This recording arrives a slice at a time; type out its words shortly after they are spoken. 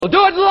We'll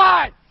do it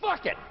live.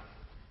 Fuck it.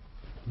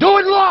 Do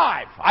it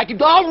live.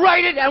 I'll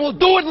write it and we'll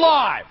do it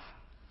live.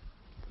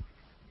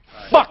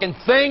 Fucking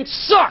thing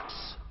sucks.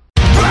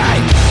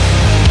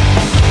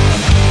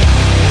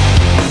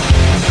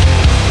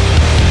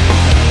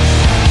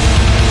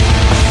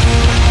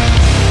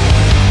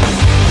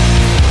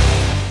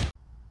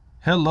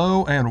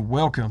 Hello and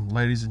welcome,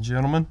 ladies and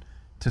gentlemen,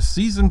 to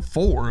Season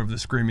 4 of the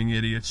Screaming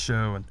Idiots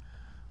Show. And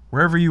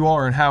wherever you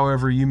are and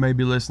however you may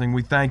be listening,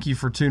 we thank you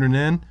for tuning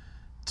in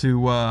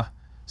to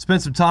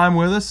spend some time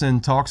with us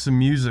and talk some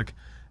music.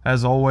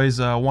 As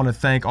always, I want to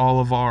thank all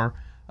of our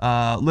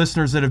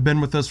listeners that have been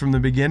with us from the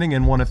beginning,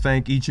 and want to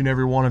thank each and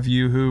every one of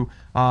you who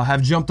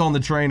have jumped on the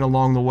train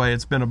along the way.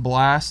 It's been a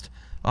blast,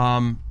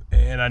 and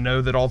I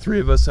know that all three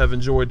of us have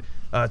enjoyed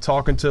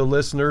talking to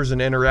listeners and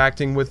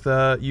interacting with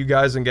you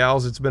guys and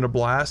gals. It's been a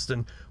blast,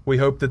 and we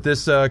hope that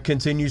this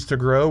continues to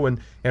grow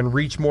and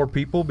reach more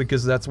people,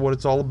 because that's what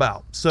it's all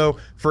about. So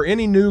for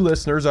any new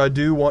listeners, I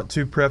do want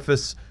to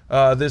preface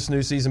this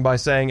new season by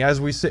saying,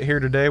 as we sit here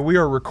today, we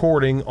are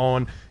recording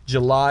on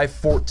July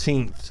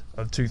 14th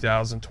of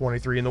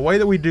 2023. And the way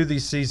that we do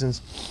these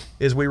seasons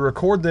is we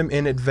record them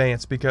in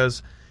advance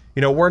because,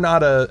 you know, we're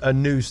not a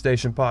news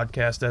station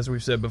podcast, as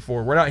we've said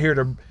before. We're not here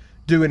to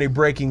do any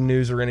breaking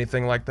news or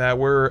anything like that.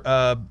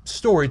 We're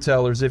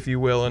storytellers, if you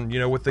will. And, you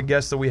know, with the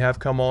guests that we have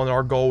come on,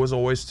 our goal is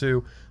always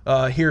to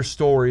hear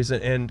stories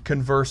and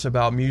converse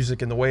about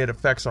music and the way it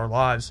affects our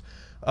lives.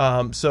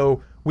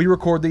 So we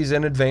record these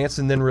in advance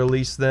and then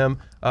release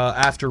them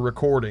after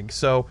recording.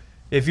 So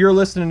if you're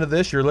listening to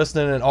this, you're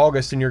listening in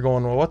August and you're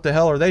going, well, what the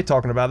hell are they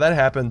talking about? That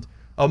happened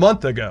a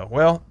month ago.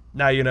 Well,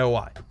 now you know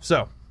why.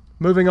 So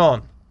moving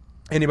on.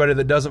 Anybody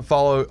that doesn't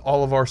follow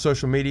all of our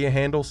social media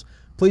handles,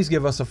 please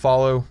give us a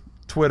follow.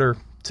 Twitter,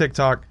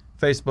 TikTok,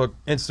 Facebook,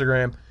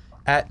 Instagram,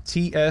 at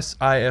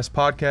TSIS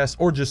Podcast,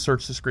 or just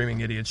search the Screaming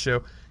Idiots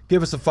Show.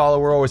 Give us a follow.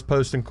 We're always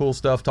posting cool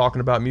stuff, talking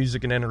about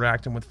music and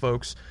interacting with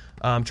folks.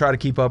 Try to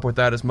keep up with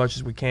that as much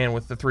as we can.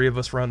 With the three of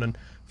us running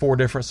 4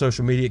 different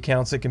social media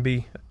accounts, it can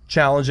be a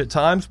challenge at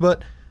times,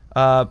 but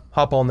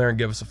hop on there and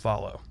give us a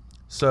follow.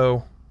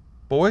 So,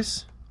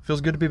 boys,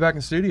 feels good to be back in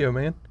the studio,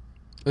 man.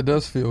 It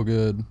does feel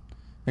good.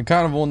 And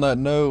kind of on that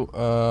note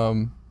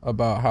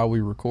about how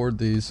we record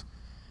these,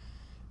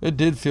 it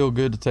did feel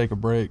good to take a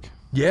break.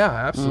 Yeah,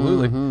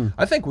 absolutely. Mm-hmm.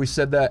 I think we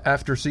said that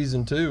after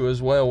Season 2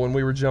 as well when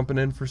we were jumping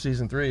in for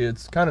Season 3.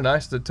 It's kind of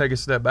nice to take a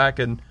step back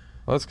and...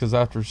 Well, that's because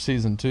after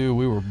Season 2,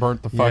 we were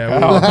burnt the fuck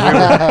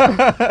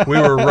out. We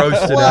were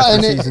roasted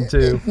after Season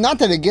 2. Not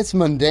that it gets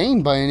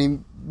mundane by any...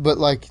 But,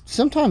 like,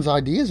 sometimes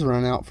ideas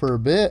run out for a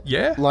bit.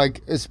 Yeah.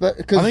 Like, I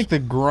think the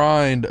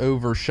grind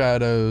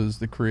overshadows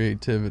the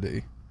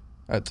creativity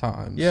at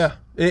times. Yeah.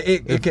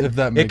 If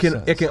that makes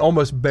sense. It can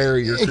almost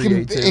bury your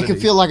creativity. It can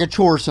feel like a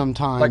chore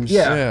sometimes. Like,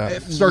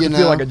 it starts to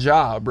feel like a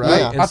job,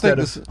 right?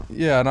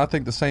 Yeah. And I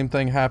think the same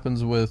thing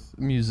happens with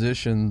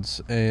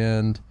musicians,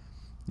 and,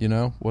 you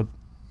know, what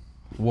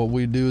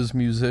we do as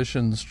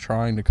musicians,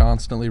 trying to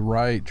constantly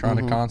write, trying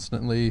to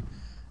constantly,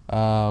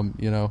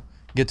 you know,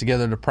 get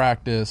together to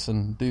practice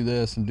and do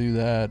this and do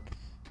that.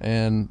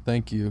 And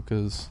thank you,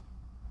 because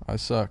I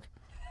suck.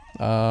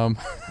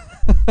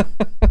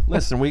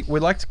 Listen, we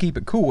like to keep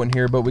it cool in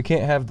here, but we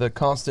can't have the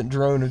constant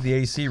drone of the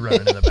AC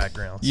running in the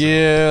background. So.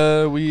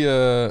 Yeah,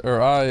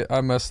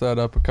 I messed that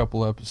up a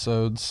couple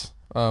episodes.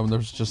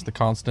 There's just the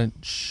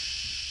constant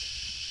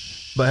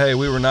shh. But hey,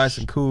 we were nice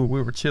and cool.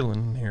 We were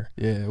chilling in here.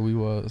 Yeah, we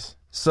was.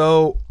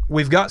 So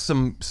we've got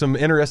some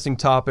interesting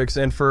topics,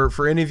 and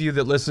for any of you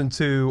that listened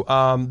to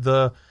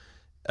the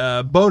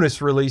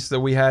bonus release that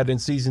we had in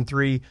Season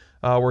 3,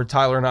 where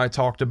Tyler and I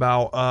talked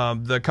about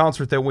the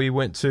concert that we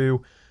went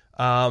to.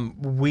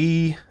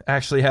 We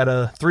actually had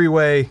a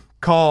 3-way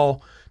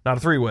call, not a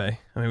 3-way.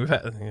 I mean, we've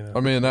had, you know. I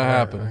mean, that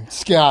happened.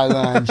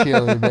 Skyline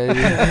chili, baby.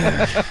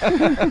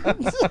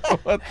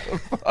 What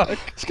the fuck?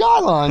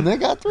 Skyline, they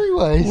got 3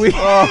 ways.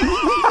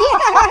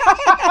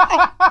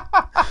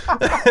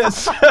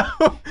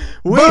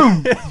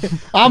 Boom!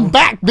 I'm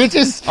back,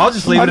 bitches. I'll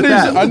just leave it at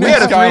that. I knew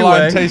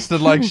Skyline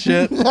tasted like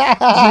shit.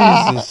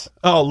 Jesus.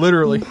 Oh,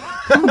 literally.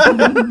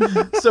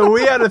 So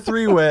we had a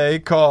 3-way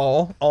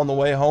call on the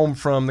way home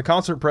from the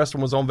concert.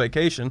 Preston was on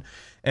vacation,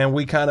 and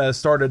we kind of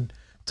started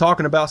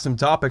talking about some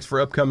topics for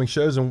upcoming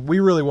shows, and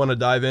we really want to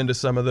dive into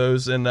some of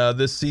those in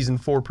this Season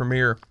 4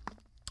 premiere.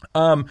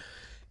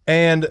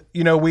 And,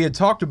 you know, we had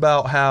talked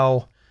about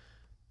how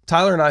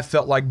Tyler and I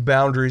felt like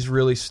Boundaries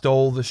really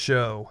stole the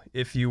show,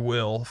 if you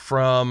will,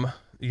 from,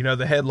 you know,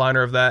 the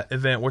headliner of that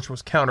event, which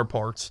was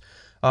Counterparts,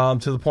 to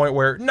the point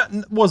where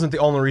it wasn't the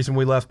only reason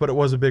we left, but it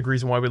was a big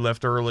reason why we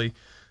left early.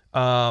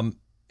 And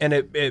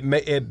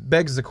it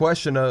begs the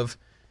question of,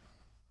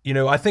 you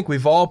know, I think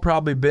we've all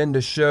probably been to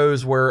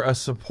shows where a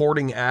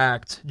supporting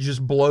act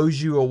just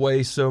blows you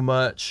away so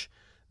much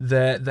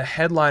that the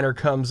headliner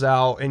comes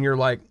out and you're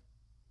like,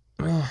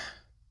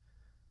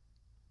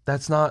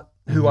 that's not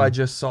who I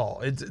just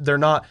saw. They're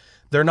not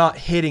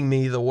hitting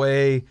me the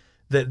way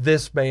that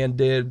this band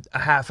did a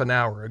half an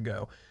hour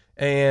ago.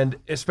 And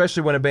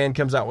especially when a band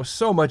comes out with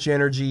so much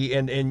energy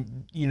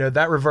and you know,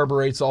 that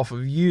reverberates off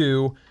of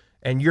you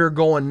and you're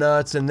going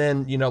nuts. And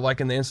then, you know,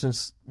 like in the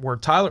instance where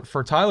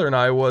Tyler and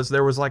I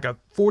there was like a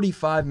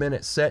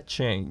 45-minute set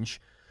change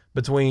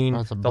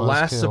between the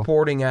last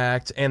supporting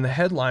act and the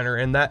headliner.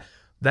 And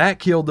that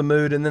killed the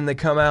mood. And then they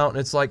come out and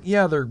it's like,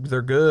 yeah, they're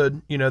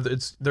good. You know,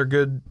 they're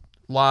good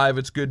live.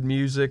 It's good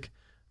music,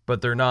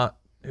 but they're not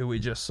who we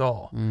just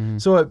saw.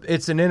 So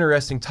it's an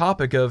interesting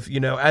topic of, you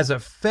know, as a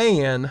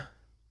fan,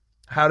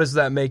 how does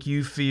that make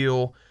you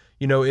feel,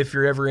 you know, if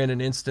you're ever in an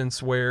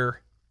instance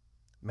where,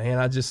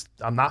 man,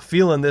 I'm not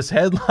feeling this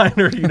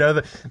headliner, you know,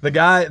 the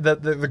guy,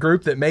 the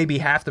group that maybe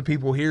half the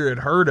people here had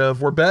heard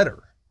of were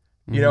better.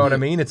 You know what I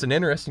mean? It's an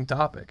interesting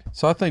topic.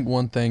 So I think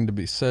one thing to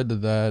be said to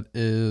that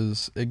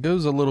is it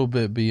goes a little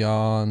bit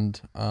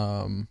beyond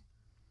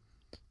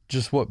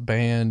just what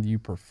band you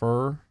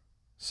prefer.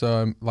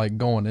 So I'm like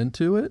going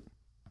into it,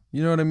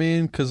 you know what I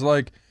mean? Because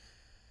like,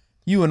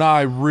 you and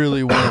I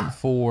really went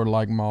for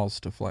like Moths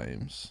to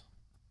Flames.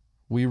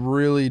 We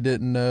really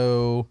didn't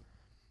know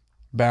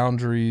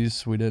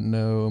Boundaries. We didn't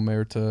know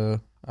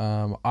Omerta.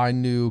 I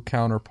knew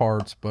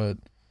Counterparts, but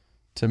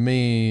to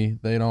me,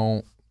 they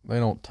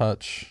don't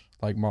touch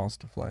like Moths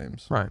to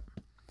Flames. Right.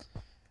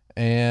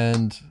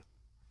 And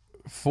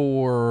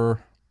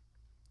for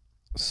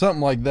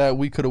something like that,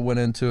 we could have went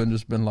into and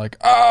just been like,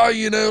 oh,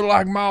 you know,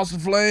 like Moths to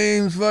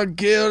Flames, fucking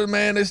killed it,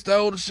 man, they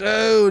stole the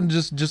show. And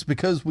just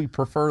because we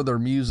prefer their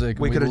music.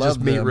 We could have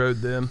just meat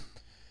rode them.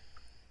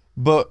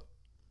 But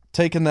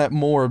taking that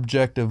more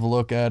objective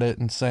look at it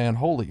and saying,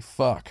 holy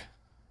fuck,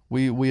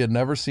 we had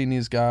never seen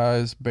these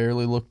guys,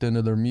 barely looked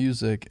into their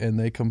music, and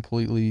they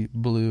completely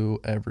blew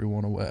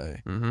everyone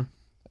away. Mm-hmm.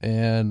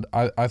 And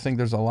I think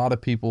there's a lot of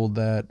people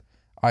that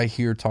I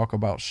hear talk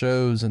about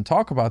shows and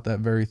talk about that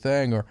very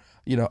thing, or,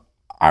 you know,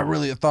 I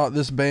really thought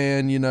this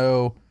band, you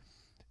know,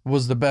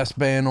 was the best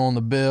band on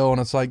the bill.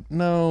 And it's like,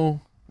 no,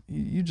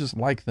 you just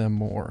like them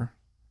more.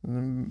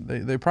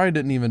 They probably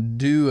didn't even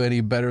do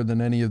any better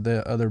than any of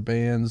the other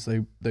bands.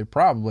 They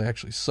probably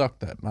actually sucked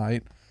that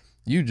night.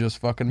 You just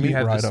fucking meat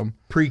ride them.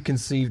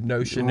 Preconceived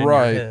notion in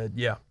your head.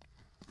 Yeah.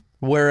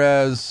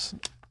 Whereas,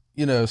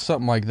 you know,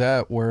 something like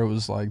that where it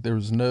was like there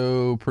was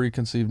no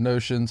preconceived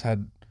notions. I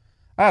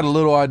had a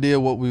little idea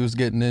what we was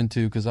getting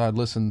into because I had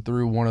listened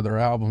through one of their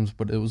albums,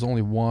 but it was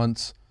only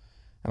once,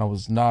 and I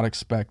was not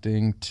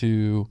expecting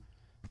to,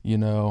 you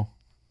know,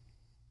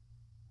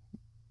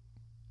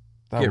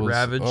 get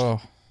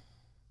ravaged.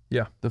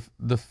 Yeah,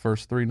 the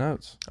first three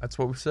notes. That's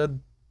what we said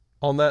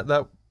on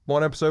that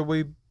one episode.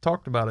 We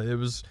talked about it.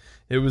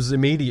 It was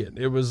immediate.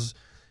 It was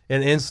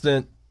an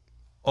instant.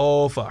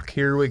 Oh fuck,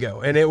 here we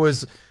go. And it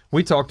was.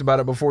 We talked about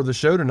it before the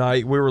show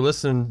tonight. We were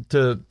listening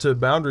to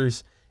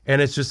Boundaries. And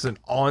it's just an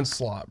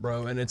onslaught,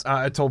 bro. And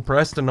I told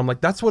Preston, I'm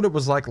like, that's what it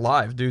was like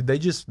live, dude.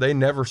 They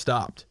never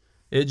stopped.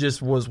 It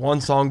just was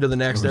one song to the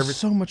next. There was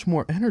so much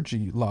more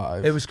energy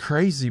live. It was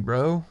crazy,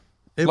 bro.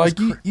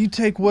 You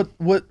take what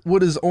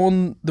is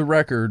on the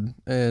record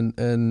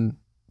and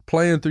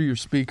playing through your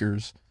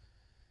speakers,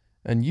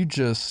 and you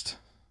just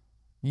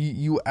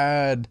you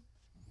add,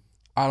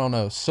 I don't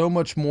know, so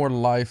much more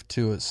life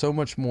to it, so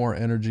much more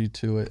energy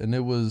to it, and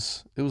it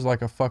was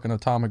like a fucking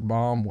atomic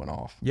bomb went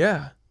off.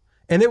 Yeah,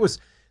 and it was.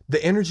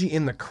 The energy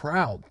in the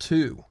crowd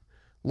too,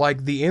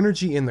 like the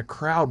energy in the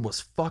crowd was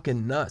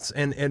fucking nuts.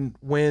 And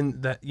when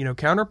that, you know,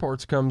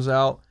 Counterparts comes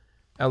out,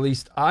 at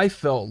least I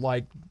felt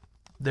like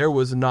there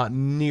was not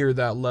near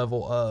that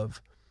level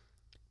of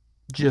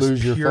just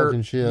lose pure, your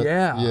fucking shit.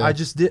 Yeah. I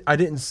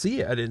didn't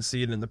see it. I didn't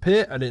see it in the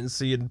pit. I didn't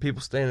see it in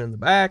people standing in the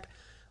back.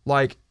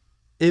 Like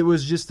it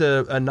was just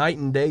a night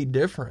and day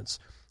difference.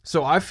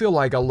 So I feel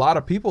like a lot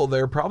of people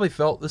there probably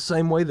felt the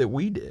same way that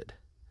we did.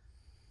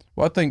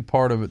 Well, I think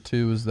part of it,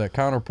 too, is that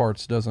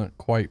Counterparts doesn't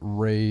quite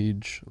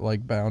rage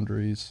like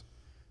Boundaries.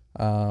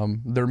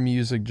 Their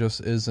music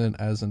just isn't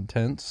as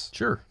intense.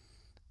 Sure.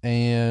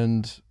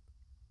 And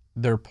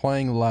they're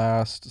playing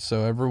last,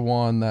 so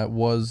everyone that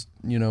was,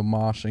 you know,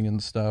 moshing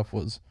and stuff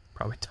was...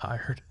 probably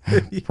tired.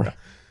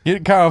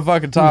 Getting kind of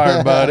fucking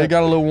tired, but it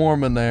got a little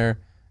warm in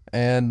there.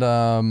 And,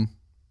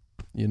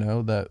 you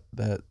know,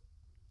 that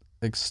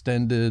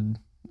extended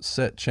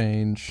set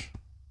change...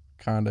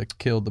 kind of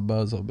killed the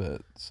buzz a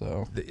bit.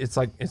 So it's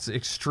like it's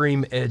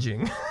extreme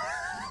edging.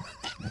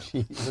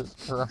 Jesus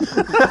Christ.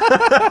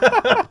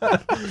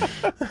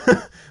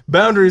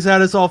 Boundaries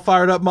had us all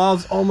fired up.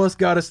 Miles almost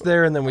got us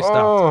there, and then we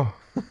stopped.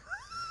 Oh.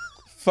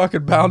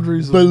 Fucking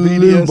Boundaries with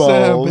BDSM,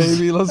 balls.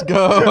 baby. Let's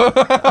go.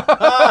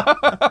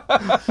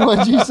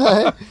 What'd you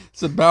say?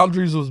 Said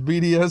Boundaries was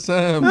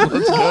BDSM.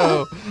 Let's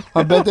go.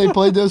 I bet they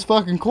played those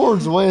fucking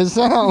chords the way it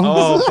sounds.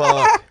 Oh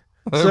fuck.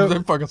 So,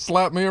 they fucking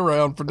slapped me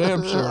around for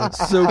damn sure.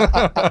 So,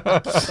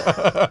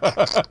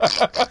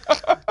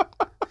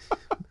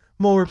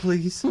 more,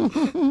 please.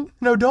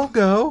 No, don't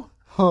go.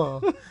 Huh.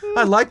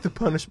 I like the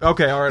punishment.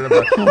 Okay, all right.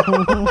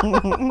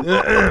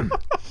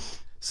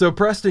 So,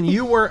 Preston,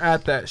 you were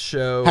at that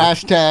show.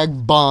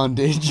 Hashtag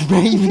bondage,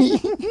 baby.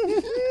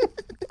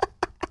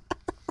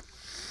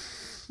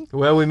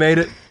 Well, we made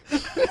it.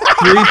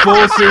 3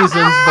 full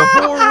seasons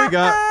before we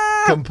got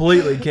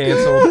completely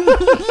canceled.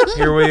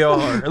 Here we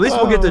are. At least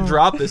we'll get to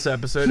drop this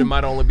episode. It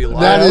might only be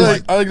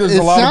live. I think there's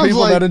a lot of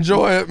people that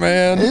enjoy it,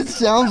 man. It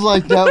sounds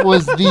like that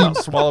was I'll the.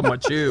 swallow my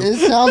chew.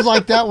 It sounds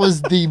like that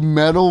was the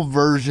metal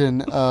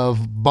version of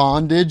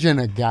bondage and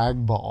a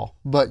gag ball,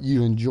 but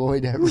you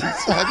enjoyed every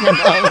second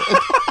of it.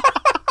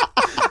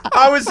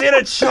 I was in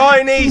a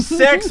Chinese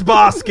sex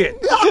basket.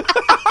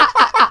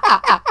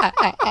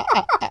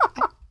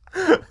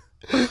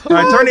 All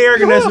right, turn the air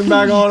conditioning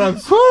back on. I'm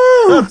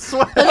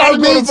sweating. I'm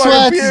meat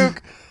sweats.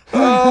 Puke.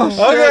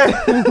 Okay.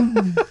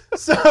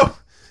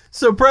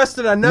 So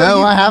Preston, I know.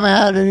 No, I haven't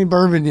had any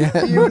bourbon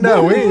yet.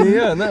 No.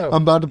 I'm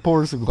about to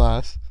pour some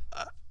glass.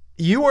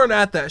 You weren't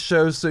at that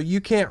show, so you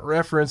can't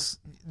reference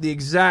the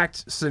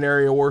exact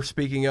scenario we're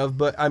speaking of.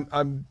 But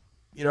I'm,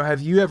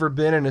 have you ever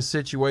been in a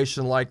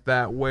situation like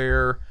that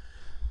where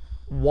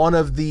one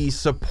of the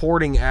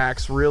supporting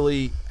acts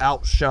really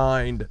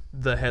outshined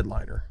the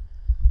headliner?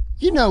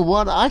 You know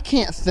what? I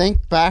can't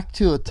think back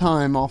to a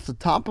time off the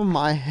top of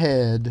my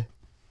head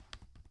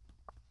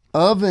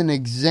of an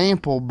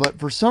example, but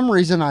for some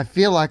reason I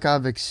feel like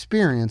I've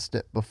experienced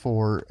it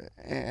before,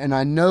 and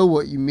I know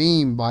what you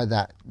mean by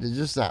that.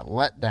 Just that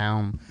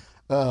letdown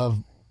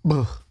of,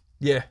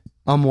 Yeah,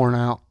 I'm worn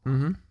out.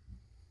 Mm-hmm.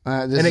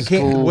 This and it is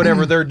can't. cool.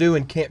 Whatever they're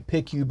doing can't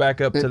pick you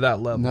back up to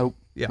that level. Nope.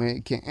 Yeah.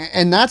 It can't.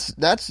 And that's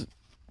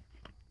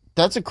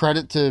a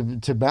credit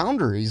to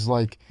Boundaries.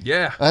 Like,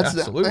 Yeah, that's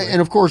absolutely.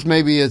 And of course,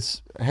 maybe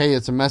it's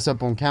a mess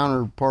up on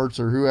counterparts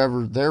or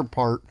whoever their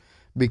part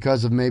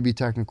because of maybe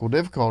technical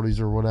difficulties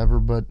or whatever.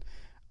 But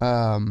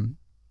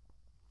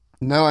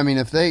no, I mean,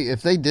 if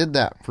they did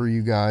that for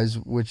you guys,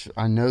 which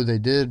I know they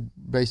did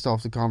based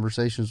off the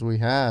conversations we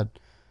had,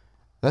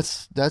 that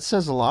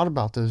says a lot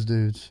about those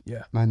dudes.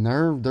 Yeah, man,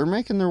 they're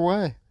making their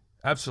way.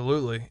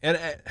 Absolutely.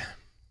 And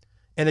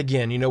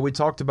again, we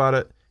talked about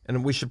it,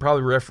 and we should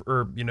probably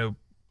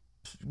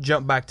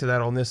jump back to that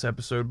on this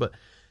episode, but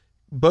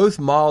both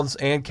Moths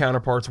and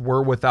Counterparts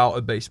were without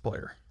a bass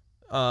player.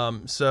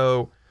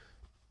 So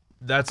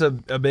that's a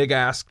big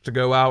ask to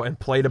go out and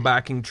play the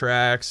backing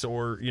tracks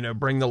or,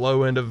 bring the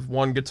low end of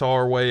one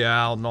guitar way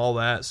out and all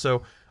that.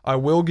 So I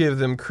will give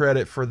them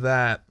credit for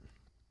that.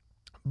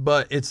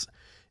 But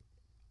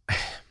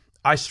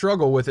I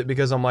struggle with it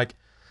because I'm like,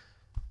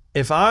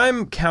 if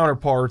I'm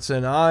Counterparts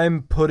and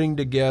I'm putting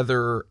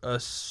together a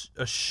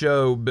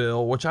show,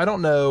 Bill, which I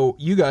don't know,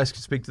 you guys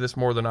can speak to this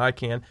more than I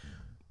can.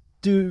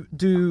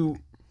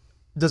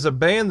 Does a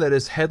band that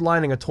is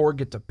headlining a tour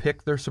get to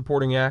pick their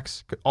supporting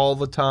acts all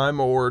the time,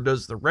 or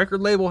does the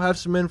record label have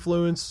some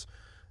influence?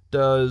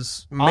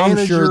 Does managers?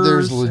 I'm sure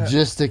there's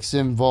logistics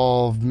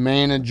involved,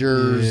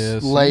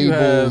 managers,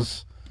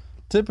 labels.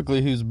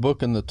 Typically, who's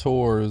booking the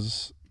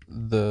tours?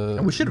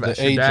 And we should have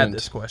asked your dad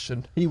this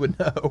question. He would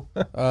know.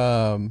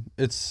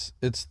 It's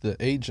the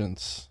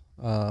agents,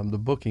 the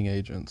booking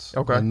agents.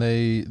 Okay. And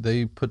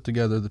they put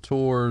together the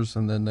tours,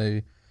 and then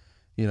they,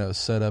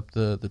 set up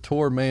the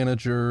tour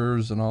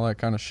managers and all that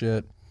kind of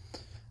shit.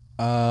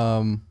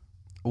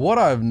 What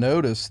I've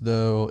noticed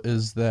though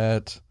is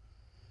that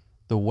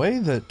the way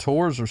that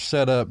tours are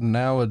set up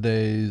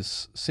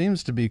nowadays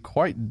seems to be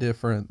quite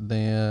different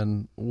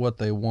than what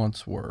they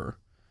once were.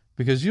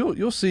 Because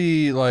you'll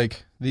see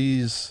like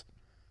these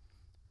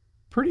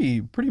pretty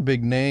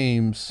big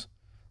names,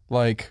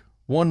 like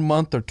 1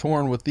 month they're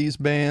touring with these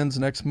bands,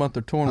 next month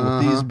they're touring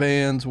with these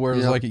bands,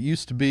 whereas like it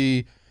used to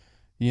be,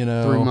 3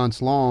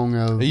 months long.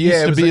 It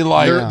used to be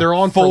like they're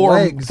on four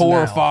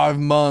or 5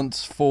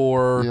 months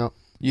for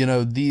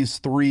these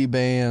 3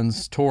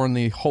 bands touring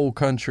the whole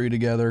country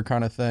together,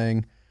 kind of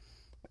thing,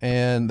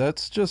 and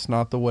that's just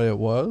not the way it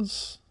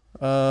was.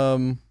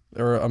 Or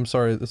I'm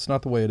sorry, that's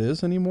not the way it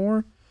is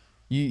anymore.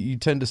 You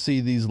tend to see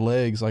these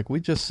legs. Like,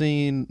 we just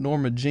seen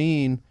Norma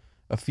Jean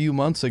a few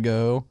months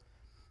ago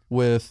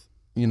with,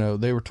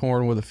 they were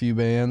touring with a few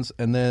bands,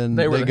 and then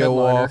they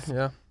go off.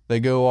 Yeah. They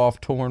go off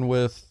touring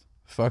with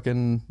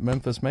fucking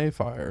Memphis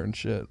Mayfire and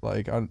shit.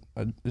 Like,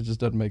 it just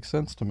doesn't make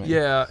sense to me.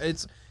 Yeah,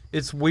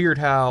 it's weird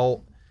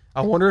how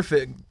I wonder if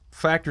it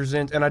factors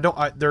in. And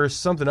there's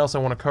something else I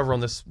want to cover on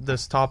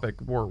this topic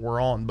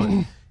we're on,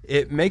 but.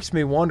 It makes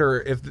me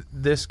wonder if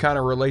this kind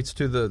of relates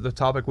to the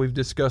topic we've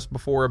discussed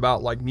before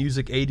about like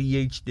music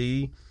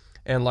ADHD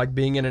and like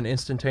being in an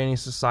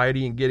instantaneous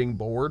society and getting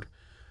bored.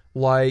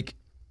 Like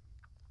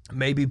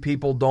maybe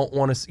people don't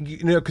want to,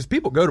 because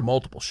people go to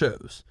multiple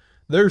shows.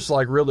 There's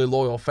like really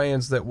loyal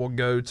fans that will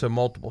go to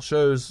multiple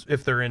shows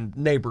if they're in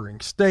neighboring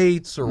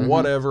states or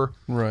whatever.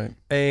 Right.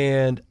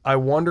 And I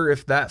wonder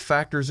if that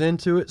factors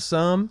into it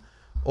some,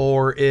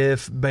 or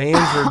if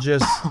bands are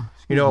just...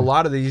 a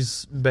lot of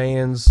these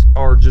bands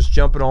are just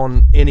jumping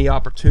on any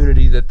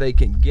opportunity that they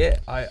can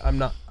get. I'm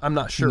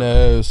not sure.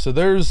 No, so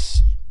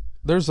there's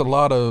a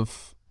lot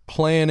of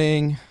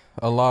planning,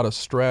 a lot of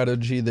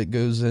strategy that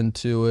goes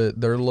into it.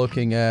 They're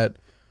looking at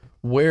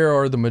where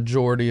are the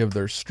majority of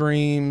their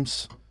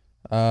streams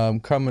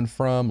coming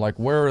from, like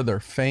where are their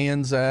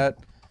fans at.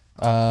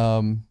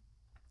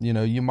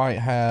 You might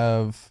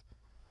have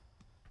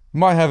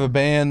a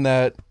band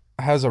that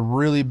has a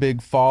really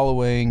big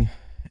following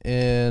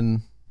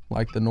in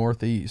like the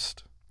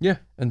Northeast. Yeah.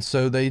 And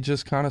so they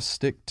just kind of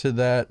stick to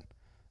that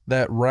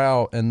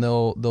route, and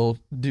they'll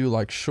do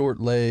like short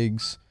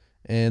legs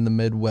in the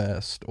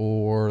Midwest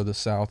or the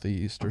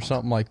Southeast or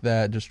something like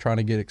that, just trying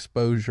to get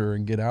exposure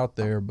and get out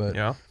there. But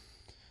Yeah.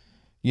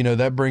 you know,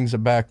 that brings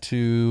it back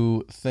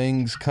to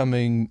things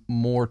coming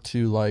more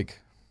to like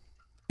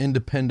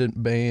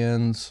independent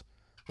bands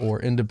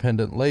or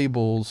independent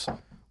labels,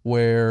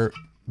 where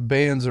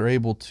bands are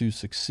able to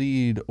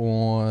succeed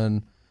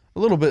on a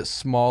little bit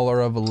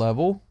smaller of a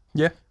level.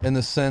 Yeah. In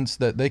the sense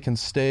that they can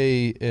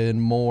stay in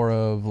more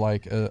of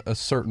like a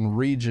certain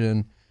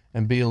region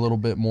and be a little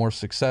bit more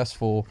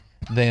successful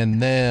than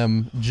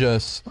them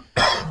just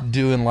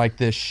doing like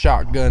this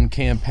shotgun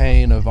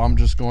campaign of, I'm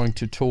just going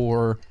to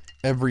tour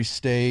every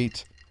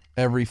state,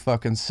 every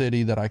fucking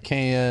city that I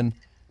can,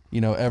 you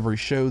know, every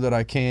show that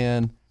I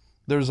can.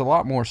 There's a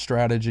lot more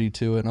strategy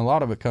to it, and a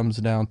lot of it comes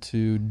down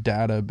to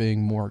data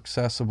being more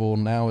accessible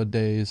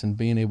nowadays and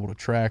being able to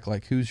track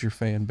like, who's your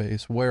fan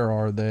base, where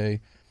are they,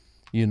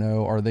 you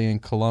know, are they in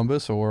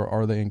Columbus or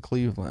are they in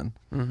Cleveland?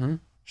 Mm-hmm.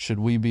 Should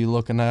we be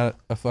looking at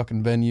a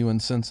fucking venue in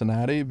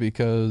Cincinnati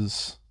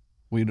because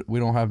we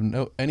don't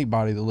have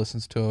anybody that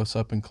listens to us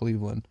up in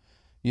Cleveland?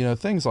 You know,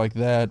 things like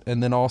that.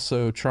 And then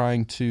also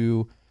trying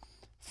to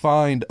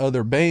find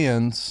other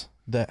bands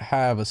that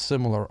have a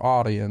similar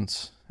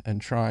audience and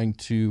trying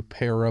to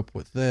pair up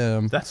with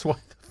them. That's why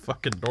the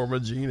fucking Norma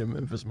Jean and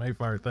Memphis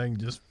Mayfire thing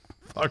just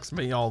fucks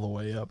me all the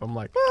way up. I'm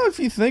like, Well, if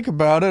you think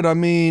about it, I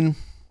mean,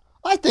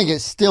 I think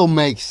it still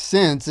makes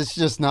sense. It's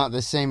just not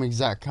the same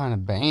exact kind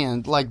of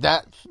band, like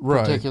that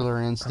Right.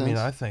 particular instance. I mean,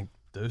 I think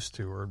those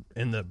two are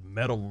in the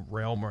metal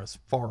realm are as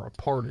far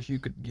apart as you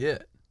could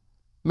get.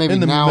 Maybe in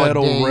the nowadays,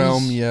 metal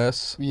realm,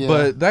 yes. Yeah.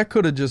 But that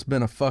could have just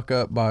been a fuck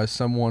up by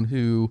someone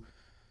who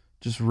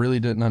just really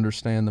didn't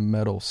understand the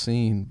metal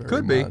scene very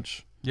Could be.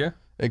 much. Yeah.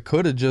 It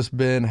could have just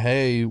been,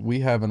 hey,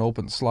 we have an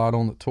open slot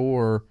on the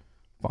tour.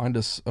 Find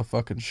us a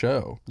fucking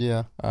show.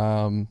 Yeah.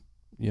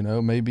 You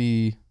know,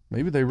 maybe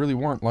they really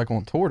weren't like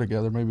on tour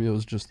together. Maybe it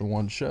was just the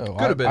one show.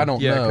 Could have been. I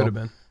don't know. Yeah, it could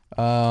have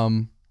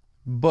been.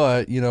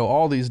 But, you know,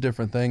 all these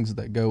different things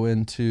that go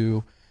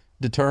into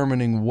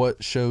determining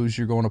what shows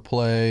you're going to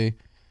play,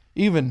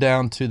 even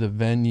down to the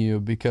venue,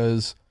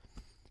 because,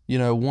 you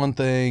know, one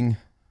thing,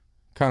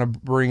 kind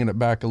of bringing it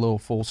back a little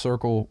full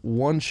circle,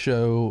 one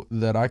show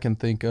that I can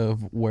think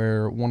of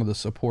where one of the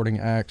supporting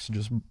acts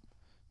just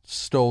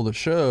stole the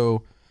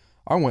show,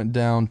 I went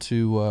down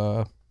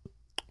to,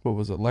 what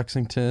was it,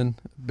 Lexington,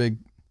 big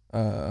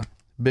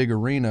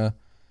arena,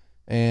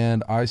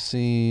 and I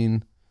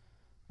seen,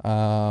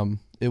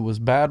 it was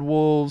Bad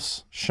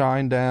Wolves,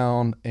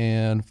 Shinedown,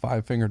 and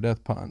Five Finger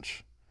Death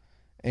Punch.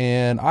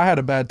 And I had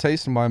a bad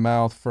taste in my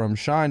mouth from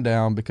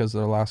Shinedown because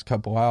their last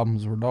couple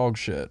albums were dog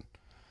shit.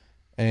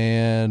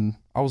 And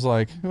I was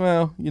like,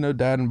 well, you know,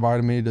 Dad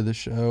invited me to the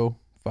show.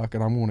 Fuck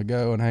it, I'm going to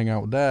go and hang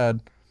out with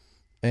Dad.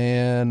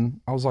 And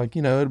I was like,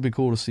 you know, it'd be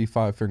cool to see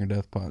Five Finger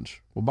Death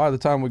Punch. Well, by the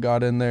time we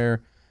got in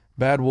there,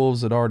 Bad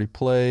Wolves had already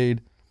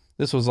played.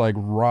 This was like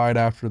right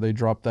after they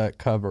dropped that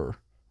cover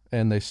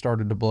and they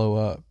started to blow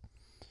up.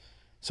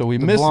 So we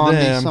missed Blondie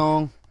them.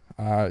 song.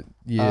 I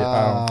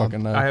don't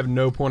fucking know. I have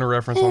no point of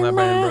reference on that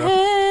band,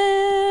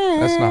 bro.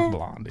 That's not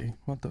Blondie.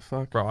 What the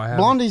fuck? Bro, I have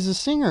Blondie's the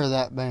singer of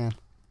that band.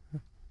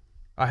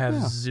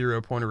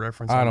 zero point of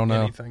reference I on don't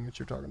know. anything that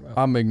you're talking about.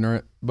 I'm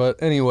ignorant.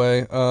 But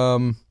anyway,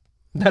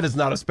 That is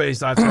not a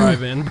space I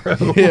thrive in, bro.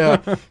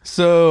 yeah.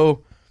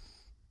 So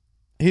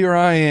here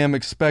I am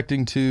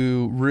expecting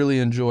to really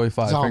enjoy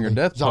Five Finger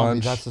Death Zombie,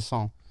 Punch. that's the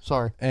song.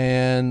 Sorry,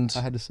 And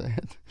I had to say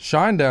it.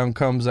 Shinedown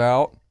comes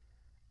out,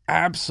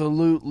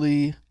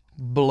 absolutely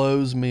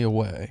blows me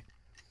away.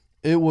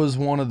 It was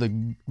one of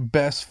the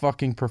best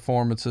fucking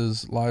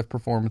live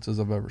performances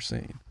I've ever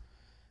seen.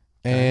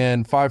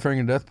 And Five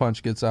Finger Death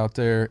Punch gets out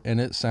there and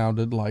it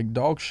sounded like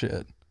dog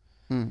shit.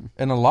 And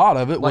a lot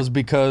of it was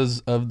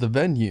because of the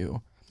venue.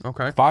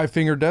 Okay. Five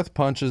Finger Death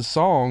Punch's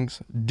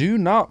songs do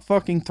not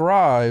fucking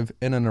thrive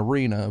in an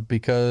arena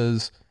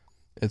because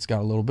it's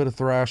got a little bit of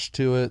thrash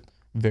to it,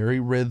 very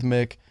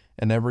rhythmic,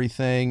 and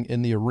everything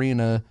in the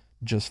arena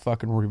just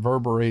fucking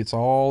reverberates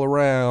all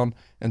around,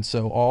 and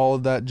so all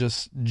of that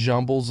just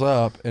jumbles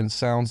up and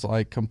sounds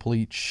like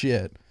complete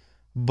shit.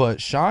 But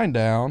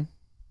Shinedown,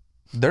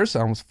 their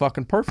sound was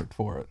fucking perfect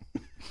for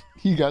it.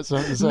 You got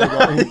something to say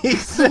about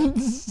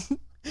it?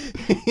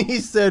 He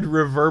said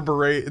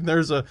reverberate, and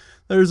there's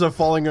a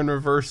Falling in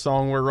Reverse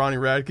song where Ronnie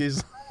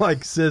Radke's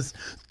like says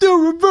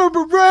do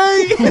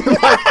reverberate.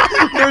 Like,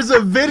 there's a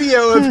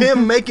video of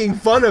him making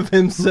fun of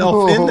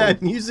himself in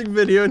that music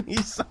video, and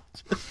he's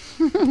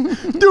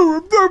do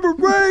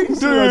reverberate.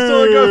 So I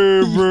sound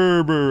like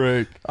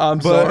Reverberate. I'm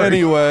But sorry.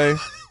 anyway,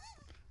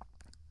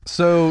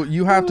 so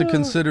you have to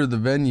consider the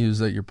venues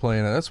that you're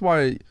playing at. That's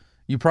why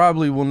you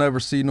probably will never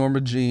see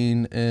Norma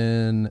Jean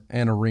in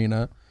an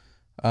arena.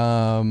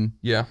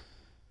 Yeah.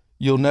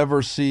 You'll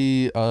never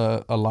see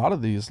a lot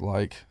of these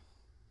like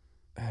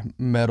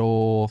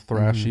metal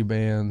thrashy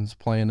bands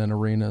playing in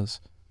arenas.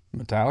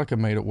 Metallica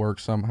made it work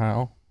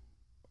somehow.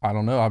 I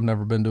don't know. I've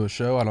never been to a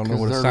show. I don't know 'Cause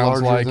what it they're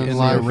sounds larger like than in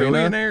life. the arena.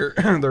 Billionaire.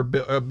 They're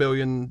a $1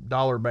 billion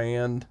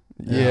band.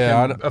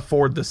 Yeah, Can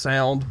afford the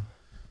sound.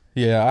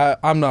 Yeah,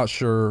 I'm not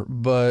sure,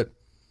 but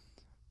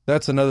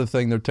that's another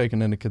thing they're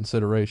taking into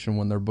consideration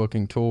when they're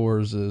booking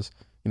tours is,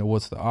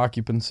 what's the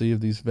occupancy of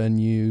these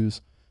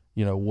venues?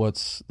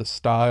 What's the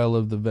style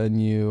of the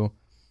venue?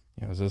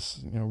 Is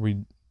this, we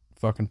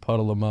fucking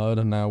puddle of mud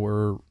and now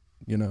we're,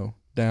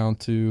 down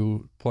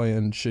to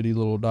playing shitty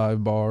little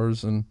dive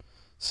bars and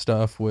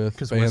stuff with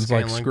bands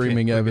like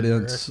Screaming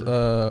Evidence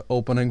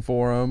opening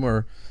for them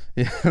or,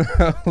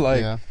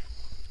 Yeah.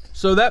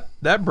 So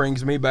that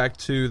brings me back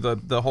to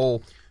the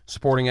whole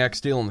supporting act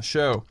stealing the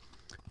show.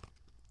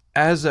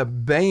 As a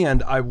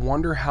band, I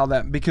wonder how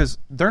that, because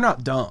they're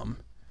not dumb.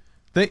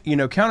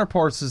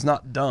 Counterparts is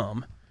not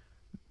dumb.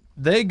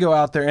 They go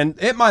out there,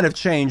 and it might have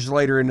changed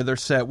later into their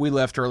set. We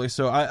left early,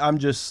 so I'm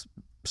just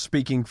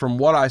speaking from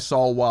what I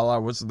saw while I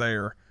was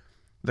there.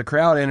 The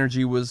crowd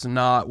energy was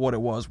not what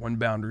it was when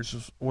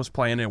Boundaries was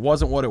playing. It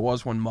wasn't what it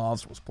was when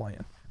Moths was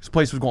playing. This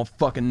place was going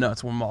fucking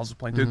nuts when Moths was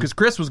playing, too, because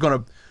Chris was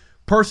going to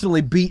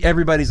personally beat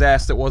everybody's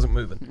ass that wasn't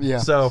moving. Yeah.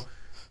 So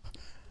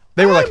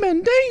they were I'm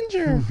in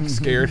danger.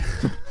 scared.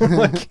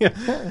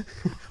 Yeah.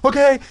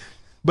 Okay.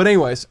 But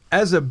anyways,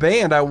 as a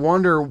band, I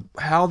wonder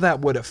how that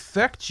would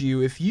affect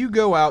you if you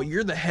go out,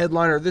 you're the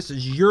headliner, this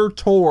is your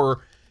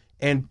tour,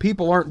 and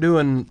people aren't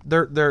doing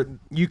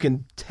you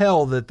can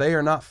tell that they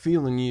are not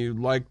feeling you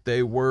like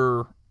they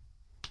were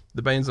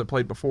the bands that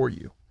played before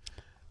you.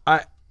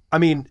 I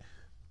mean,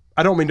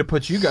 I don't mean to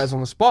put you guys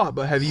on the spot,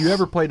 but have you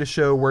ever played a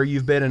show where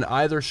you've been in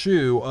either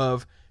shoe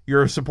of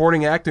you're a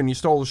supporting act and you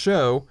stole the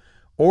show,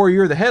 or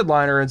you're the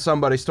headliner and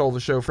somebody stole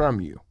the show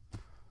from you?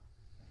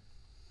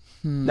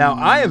 Now,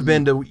 I have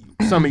been to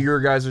some of your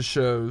guys'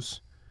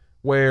 shows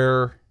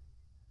where,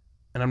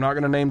 and I'm not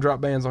going to name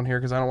drop bands on here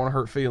because I don't want to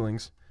hurt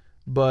feelings,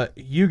 but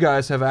you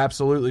guys have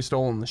absolutely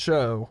stolen the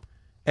show.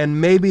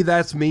 And maybe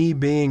that's me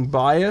being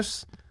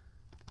biased,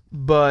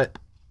 but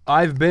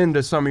I've been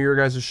to some of your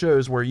guys'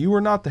 shows where you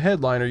were not the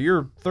headliner.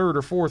 You're third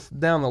or fourth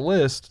down the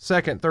list,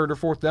 second, third, or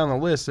fourth down the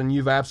list, and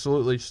you've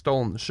absolutely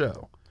stolen the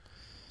show.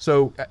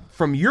 So,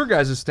 from your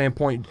guys'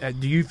 standpoint,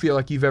 do you feel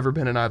like you've ever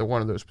been in either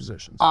one of those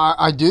positions?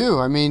 I do.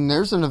 I mean,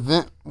 there's an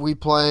event we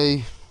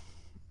play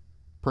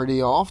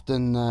pretty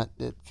often that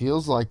it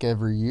feels like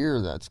every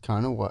year that's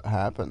kind of what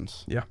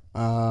happens. Yeah.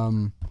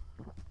 And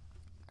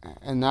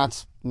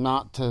that's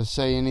not to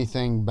say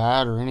anything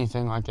bad or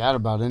anything like that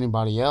about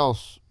anybody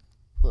else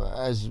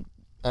as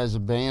a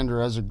band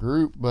or as a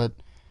group, but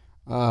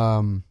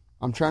I'm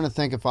trying to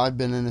think if I've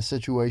been in a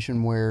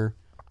situation where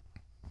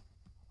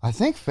I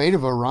think Fate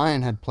of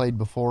Orion had played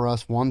before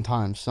us one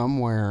time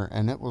somewhere,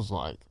 and it was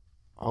like,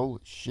 holy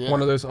shit.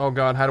 One of those, oh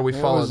God, how do we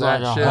It follow was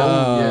that like shit?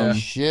 Holy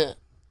shit.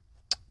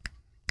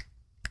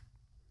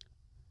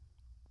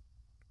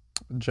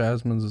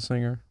 Jasmine's a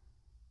singer.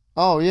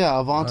 Oh, yeah,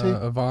 Avanti.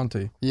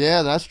 Avanti.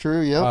 Yeah, that's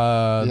true. Yep.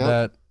 Yep.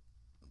 That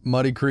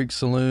Muddy Creek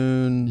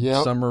Saloon,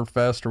 Yep.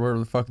 Summerfest, or whatever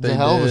the fuck It's they a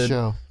hell of a did.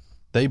 show.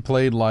 They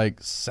played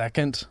like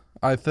second,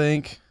 I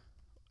think.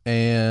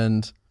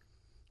 And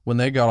when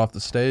they got off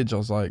the stage, I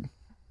was like,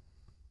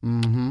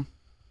 Mm-hmm.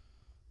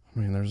 I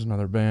mean, there's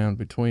another band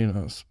between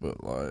us,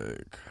 but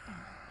like,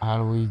 How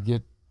do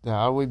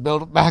we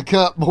build it back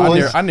up,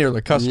 boys? I nearly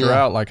cussed her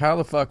Yeah. out. Like, how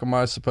the fuck am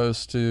I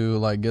supposed to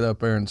like get up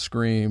there and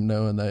scream,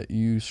 knowing that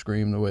you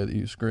scream the way that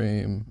you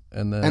scream,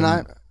 and then And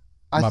I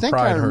my think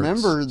pride I hurts.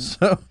 remember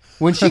So,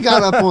 when she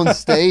got up on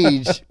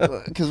stage,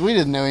 because we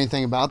didn't know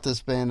anything about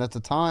this band at the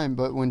time,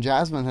 but when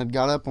Jasmine had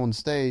got up on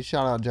stage,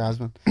 shout out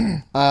Jasmine,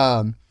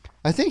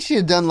 I think she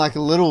had done like a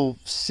little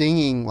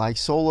singing, like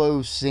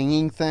solo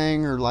singing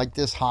thing or like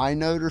this high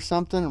note or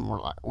something. And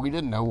we're like, we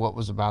didn't know what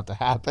was about to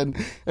happen.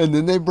 And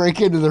then they break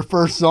into their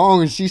first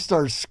song and she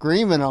starts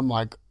screaming. I'm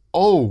like,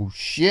 oh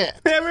shit.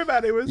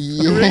 Everybody was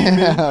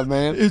Yeah,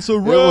 man. It's a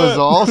It was rap.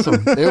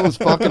 awesome. It was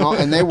fucking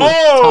awesome. And they were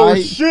Oh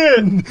tight.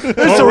 shit!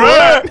 It's a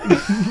rap.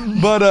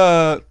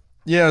 but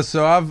yeah.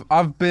 So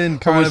I've been I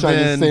kind wish of I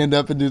could in. stand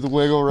up and do the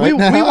wiggle right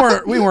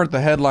now. We weren't the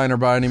headliner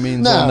by any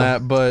means No. on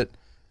that, but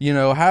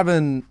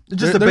having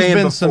Just a there's band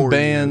been some before you,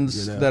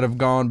 bands you know. that have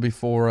gone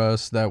before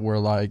us that were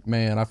like,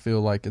 man, I feel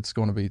like it's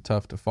going to be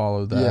tough to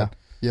follow that.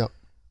 Yeah. Yep.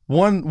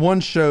 One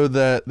show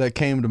that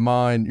came to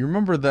mind. You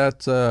remember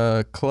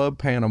that Club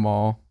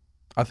Panama?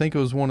 I think it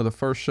was one of the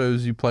first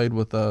shows you played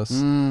with us.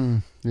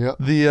 Yep.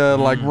 The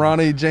like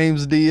Ronnie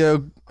James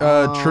Dio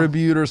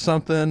tribute or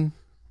something.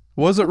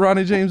 Was it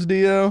Ronnie James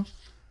Dio?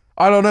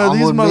 I don't know. I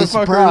These wouldn't be motherfuckers.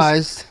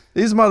 surprised.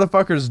 These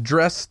motherfuckers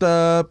dressed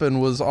up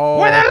and was all.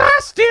 When I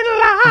lost in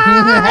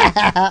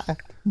life.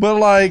 But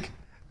like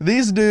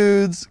these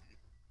dudes,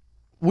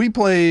 we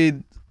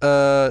played.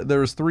 There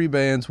was 3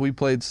 bands. We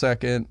played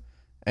second,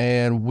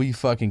 and we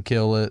fucking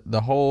kill it.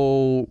 The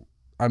whole.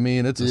 I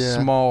mean, it's a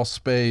Yeah. small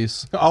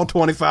space. All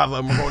 25 of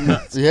them were going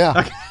nuts.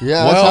 Yeah.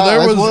 Yeah. Well, there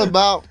that's was- what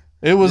about.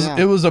 It was Yeah.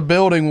 it was a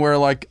building where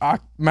like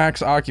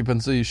max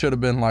occupancy should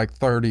have been like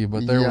 30,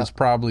 but there Yeah. was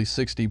probably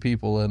 60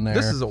 people in there.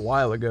 This is a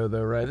while ago,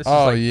 though, right? This is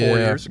Oh, like 4 yeah.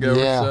 years ago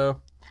Yeah. or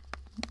so.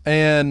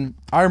 And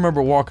I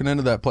remember walking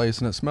into that place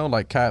and it smelled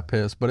like cat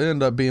piss, but it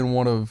ended up being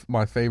one of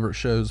my favorite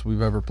shows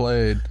we've ever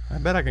played. I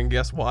bet I can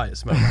guess why it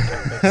smelled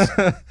like cat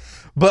piss.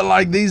 But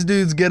like these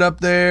dudes get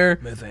up there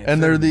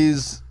and they're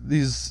Methamphetamine.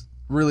 these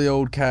really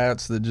old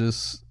cats that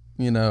just,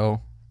 you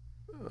know,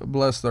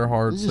 bless their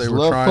hearts. They They just were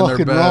love trying their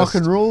fucking best. rock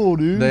and roll,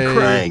 dude. They,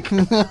 Crank.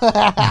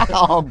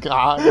 Oh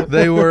God.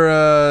 they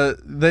were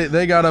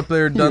they got up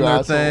there, done You their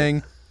asshole.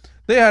 thing.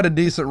 They had a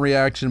decent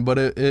reaction, but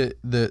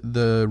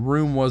the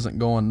room wasn't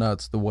going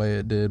nuts the way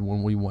it did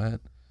when we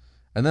went.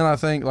 And then I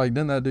think, like,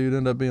 didn't that dude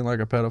end up being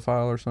like a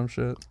pedophile or some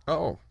shit?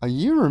 Oh,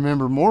 You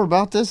remember more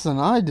about this than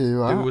I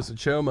do. it was a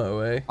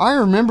chomo, eh? I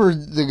remember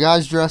the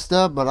guys dressed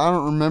up, but I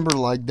don't remember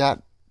like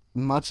that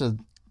much of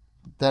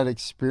that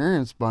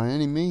experience by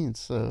any means.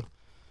 So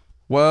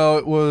Well,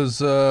 it was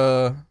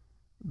the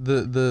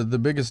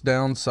biggest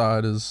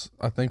downside is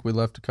I think we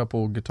left a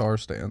couple guitar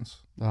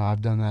stands.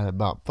 I've done that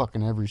about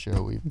fucking every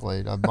show we've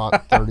played. I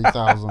bought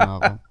 30,000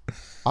 of them.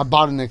 I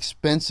bought an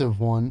expensive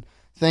one,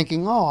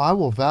 thinking, "Oh, I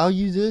will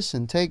value this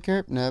and take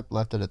care." Nope,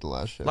 left it at the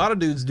last show. A lot of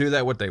dudes do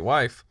that with their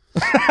wife.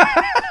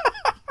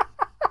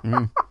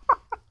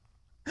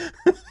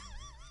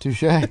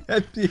 Touche.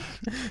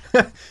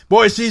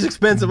 Boy, she's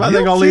expensive. I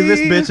think I'll leave this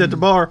bitch at the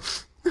bar.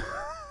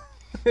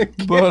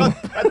 But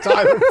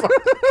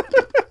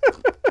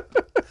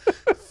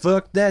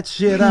Fuck that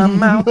shit,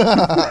 I'm out.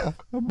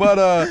 but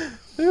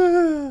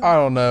I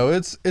don't know.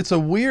 It's a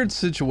weird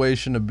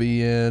situation to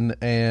be in,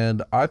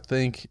 and I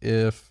think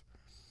if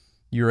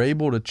you're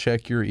able to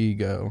check your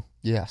ego,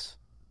 Yes.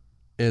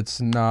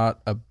 it's not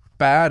a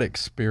bad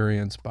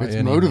experience by It's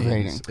any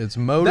motivating. means. It's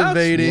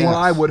motivating. That's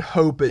what I would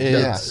hope it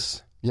It's-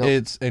 does. Yep.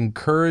 It's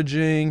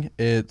encouraging.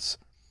 It's,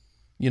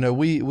 you know,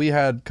 we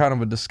had kind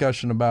of a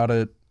discussion about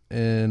it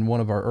in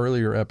one of our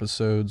earlier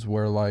episodes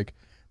where, like,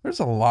 there's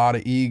a lot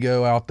of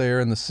ego out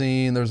there in the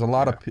scene. There's a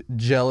lot of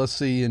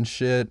jealousy and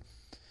shit.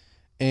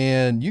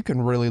 And you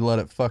can really let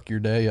it fuck your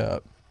day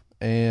up.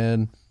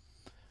 And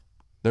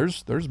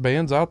there's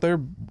bands out there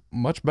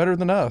much better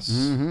than us.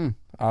 Mm-hmm.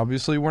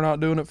 Obviously, we're not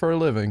doing it for a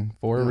living,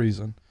 for a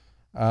reason.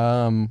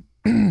 And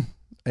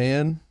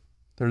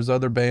there's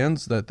other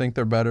bands that think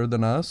they're better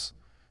than us.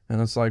 And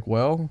it's like,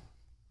 well,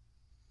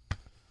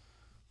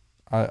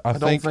 I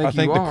think think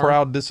you the are.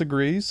 crowd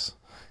disagrees,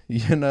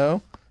 you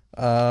know,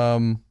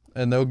 and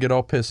they'll get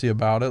all pissy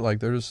about it. Like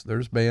there's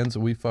bands that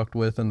we fucked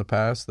with in the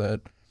past that,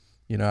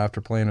 you know,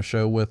 after playing a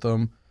show with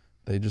them,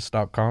 they just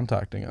stopped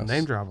contacting us.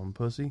 Name drop them,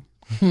 pussy.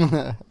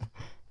 That's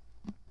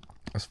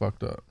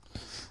fucked up.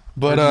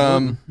 But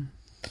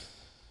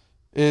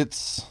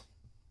it's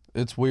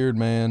weird,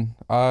 man.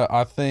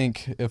 I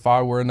think if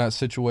I were in that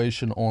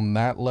situation on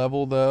that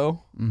level,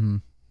 though,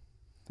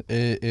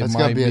 it That's might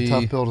got to be a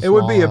tough pill to It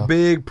swallow. would be a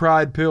big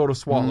pride pill to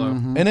swallow.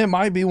 Mhm. and it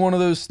might be one of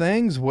those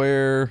things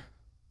where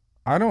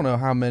I don't know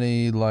how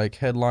many like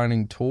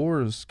headlining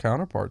tours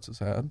Counterparts has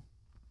had.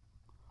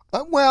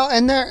 Well,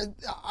 and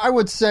I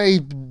would say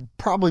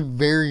probably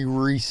very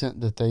recent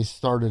that they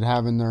started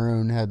having their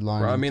own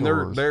headline. I mean,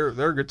 tours.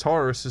 their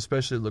guitarists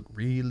especially look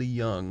really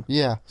young.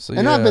 Yeah. So,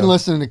 and I've been yeah.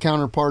 listening to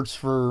Counterparts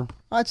for,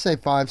 I'd say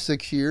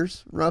 5-6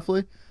 years,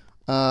 roughly.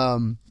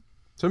 So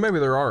maybe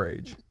they're our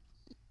age.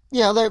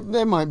 Yeah,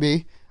 they might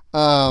be.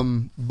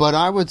 But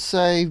I would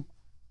say,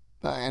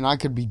 and I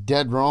could be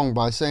dead wrong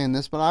by saying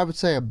this, but I would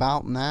say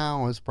about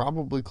now is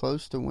probably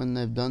close to when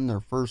they've done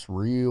their first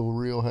real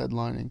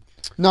headlining.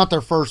 Not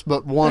their first,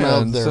 but one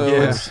of And their so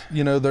first. it's,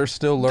 you know, they're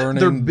still learning.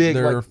 They're big,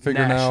 like,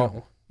 figuring national.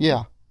 out.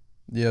 Yeah.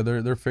 Yeah,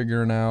 they're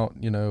figuring out,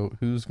 you know,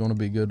 who's going to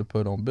be good to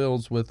put on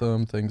bills with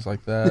them, things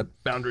like that.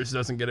 Boundaries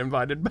doesn't get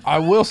invited back. I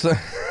will say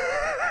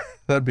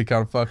that'd be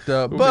kind of fucked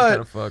up, We'll be but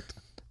kind of fucked.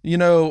 you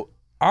know,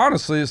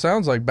 honestly, it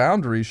sounds like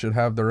Boundaries should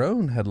have their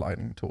own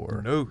headlining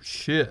tour. No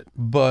shit.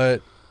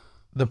 But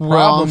the Well,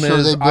 problem I'm sure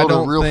is, they I build a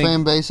don't real think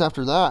fan base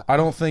after that. I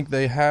don't think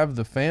they have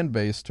the fan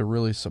base to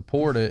really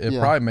support it. It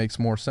Yeah. probably makes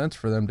more sense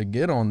for them to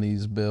get on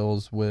these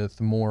bills with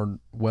more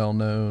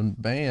well-known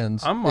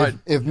bands. I might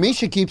If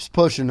Misha keeps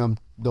pushing them,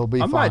 they'll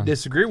be I fine. might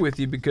disagree with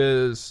you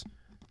because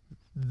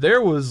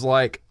there was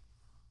like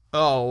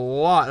a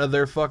lot of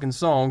their fucking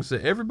songs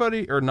that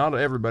everybody, or not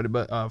everybody,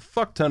 but a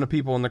fuck ton of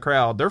people in the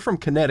crowd. They're from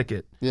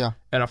Connecticut, Yeah.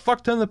 and a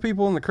fuck ton of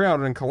people in the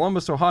crowd in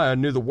Columbus, Ohio,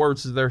 knew the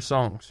words of their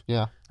songs.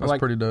 Yeah. That's like-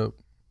 pretty dope.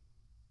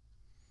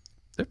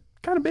 They're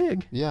kind of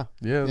big. Yeah.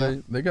 Yeah, Yeah.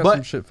 they got But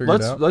some shit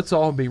figured out. let's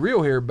all be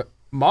real here. But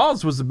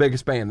Moz was the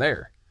biggest band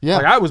there. Yeah.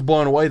 Like I was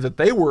blown away that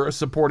they were a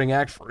supporting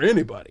act for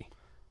anybody.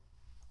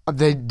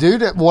 They do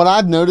that. What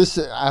I've noticed,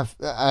 I've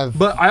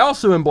But I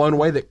also am blown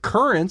away that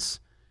Currents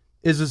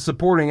is a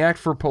supporting act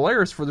for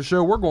Polaris for the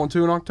show we're going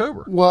to in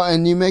October. well,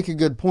 and you make a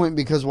good point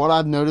because what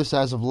I've noticed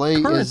as of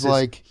late Currents is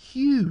like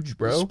huge,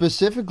 bro.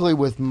 specifically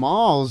with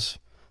Malls,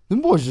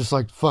 them boys just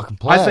like to fucking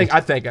play.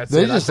 I think that's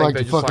they it. just I think like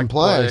they to just fucking like to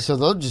play, so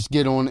they'll just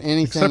get on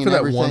anything Except and for that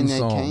everything one they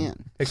song.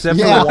 can. Except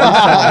Yeah. for the one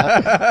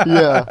song.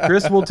 Yeah.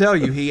 Chris will tell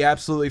you he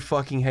absolutely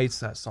fucking hates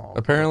that song.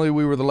 Apparently,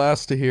 we were the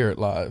last to hear it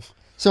live.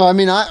 So I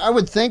mean, I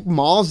would think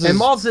Malls is And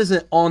Malls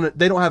isn't on it.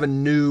 They don't have a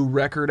new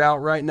record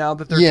out right now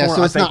that they're Yeah, touring.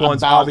 so I it's think not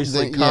one's about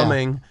obviously the- yeah.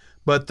 coming.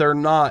 but they're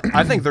not.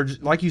 I think they're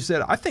just, like you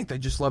said. I think they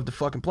just love to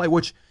fucking play.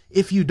 Which,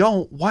 if you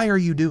don't, why are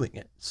you doing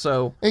it?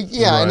 So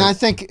yeah, and I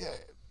think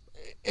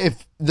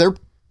if they're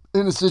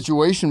in a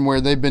situation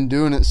where they've been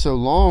doing it so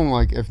long,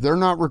 like if they're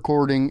not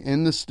recording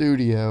in the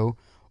studio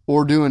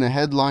or doing a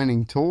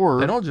headlining tour,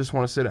 they don't just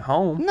want to sit at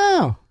home.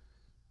 No.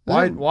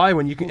 Why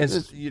when you can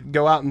you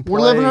go out and play?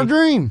 We're living our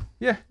dream.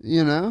 Yeah.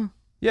 You know?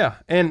 Yeah.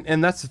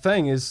 And that's the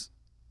thing is,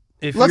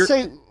 if let's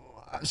say,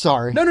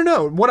 sorry.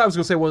 No. What I was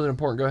going to say wasn't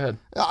important. Go ahead.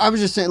 I was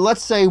just saying,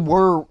 let's say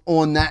we're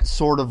on that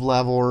sort of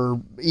level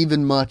or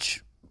even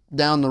much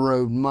down the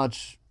road,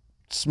 much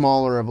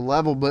smaller of a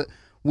level, but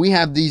we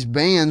have these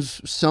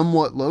bands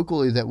somewhat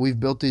locally that we've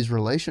built these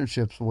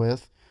relationships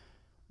with.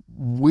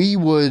 We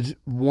would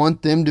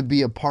want them to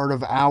be a part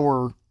of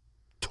our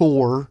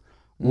tour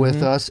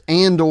with us,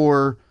 and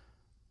or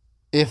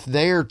if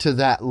they're to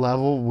that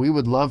level, we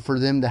would love for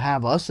them to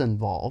have us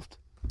involved.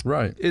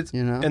 Right. It's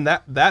and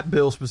that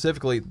bill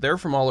specifically, they're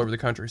from all over the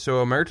country.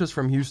 So Emeritus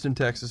from Houston,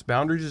 Texas,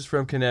 Boundaries is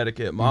from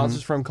Connecticut, Moz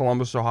is from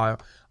Columbus, Ohio.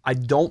 I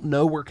don't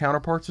know where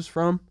Counterparts is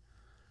from,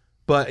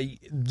 but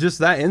just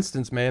that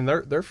instance, man,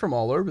 they're from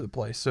all over the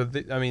place. So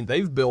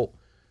they've built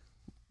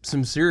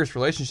some serious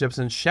relationships,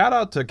 and shout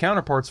out to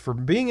Counterparts for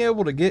being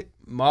able to get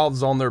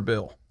Moths on their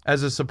bill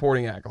as a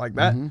supporting act like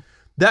that.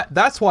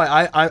 That's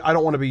why I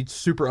don't want to be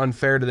super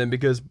unfair to them,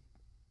 because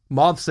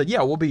Moths said,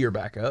 yeah, we'll be your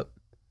backup.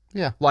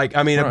 Yeah. Like,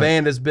 I mean, a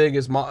band as big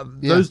as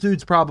those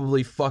dudes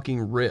probably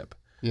fucking rip.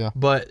 Yeah.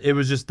 But it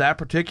was just that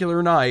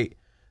particular night,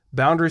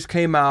 Boundaries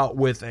came out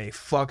with a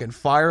fucking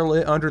fire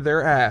lit under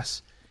their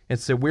ass and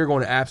said, we're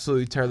going to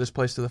absolutely tear this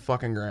place to the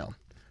fucking ground.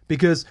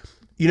 Because,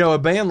 a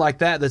band like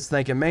that's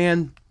thinking,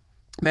 man,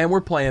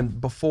 we're playing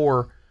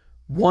before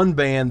one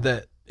band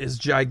that is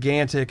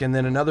gigantic and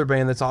then another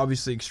band that's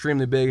obviously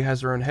extremely big,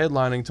 has their own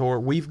headlining tour.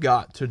 We've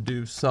got to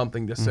do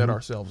something to set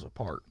ourselves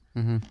apart.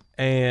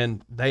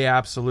 And they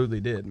absolutely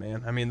did,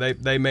 man. I mean,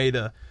 they made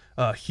a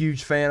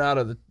huge fan out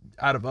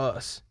of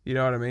us. You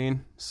know what I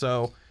mean?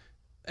 So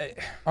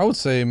I would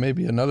say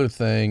maybe another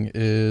thing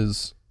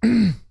is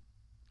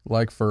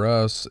like for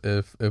us,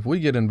 if we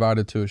get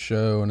invited to a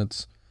show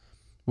and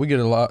we get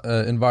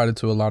invited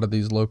to a lot of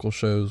these local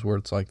shows where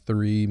it's like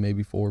 3,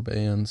 maybe 4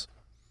 bands.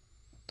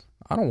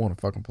 I don't want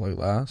to fucking play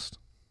last.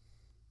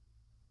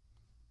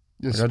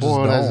 As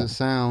spoiled as it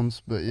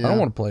sounds, but yeah. I don't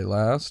want to play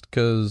last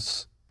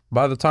because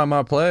by the time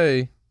I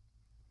play,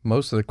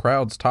 most of the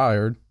crowd's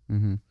tired.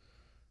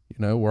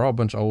 We're all a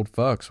bunch of old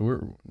fucks.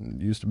 We're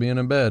used to being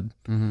in bed.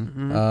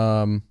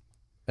 And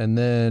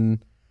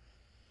then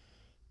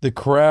the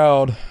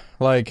crowd,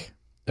 like,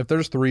 if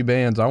there's 3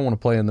 bands, I want to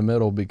play in the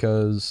middle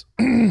because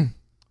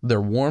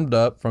they're warmed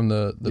up from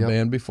the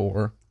band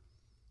before,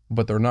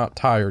 but they're not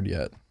tired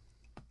yet.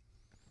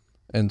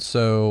 And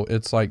so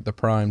it's like the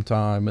prime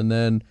time. And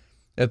then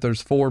if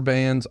there's 4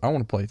 bands, I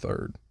want to play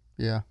third.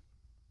 Yeah.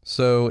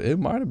 So it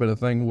might have been a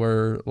thing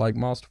where, like,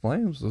 Moss to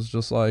Flames was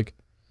just like,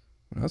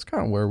 that's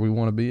kind of where we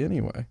want to be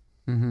anyway.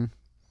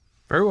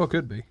 Very well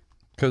could be.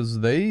 Because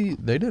they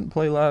didn't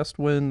play last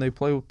when they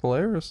played with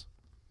Polaris.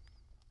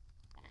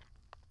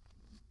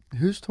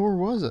 Whose tour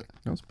was it?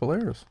 It was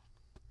Polaris.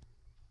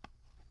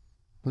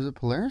 Was it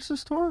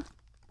Polaris' tour?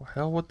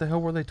 Well, what the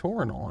hell were they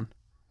touring on?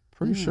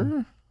 Pretty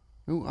sure.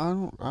 Ooh, I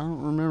don't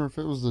remember if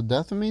it was the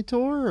Death of Me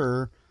tour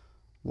or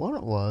what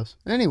it was.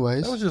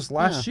 Anyways, that was just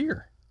last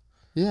year.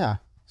 Yeah.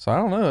 So I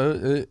don't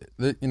know.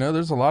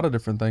 There's a lot of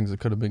different things that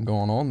could have been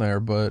going on there,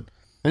 but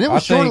and it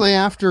was shortly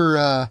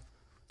after.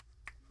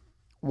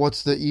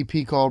 What's the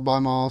EP called by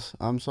Moss?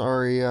 I'm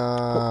sorry.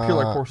 Pure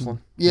Like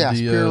Porcelain. Yes,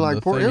 Pure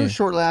Like Porcelain. It was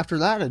shortly after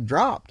that it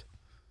dropped.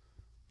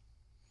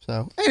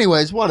 So,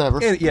 anyways, whatever.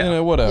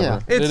 Whatever. Yeah.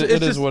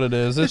 It is what it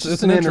is.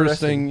 It's an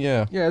interesting,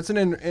 Yeah, it's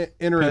an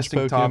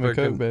interesting topic.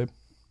 Coke, babe.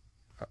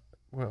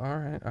 Well, all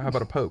right. How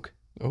about a poke?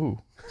 Oh.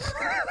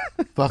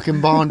 Fucking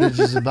bondage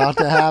is about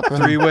to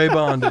happen. 3-way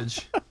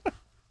bondage.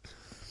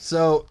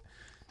 So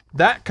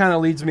that kind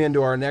of leads me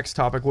into our next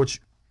topic,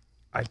 which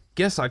I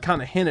guess I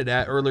kind of hinted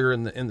at earlier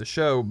in the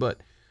show,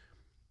 but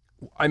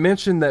I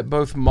mentioned that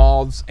both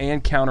Moths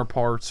and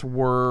Counterparts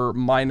were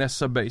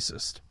minus a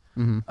bassist.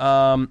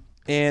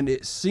 And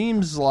it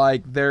seems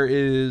like there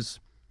is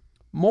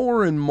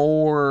more and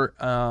more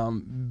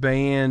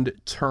band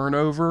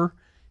turnover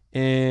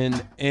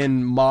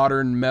in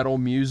modern metal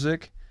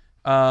music.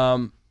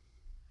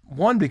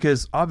 One,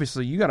 because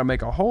obviously you got to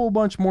make a whole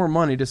bunch more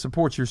money to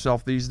support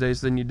yourself these days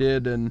than you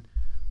did in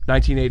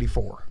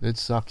 1984. It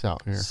sucks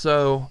out here.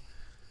 So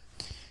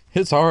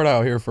it's hard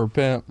out here for a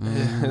pimp.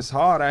 It's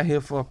hard out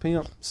here for a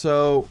pimp.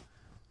 So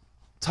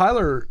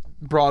Tyler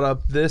brought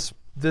up this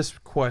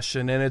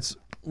question, and it's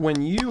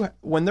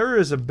when there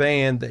is a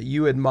band that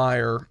you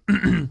admire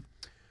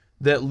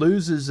that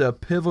loses a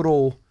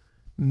pivotal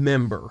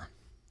member,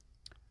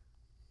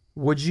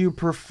 would you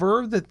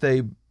prefer that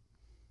they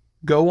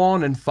go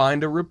on and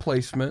find a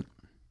replacement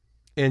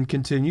and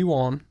continue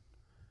on,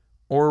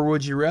 or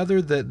would you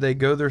rather that they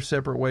go their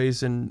separate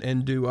ways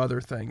and do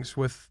other things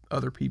with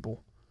other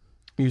people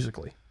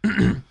musically?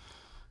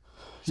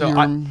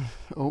 So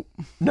oh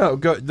no,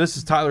 go. This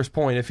is Tyler's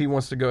point. If he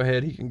wants to go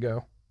ahead, he can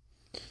go.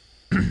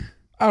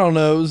 I don't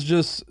know. It was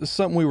just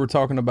something we were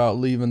talking about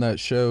leaving that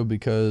show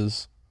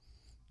because,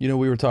 you know,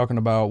 we were talking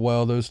about,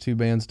 well, those two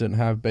bands didn't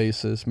have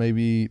bassists.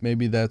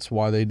 Maybe that's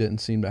why they didn't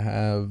seem to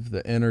have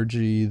the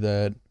energy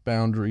that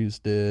Boundaries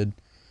did.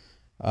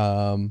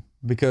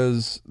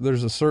 Because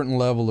there's a certain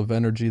level of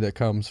energy that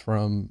comes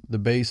from the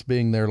bass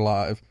being there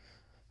live.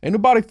 Ain't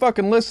nobody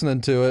fucking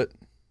listening to it.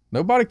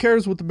 Nobody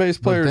cares what the bass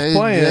player is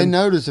playing. They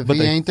notice if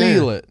he ain't there. They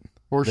feel it.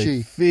 Or they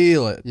she.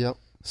 feel it. Yep.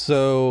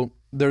 So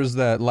there's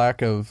that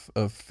lack of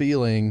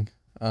feeling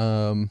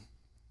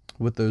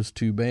with those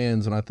two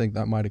bands, and I think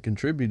that might have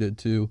contributed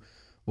to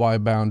why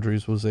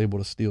Boundaries was able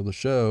to steal the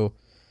show.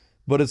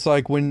 But it's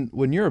like when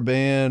you're a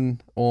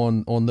band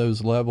on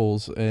those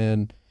levels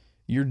and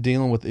you're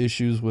dealing with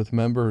issues with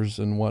members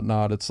and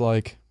whatnot, it's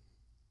like,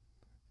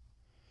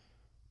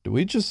 do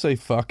we just say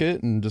fuck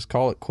it and just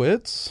call it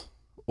quits?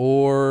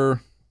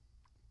 Or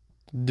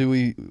do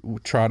we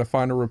try to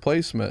find a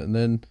replacement? And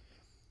then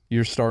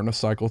you're starting to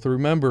cycle through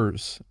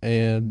members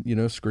and, you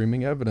know,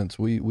 screaming evidence.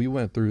 We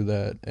went through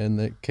that,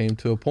 and it came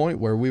to a point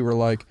where we were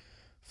like,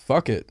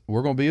 fuck it,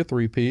 we're going to be a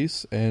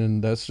 3-piece,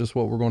 and that's just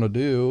what we're going to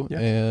do. Yeah.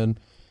 And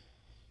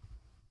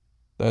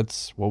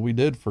that's what we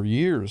did for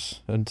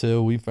years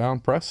until we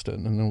found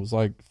Preston. And it was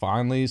like,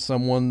 finally,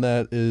 someone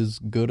that is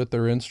good at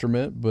their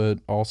instrument, but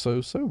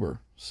also sober.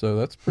 So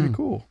that's pretty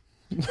cool.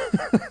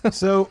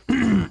 So,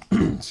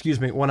 excuse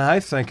me, when I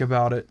think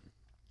about it,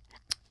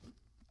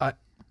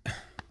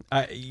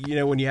 I, you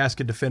know, when you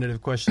ask a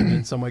definitive question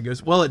and somebody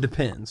goes, well, it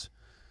depends.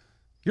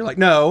 You're like,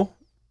 no,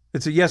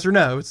 it's a yes or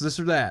no. It's this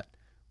or that.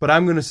 But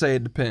I'm going to say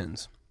it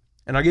depends.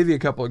 And I'll give you a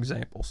couple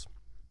examples.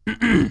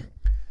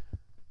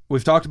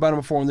 We've talked about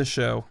them before on this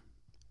show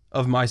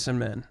of Mice and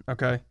Men.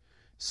 Okay.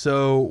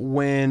 So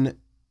when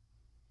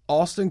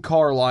Austin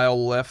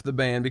Carlisle left the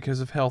band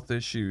because of health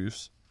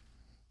issues,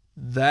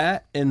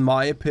 that, in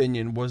my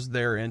opinion, was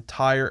their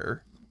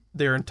entire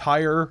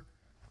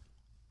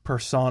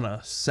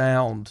persona,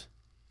 sound,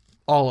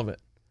 all of it.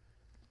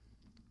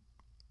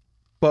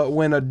 But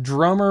when a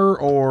drummer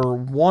or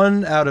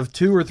one out of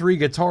 2 or 3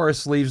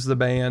 guitarists leaves the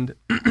band,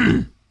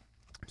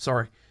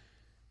 sorry,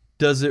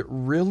 does it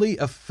really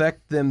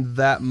affect them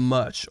that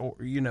much? Or,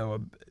 you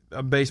know,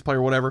 a bass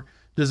player, whatever,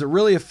 does it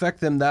really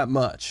affect them that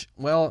much?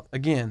 Well,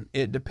 again,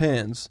 it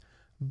depends.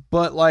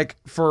 But like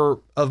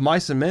of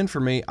Mice and Men,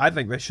 for me, I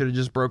think they should have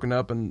just broken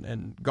up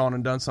and gone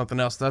and done something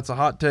else. That's a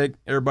hot take.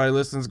 Everybody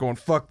listens going,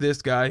 fuck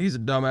this guy. He's a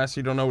dumbass.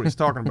 You don't know what he's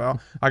talking about.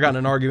 I got in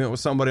an argument with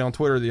somebody on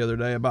Twitter the other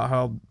day about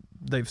how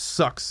they've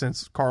sucked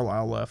since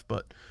Carlisle left.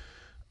 But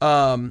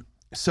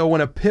so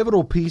when a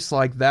pivotal piece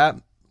like that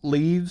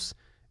leaves,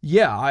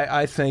 yeah,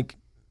 I think,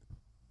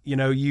 you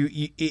know,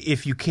 you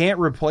if you can't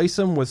replace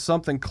them with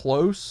something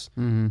close,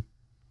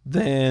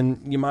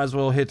 then you might as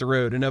well hit the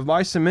road. And if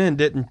Mice and Men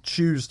didn't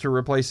choose to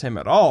replace him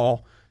at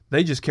all,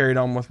 they just carried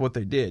on with what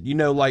they did. You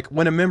know, like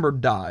when a member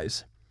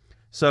dies.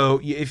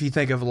 So if you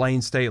think of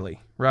Lane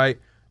Staley, right?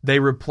 They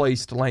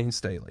replaced Lane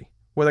Staley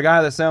with a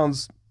guy that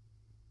sounds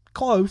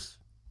close.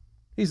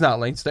 He's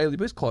not Lane Staley,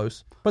 but he's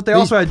close. But they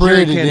also had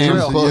Jerry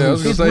Cantrell. Yeah,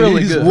 he's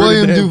really good.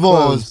 William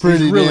Duvall is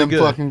pretty really damn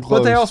good. fucking close.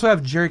 But they also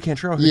have Jerry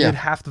Cantrell, who did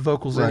half the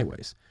vocals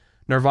anyways.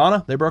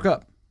 Nirvana, they broke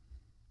up.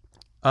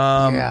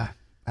 Yeah.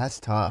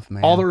 That's tough,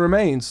 man. All that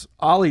remains,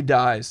 Ollie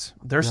dies.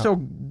 They're still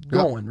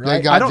going, right?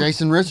 They got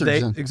Jason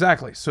Richardson.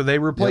 Exactly. So they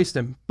replaced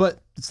him. But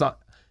it's not,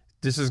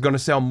 this is going to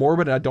sound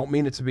morbid, and I don't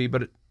mean it to be,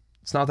 but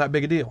it's not that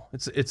big a deal.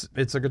 It's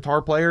a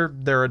guitar player.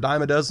 They're a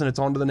dime a dozen. It's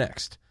on to the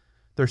next.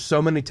 There's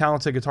so many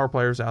talented guitar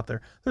players out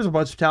there. There's a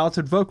bunch of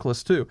talented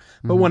vocalists too.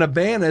 But when a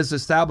band has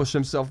established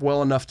himself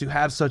well enough to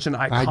have such an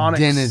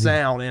iconic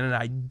sound and an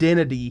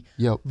identity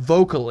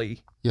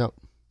vocally,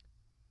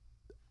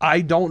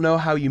 I don't know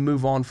how you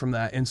move on from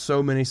that in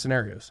so many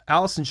scenarios.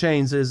 Alice in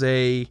Chains is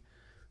an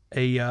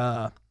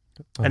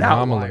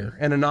outlier,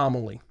 an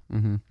anomaly.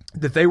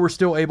 That they were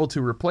still able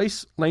to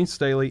replace Lane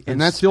Staley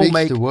and that still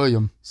speaks to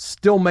William.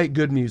 Still make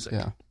good music.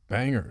 Yeah.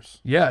 Bangers.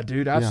 Yeah,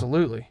 dude,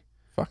 absolutely.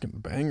 Fucking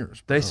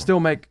bangers, They bro. still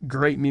make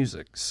great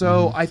music.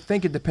 So I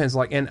think it depends.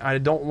 Like, and I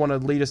don't want to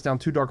lead us down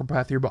too dark a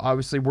path here, but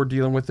obviously we're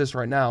dealing with this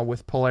right now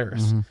with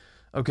Polaris.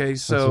 Okay,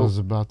 so that's what I was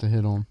about to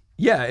hit on.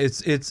 Yeah,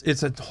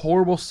 it's a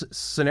horrible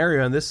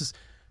scenario, and this is,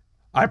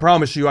 I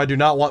promise you, I do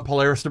not want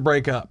Polaris to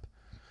break up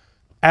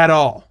at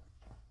all.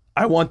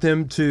 I want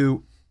them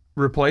to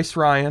replace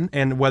Ryan,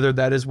 and whether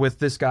that is with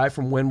this guy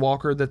from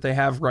Windwalker that they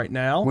have right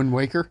now. Wind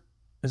Waker?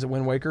 Is it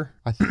Wind Waker?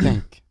 I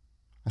think.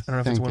 I don't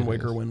know if it's Wind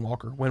Waker or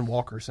Windwalker.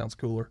 Windwalker sounds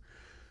cooler.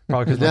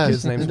 Probably because my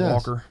kid's name's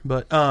Walker.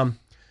 But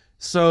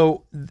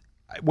so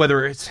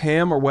whether it's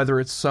him or whether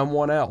it's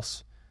someone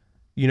else,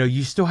 you know,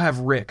 you still have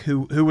Rick,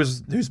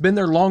 who's been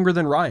there longer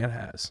than Ryan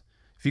has.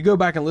 If you go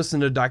back and listen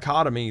to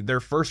Dichotomy, their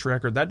first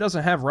record, that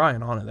doesn't have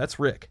Ryan on it. That's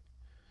Rick.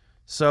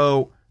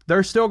 So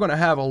they're still going to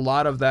have a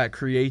lot of that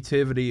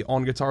creativity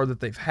on guitar that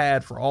they've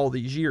had for all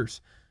these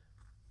years.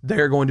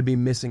 They're going to be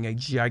missing a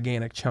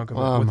gigantic chunk of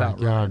it without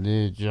Ryan.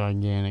 Dude,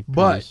 gigantic piece.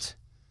 But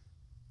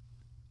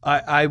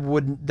I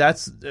would.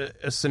 That's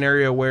a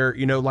scenario where,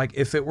 you know, like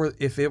if it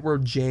were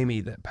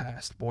Jamie that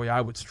passed, boy, I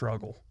would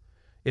struggle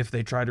if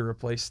they tried to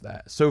replace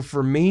that. So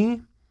for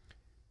me,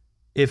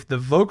 if the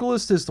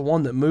vocalist is the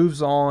one that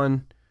moves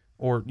on,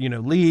 or, you know,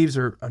 leaves,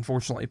 or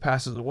unfortunately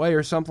passes away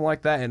or something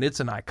like that, and it's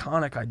an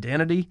iconic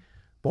identity,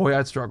 boy,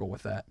 I'd struggle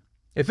with that.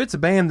 If it's a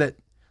band that,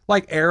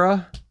 like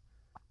Era,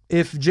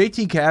 if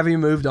JT Cavey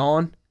moved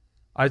on,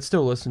 I'd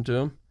still listen to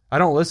them. I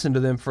don't listen to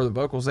them for the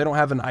vocals. They don't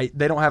have an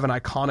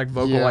iconic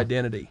vocal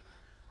identity.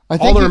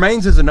 All That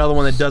Remains is another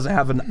one that doesn't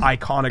have an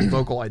iconic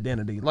vocal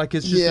identity. Like,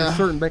 it's just a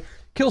certain band.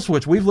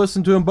 Killswitch, we've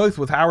listened to them both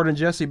with Howard and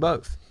Jesse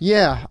both.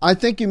 Yeah, I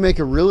think you make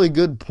a really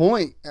good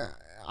point.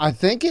 I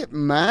think it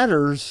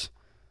matters,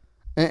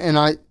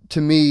 and to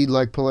me,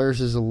 like,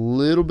 Polaris is a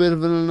little bit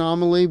of an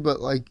anomaly,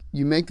 but like,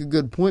 you make a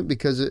good point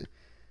because it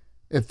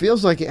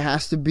feels like it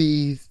has to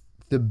be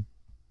the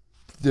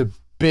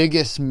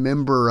biggest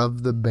member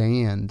of the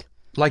band.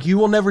 Like, you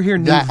will never hear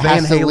new that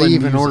Van has to Halen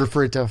leave music in order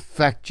for it to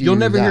affect you. You'll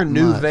never hear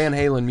new much. Van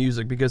Halen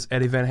music because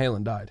Eddie Van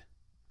Halen died.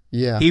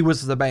 Yeah, He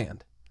was the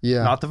band,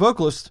 not the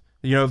vocalist.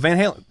 You know, Van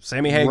Halen,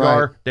 Sammy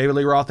Hagar, Right. David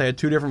Lee Roth, they had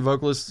two different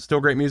vocalists, still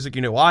great music.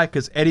 You know why?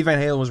 Because Eddie Van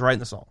Halen was writing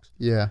the songs.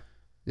 Yeah.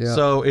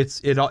 So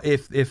if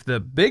the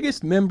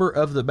biggest member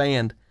of the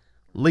band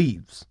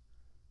leaves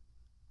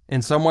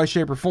in some way,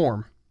 shape, or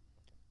form,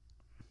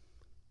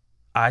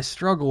 I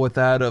struggle with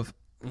that of,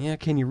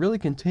 can you really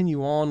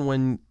continue on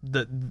when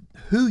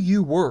who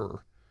you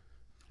were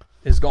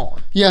is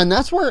gone? Yeah, and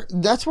that's where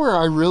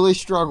I really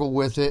struggle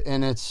with it,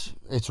 and it's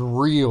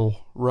real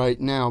right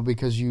now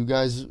because you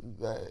guys,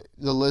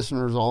 the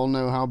listeners, all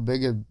know how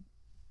big of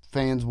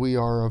fans we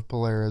are of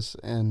Polaris,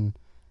 and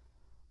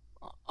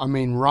I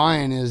mean,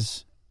 Ryan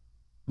is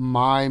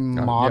my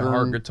modern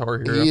our guitar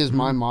hero. He is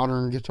my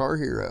modern guitar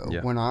hero.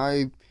 Yeah.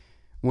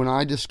 When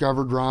I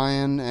discovered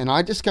Ryan, and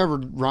I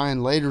discovered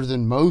Ryan later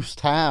than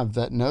most have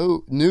that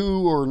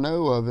knew or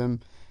know of him.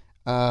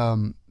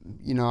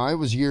 You know, it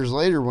was years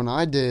later when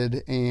I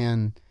did,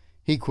 and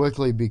he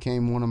quickly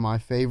became one of my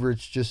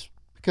favorites just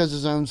because of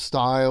his own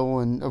style.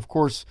 And of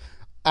course,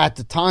 at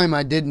the time,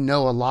 I didn't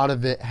know a lot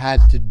of it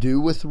had to do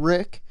with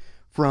Rick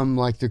from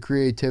like the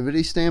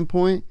creativity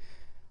standpoint,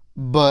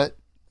 but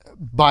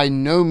by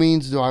no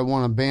means do I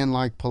want a band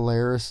like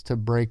Polaris to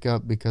break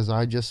up, because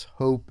I just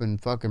hope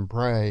and fucking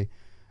pray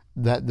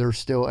that they're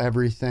still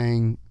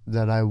everything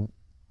that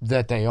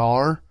they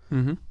are.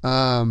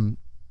 Mm-hmm.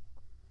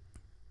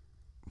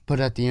 But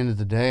at the end of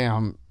the day,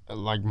 I'm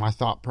like, my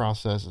thought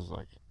process is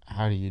like,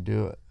 how do you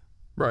do it?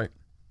 Right.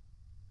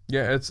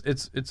 Yeah, it's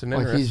an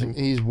Like interesting.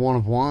 he's one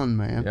of one,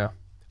 man. Yeah.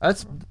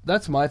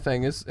 That's my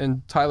thing is,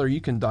 and Tyler,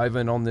 you can dive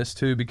in on this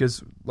too,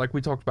 because like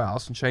we talked about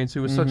Alice in Chains,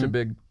 who was such a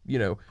big, you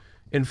know,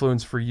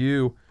 influence for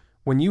you.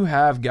 When you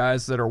have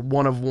guys that are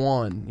one of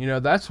one, you know,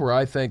 that's where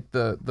I think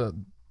the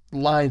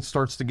line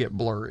starts to get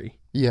blurry.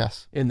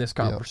 Yes. In this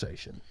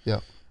conversation.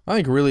 Yep. I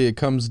think really it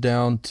comes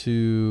down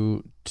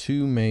to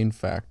two main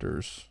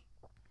factors.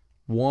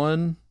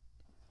 One,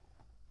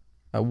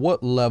 at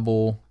what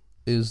level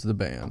is the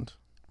band?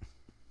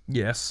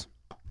 Yes.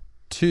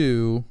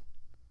 Two,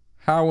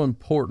 how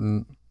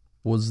important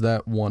was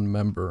that one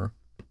member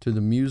to the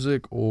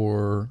music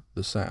or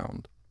the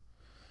sound?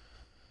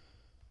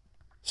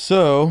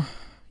 So,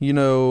 you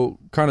know,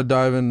 kind of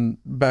diving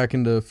back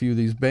into a few of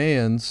these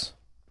bands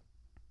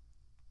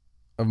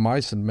of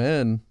Mice and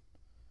Men,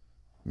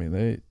 I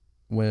mean,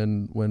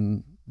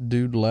 when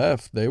Dude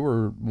left, they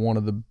were one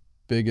of the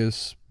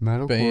biggest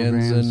Metalcore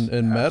bands bands.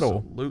 in metal.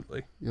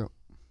 Absolutely. Yep.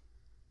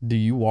 Do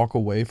you walk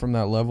away from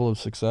that level of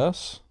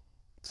success?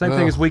 Same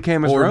thing as We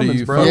Came as Or do Romans,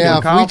 you bro. Yeah, When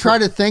if Kyle we try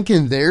to think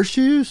in their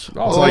shoes,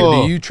 Oh, It's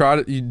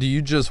like, do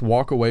you just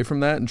walk away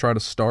from that and try to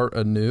start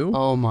anew?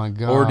 oh my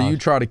god, Or do you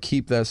try to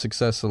keep that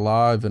success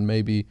alive and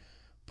maybe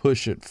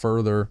push it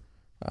further,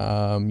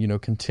 you know,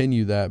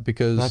 continue that?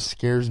 Because that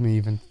scares me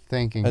even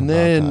thinking. and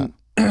about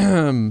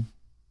then,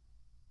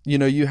 you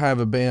know, you have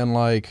a band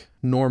like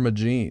Norma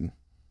Jean.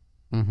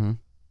 that. Mm-hmm.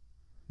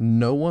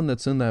 No one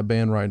that's in that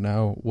band right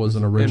now was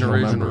an original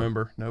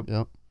member. Nope.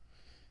 Yep.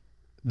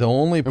 The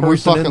only And we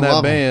person in fucking that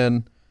love 'em.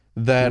 band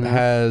that You know?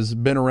 has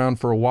been around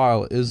for a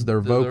while is their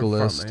They're their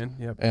vocalist. frontman,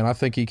 yep. And I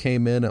think he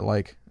came in at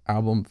like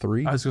album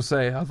 3. I was gonna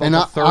say, I thought And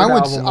the third I album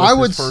was I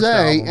would his first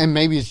say, album. and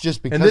maybe it's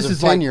just because And this of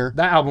is tenure. like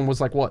that album was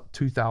like what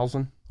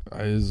 2000.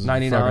 Is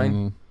 99?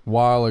 fucking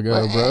while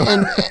ago,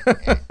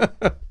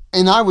 bro.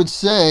 And I would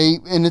say,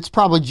 and it's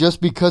probably just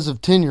because of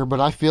tenure,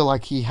 but I feel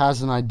like he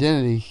has an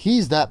identity.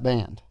 He's that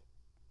band.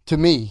 To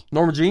me,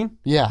 Norma Jean?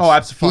 yes. Oh,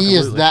 absolutely. He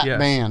is that Yes.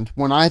 band.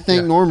 When I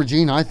think Yeah. Norma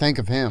Jean, I think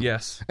of him.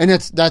 Yes. And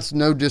that's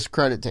no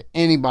discredit to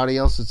anybody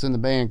else that's in the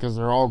band because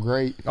they're all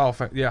great. Oh,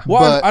 yeah.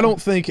 Well, But- I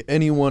don't think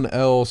anyone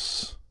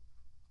else,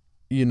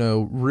 you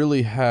know,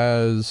 really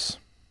has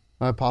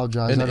I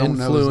apologize. an I don't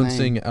know his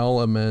influencing name.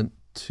 element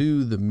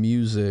to the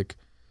music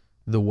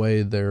the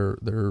way their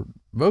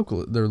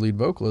lead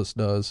vocalist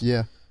does.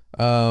 Yeah.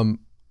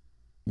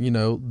 You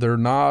know, they're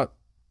not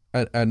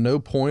at no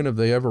point have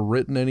they ever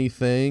written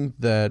anything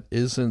that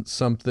isn't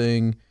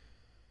something,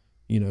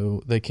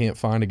 they can't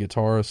find a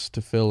guitarist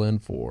to fill in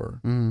for.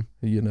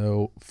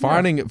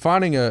 Finding a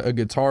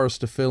guitarist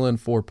to fill in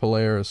for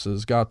Polaris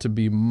has got to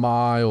be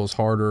miles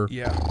harder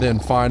than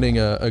finding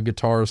a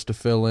guitarist to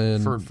fill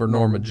in for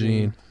Norma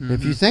Jean.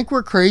 If you think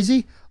we're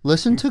crazy,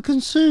 listen to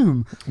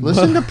Consume.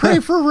 Listen to Pray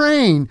for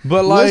Rain.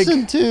 But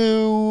listen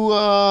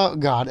to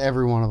God,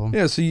 every one of them.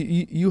 Yeah, so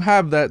you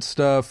have that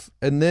stuff,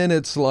 and then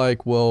it's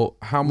like, well,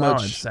 how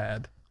much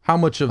sad. How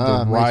much of the It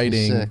makes me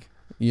writing, sick.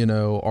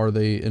 are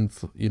they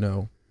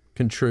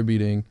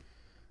contributing?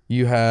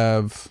 You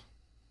have,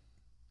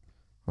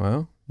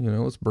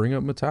 let's bring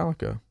up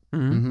Metallica.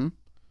 Mm-hmm.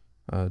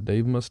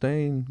 Dave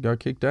Mustaine got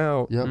kicked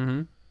out. Yep.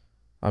 Mm-hmm.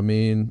 I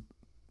mean,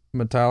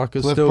 Metallica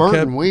Cliff still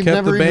Burton, we've kept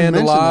never the even band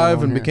mentioned that alive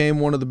on and here. became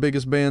one of the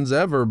biggest bands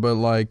ever, but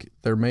like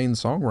their main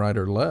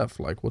songwriter left.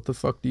 Like, what the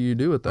fuck do you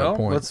do at that Well,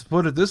 point? let's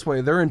put it this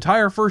way. Their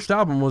entire first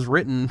album was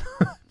written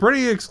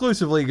pretty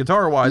exclusively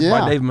guitar-wise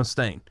Yeah. by Dave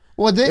Mustaine.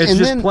 Well, It's and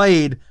just then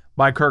played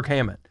by Kirk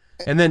Hammett.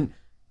 And then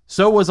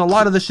so was a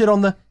lot of the shit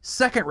on the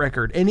second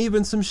record, and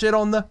even some shit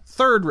on the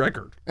third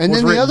record. and was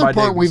then the written other by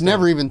part Dave we've Mustaine.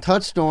 never even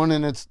touched on,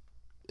 and it's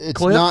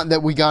Cliff? not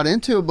that we got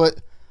into it, but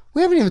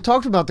we haven't even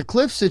talked about the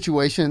Cliff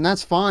situation, and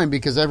that's fine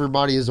because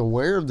everybody is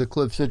aware of the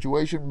Cliff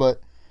situation.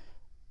 But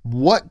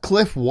what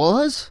Cliff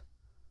was?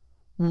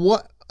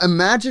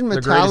 Imagine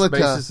The greatest Metallica.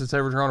 bassist that's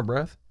ever drawn a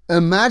breath.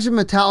 Imagine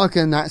Metallica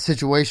in that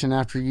situation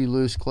after you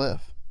lose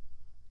Cliff.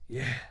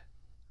 Yeah.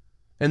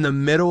 In the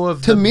middle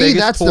of To the me, biggest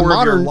that's the tour of your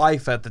modern-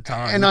 life at the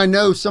time. And I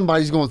know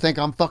somebody's going to think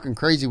I'm fucking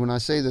crazy when I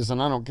say this, and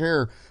I don't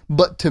care.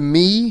 But to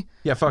me,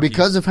 Yeah, fuck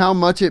because of how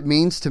much it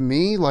means to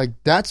me, like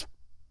that's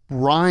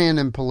Ryan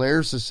and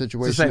Polaris'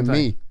 situation same to thing.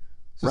 me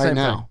It's the right same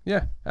now. thing.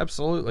 Yeah,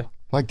 absolutely.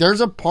 Like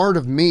there's a part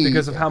of me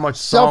Because of how much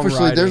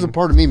selfishly, there's a songwriting-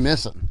 part of me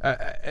missing.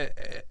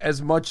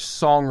 As much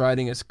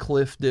songwriting as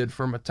Cliff did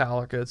for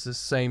Metallica, it's the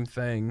same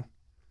thing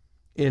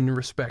in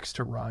respects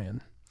to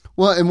Ryan.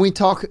 Well, and we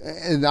talk,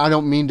 and I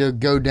don't mean to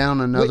go down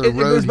another It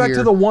road goes back here.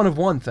 to the one of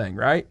one thing,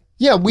 right?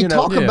 Yeah, we You know,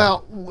 talk yeah.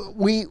 about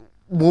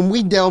when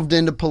we delved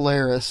into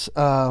Polaris.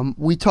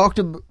 We talked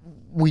about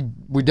we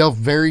delved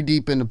very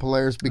deep into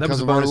Polaris That was because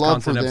a of our bonus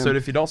love for content them. episode.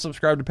 If you don't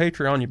subscribe to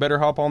Patreon, you better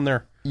hop on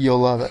there. You'll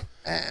love it.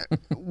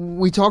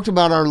 We talked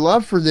about our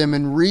love for them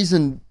and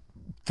reason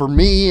for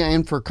me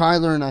and for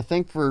Kyler, and I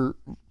think for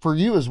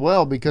you as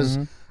well, because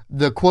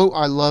the quote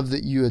I love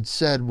that you had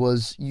said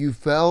was you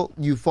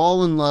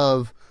fall in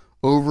love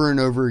over and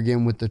over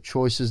again with the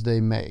choices they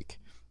make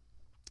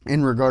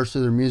in regards to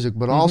their music,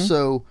 but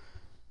also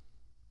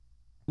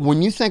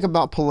when you think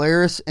about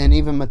Polaris and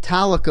even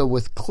Metallica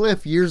with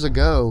Cliff years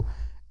ago,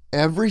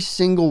 every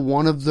single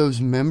one of those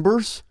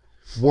members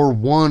were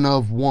one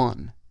of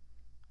one.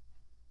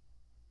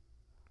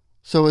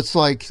 So it's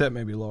like, Except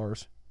maybe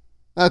Lars.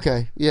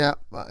 okay, yeah,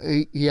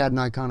 he had an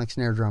iconic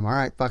snare drum. All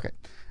right, fuck it.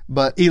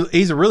 But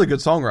He's a really good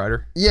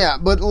songwriter. yeah,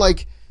 but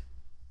like,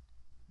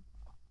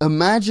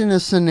 imagine a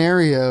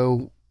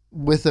scenario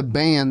with a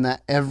band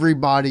that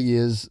everybody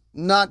is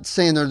not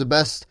saying they're the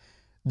best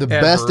at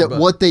but-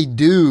 what they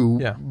do,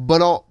 Yeah.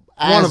 but One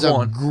as of a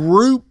one.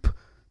 group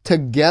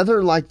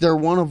together, like they're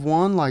one of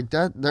one, like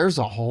that. There's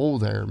a hole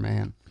there,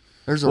 man.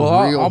 There's a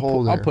real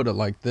hole there. I'll put it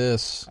like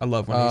this. I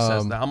love when he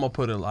says that. I'm going to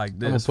put it like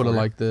this. I'm gonna put it for you.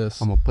 like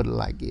this. I'm gonna put it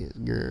like this,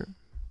 girl.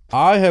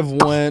 I have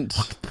went.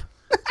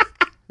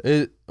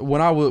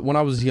 When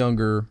I was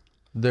younger,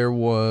 there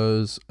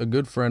was a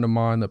good friend of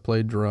mine that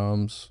played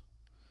drums.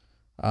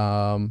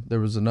 There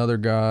was another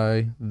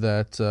guy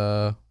that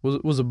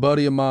was a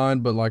buddy of mine,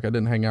 but like I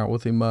didn't hang out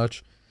with him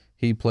much.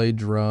 He played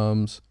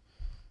drums,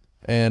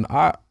 and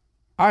I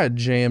had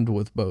jammed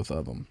with both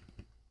of them.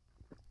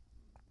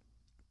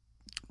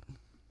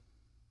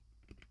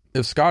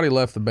 If Scotty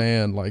left the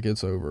band, like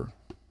it's over.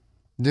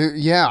 Dude,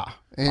 yeah.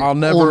 And I'll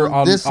never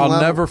on this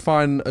level- never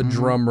find a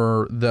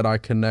drummer that I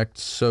connect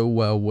so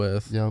well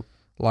with Yep.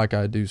 like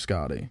I do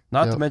Scotty.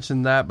 Not Yep. to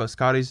mention that, but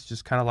Scotty's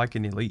just kind of like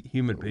an elite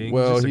human being.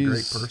 Well, He's just a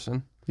he's- great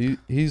person.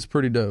 He's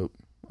pretty dope.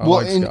 I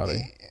Well, like and-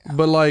 Scotty.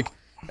 But like,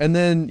 and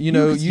then you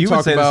you would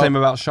talk say about the same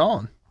about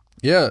Sean.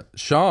 yeah,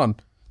 Sean,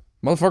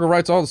 motherfucker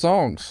writes all the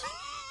songs.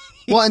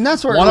 Well, and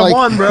that's where One like,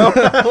 on one,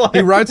 bro.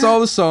 He writes all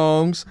the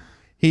songs.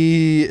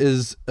 He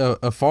is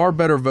a far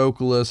better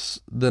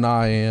vocalist than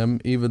I am,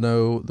 even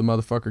though the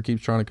motherfucker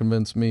keeps trying to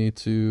convince me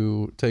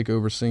to take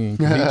over singing.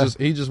 'Cause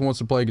he just wants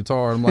to play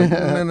guitar. I'm like,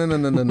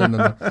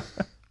 no.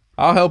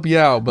 I'll help you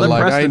out, but Let like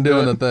I Preston ain't do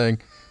doing it. the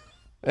thing.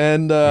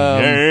 And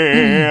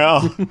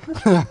Yeah.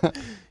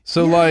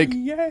 so like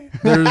Yeah.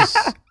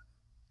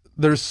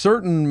 there's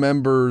certain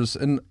members,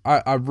 and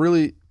I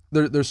really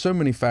there's so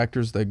many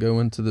factors that go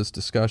into this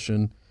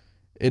discussion.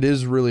 It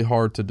is really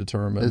hard to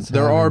determine. It's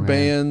There heavy, are man.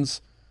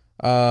 bands,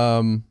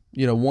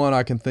 one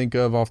I can think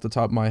of off the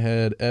top of my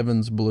head,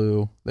 Evans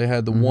Blue. They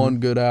had the one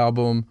good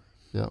album,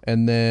 Yep.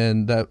 and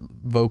then that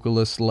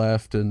vocalist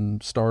left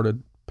and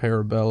started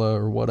Parabella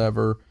or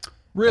whatever.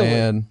 Really?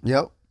 And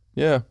Yep.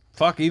 yeah,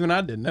 Fuck, even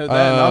I didn't know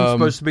that. And I'm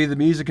supposed to be the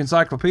music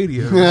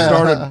encyclopedia.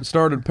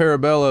 started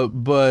Parabella,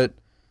 but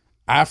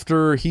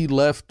after he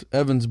left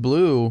Evans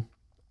Blue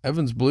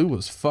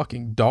was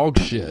fucking dog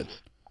shit.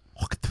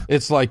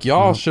 It's like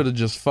y'all should have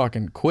just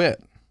fucking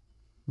quit,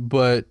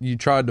 but you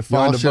tried to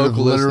find a should have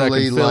vocalist that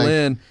literally, could fill like,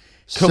 in,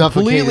 suffocated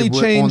completely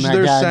on change that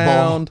their gag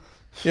ball. sound.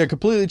 Yeah,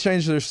 completely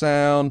change their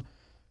sound.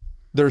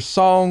 Their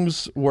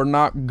songs were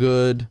not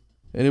good,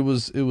 and it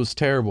was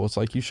terrible. It's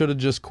like you should have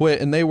just quit,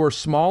 and they were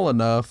small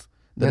enough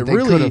that they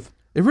could've.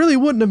 it really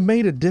wouldn't have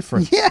made a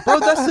difference. Yeah.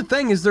 Bro, that's the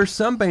thing is there's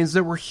some bands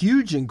that were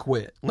huge and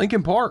quit.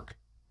 Linkin Park.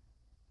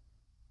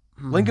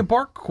 Linkin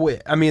Park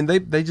quit. I mean,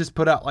 they just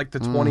put out like the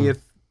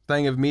 20th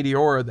thing of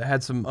Meteora that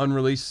had some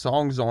unreleased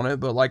songs on it,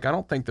 but like I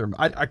don't think they're.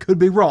 I could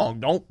be wrong.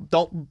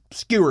 Don't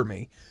skewer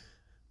me,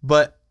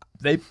 but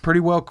they pretty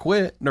well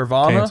quit.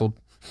 Nirvana Canceled.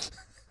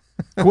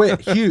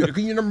 quit. Huge.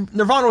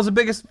 Nirvana was the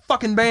biggest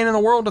fucking band in the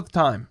world at the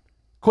time.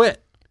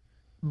 Quit.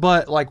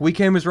 But like We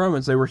Came as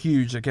Romans, they were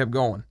huge. They kept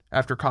going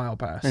after Kyle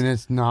passed. And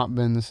it's not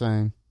been the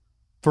same.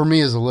 For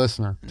me as a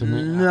listener, to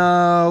me.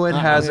 No, it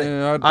hasn't.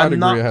 Yeah, I'd I'm agree.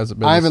 not- It hasn't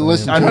been. I the haven't same.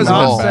 listened to I'm it It's at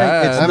not all. saying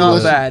bad. it's I haven't not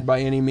listened- bad by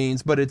any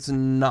means, but it's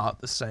not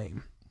the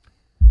same.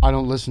 I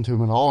don't listen to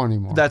him at all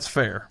anymore. That's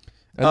fair.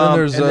 And then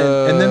there's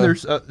and then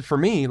there's for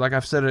me, like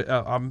I've said,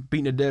 I'm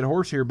beating a dead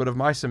horse here, but of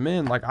Mice and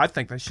Men, like I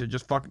think they should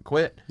just fucking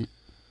quit.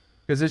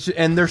 Because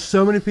and there's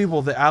so many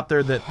people that out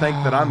there that think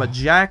that I'm a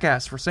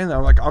jackass for saying that.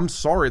 I'm like, I'm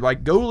sorry.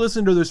 Like, go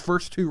listen to those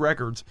first 2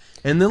 records,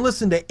 and then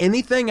listen to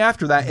anything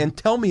after that, and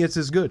tell me it's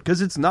as good,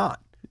 because it's not,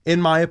 in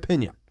my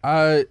opinion.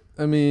 I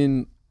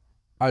mean,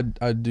 I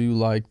do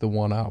like the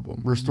one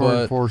album. Restored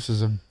but Force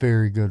is a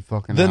very good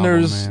fucking then album,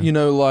 there's man. you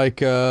know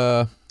like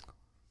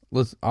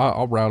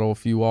I'll rattle a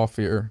few off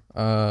here.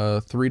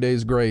 3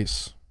 Days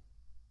Grace.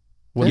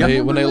 When They they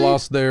never when they really-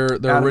 lost their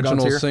Adam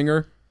original Gontier.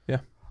 singer,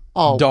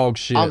 oh, dog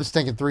shit. I was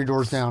thinking 3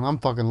 Doors Down. I'm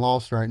fucking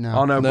lost right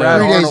now. Oh no, No. Brad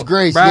 3 Days Arnold,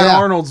 Grace, Brad yeah.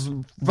 Arnold's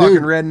fucking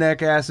Dude.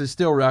 redneck ass is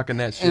still rocking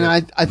that shit. And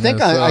I think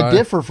Yeah, so I I-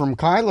 differ from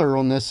Kyler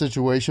on this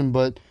situation,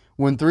 but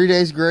when 3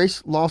 Days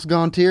Grace lost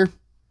Gontier,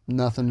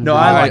 nothing to No, do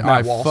I with like it.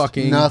 Matt Walsh.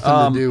 fucking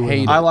Nothing to do with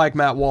hate it. I like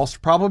Matt Walsh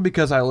probably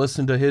because I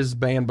listened to his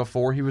band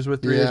before he was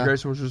with 3 Days Yeah.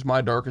 Grace, which was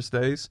My Darkest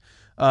Days.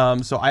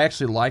 So I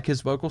actually like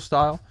his vocal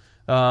style.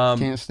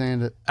 Can't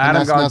stand it. And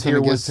Adam that's nothing Gontier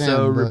was against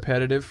so him, but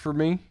repetitive for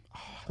me.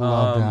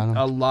 loved Adam.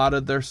 A lot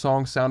of their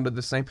songs sounded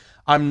the same.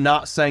 I'm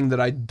not saying that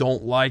I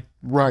don't like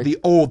Right. the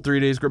old 3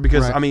 Days Grace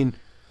because Right. I mean,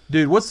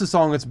 dude, what's the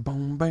song that's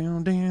boom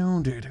down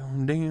down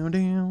down down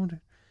down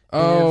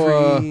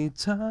Oh, every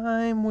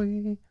time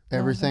we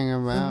Everything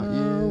about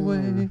away.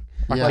 you.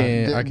 I Yeah.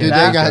 can't- I Dude, can't they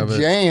think got of it.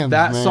 jams,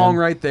 That man. song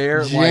right there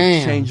like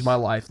Jams. changed my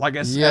life. Like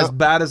as Yep.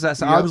 bad as that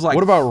sound, I Yep. was like,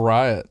 what about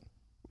Riot?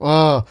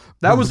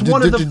 that was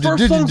one of the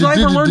first songs I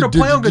ever learned to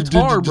play on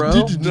guitar, bro.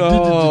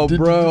 No,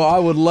 bro, I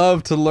would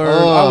love to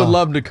learn. I would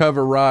love to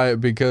cover Riot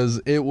because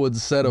it would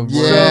set a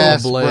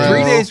Yes, ablaze. bro.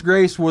 3 Days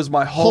Grace was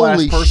my whole Holy ass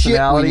shit, we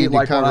personality. need to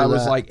Like when cover I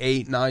was that. like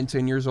 8, 9,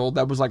 10 years old,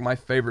 that was like my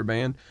favorite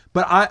band.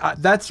 But I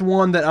that's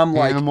one that I'm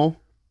like, Animal.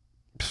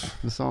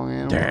 The song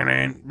Animal.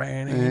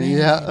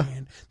 yeah.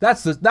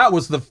 That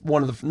was the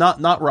one of the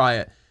not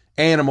Riot.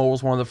 Animal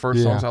was one of the first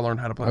Yeah. songs I learned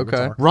how to play Okay.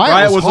 guitar.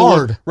 Riot was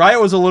hard.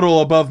 Riot was a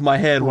little above my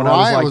head when I was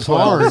Riot like was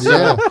 12. hard,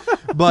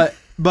 yeah.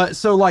 But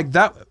so like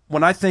that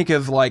when I think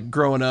of like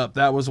growing up,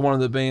 that was one of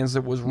the bands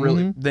that was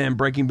really then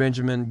Breaking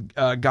Benjamin,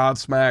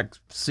 Godsmack,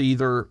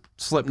 Seether,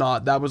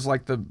 Slipknot. That was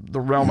like the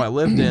realm I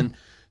lived in.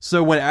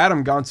 So when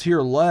Adam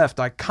Gontier left,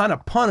 I kind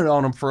of punted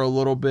on him for a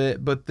little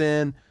bit, but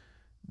then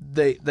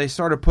they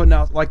started putting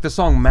out like the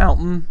song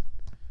Mountain.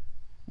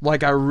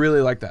 Like I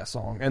really like that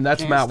song, and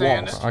that's Matt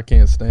Walsh. I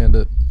can't stand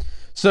it.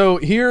 So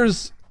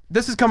This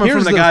is coming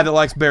Here's from the the- guy that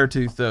likes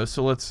Beartooth, though.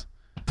 So let's.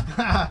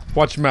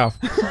 watch your mouth.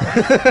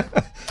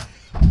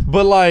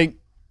 But like,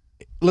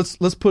 let's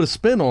put a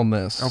spin on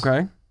this.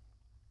 Okay.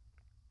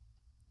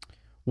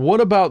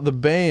 What about the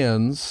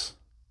bands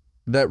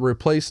that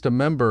replaced a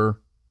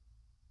member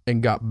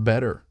and got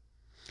better?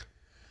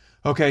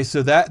 Okay,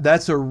 so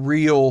that's a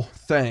real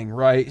thing,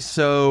 right?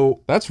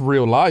 So That's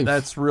real life.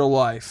 that's real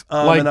life.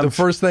 like and the I'm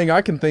first thing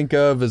I can think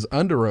of is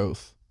Under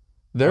Oath.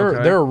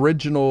 Okay. Their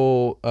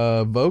original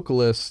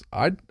vocalist,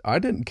 I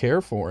didn't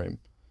care for him.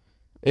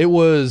 It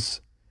was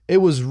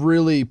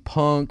really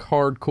punk,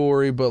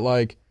 hardcore-y, but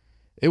like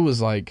it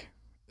was like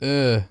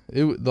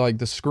like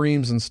the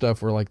screams and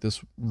stuff were like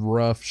this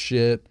rough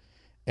shit,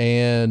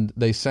 and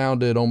they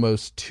sounded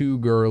almost too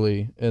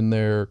girly in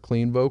their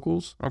clean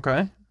vocals.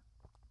 Okay.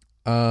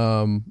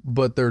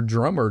 But their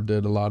drummer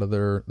did a lot of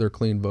their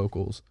clean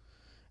vocals,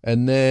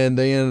 and then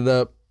they ended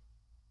up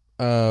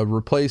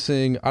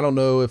replacing. I don't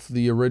know if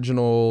the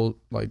original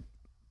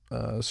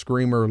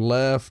screamer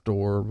left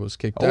or was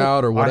kicked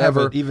out or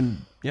whatever.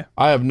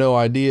 I have no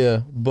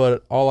idea,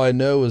 but all I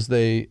know is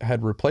they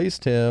had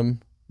replaced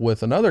him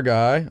with another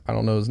guy. I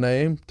don't know his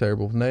name.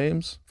 Terrible with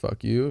names.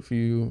 Fuck you if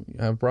you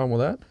have a problem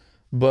with that.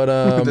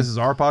 But This is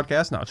our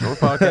podcast, not your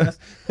podcast.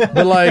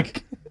 but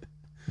like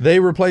they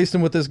replaced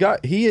him with this guy.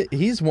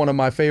 He's one of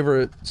my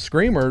favorite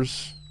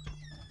screamers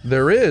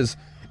there is.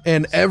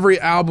 And every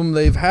album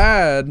they've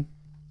had,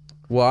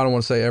 well, I don't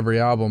want to say every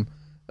album.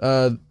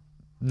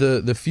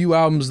 The few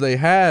albums they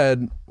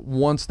had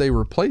once they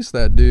replaced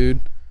that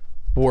dude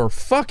were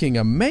fucking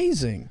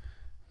amazing.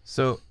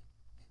 So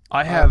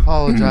I have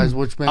apologize.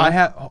 Which band? I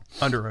have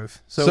Under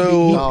Oath.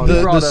 So he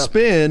the brought up-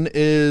 spin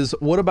is,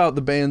 what about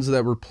the bands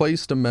that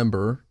replaced a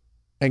member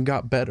and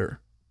got better?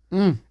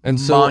 And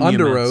so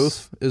Under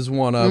Monuments. Oath is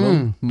one of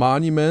them.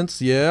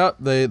 Monuments, yeah,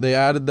 they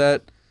added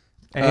that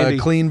Andy.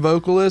 clean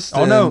vocalist.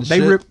 Oh no, and they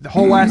shit. ripped the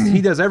whole last.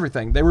 He does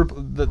everything. They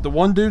the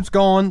one dude's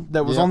gone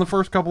that was Yep. on the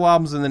first couple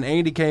albums, and then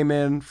Andy came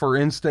in for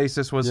In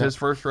Stasis was Yep. his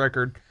first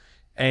record,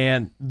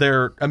 and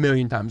they're a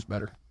million times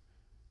better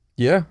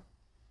Yeah,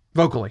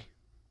 vocally.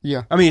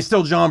 yeah. I mean, it's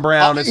still John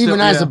Brown. It's Even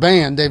still, as yeah. a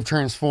band, they've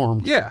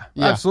transformed. Yeah,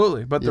 Yeah.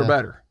 absolutely. But they're Yeah.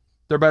 better.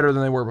 They're better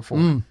than they were before.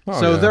 Oh,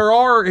 So yeah. there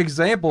are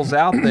examples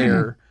out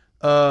there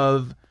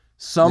of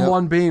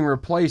someone being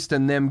replaced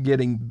and them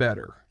getting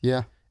better.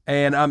 Yeah.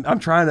 And I'm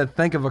trying to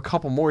think of a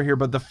couple more here,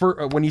 but the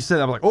first when you said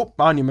that, I'm like, oh,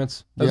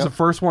 Monuments. That was Yep. the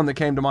first one that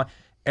came to mind.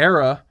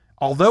 Era,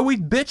 although we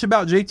bitch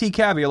about JT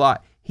Cabby a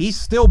lot, he's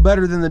still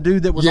better than the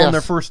dude that was on Yes.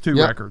 their first two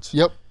Yep. records.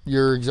 Yep.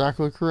 You're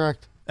exactly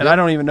correct. And I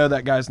don't even know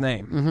that guy's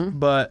name. Mm-hmm.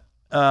 But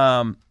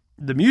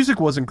the music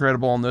was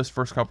incredible on those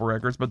first couple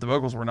records, but the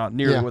vocals were not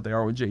nearly Yeah. what they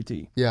are with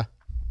JT. Yeah.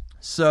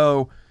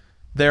 So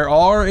there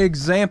are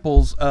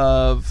examples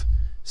of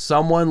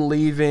someone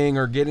leaving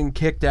or getting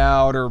kicked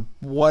out or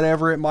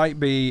whatever it might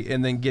be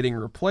and then getting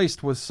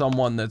replaced with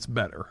someone that's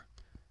better.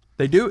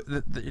 They do.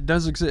 It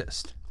does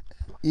exist.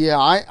 Yeah,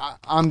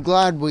 I'm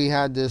glad we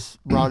had this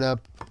brought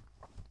up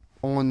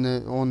on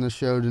the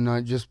show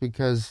tonight, just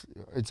because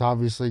it's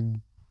obviously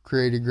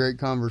created great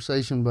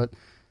conversation. But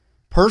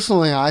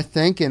personally, I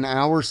think in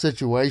our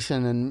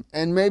situation,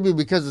 and maybe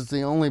because it's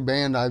the only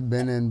band I've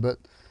been in, but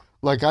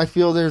like I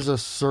feel there's a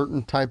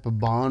certain type of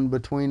bond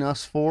between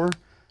us four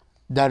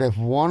that if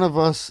one of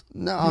us,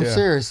 no, I'm Yeah.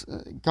 serious,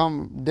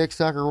 come dick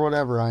sucker,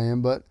 whatever I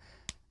am, but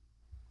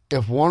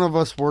if one of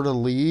us were to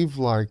leave,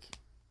 like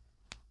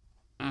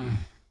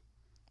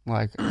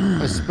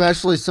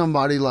especially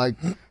somebody like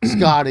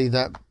Scotty,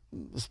 that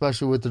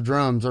especially with the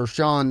drums, or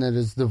Sean, that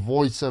is the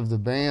voice of the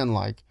band,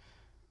 like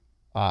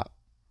I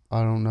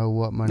don't know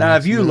what my Now,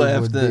 next if you move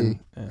left, would then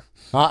be.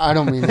 I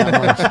don't mean that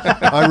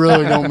much. I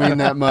really don't mean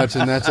that much,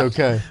 and that's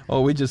okay.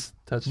 oh, we just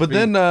touched. But feet.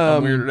 then,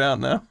 I'm weirded out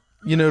now.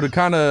 to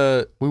kind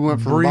of We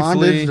went from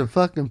bondage to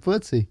fucking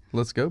footsie.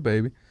 let's go,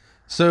 baby.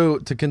 So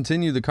to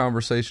continue the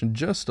conversation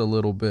just a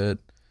little bit,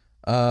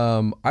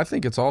 I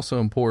think it's also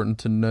important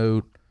to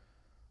note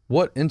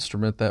what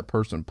instrument that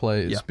person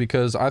plays, Yeah.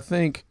 because I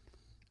think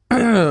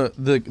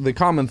the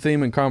common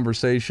theme in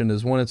conversation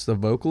is when it's the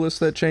vocalist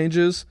that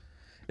changes,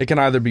 it can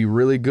either be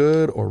really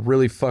good or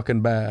really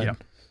fucking bad. Yeah.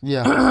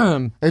 Yeah,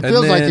 it And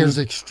feels like then- there's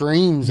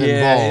extremes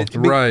involved.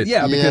 Right.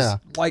 Yeah, because Yeah.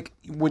 like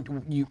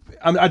when you,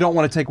 I don't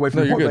want to take away from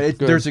No, the you're point, good.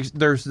 but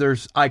Go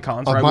there's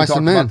icons, Of right? Mice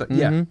and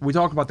Men. We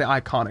talk about the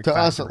iconic To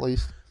us, factor. at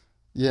least.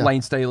 Yeah,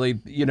 Lane Staley,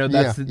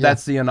 that's Yeah,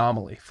 that's the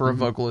anomaly for a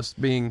vocalist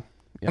being.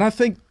 And I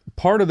think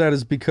part of that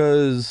is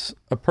because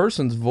a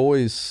person's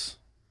voice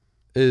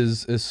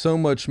is so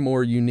much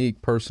more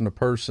unique person to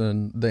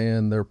person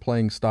than their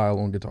playing style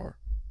on guitar,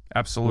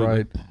 Absolutely.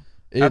 right?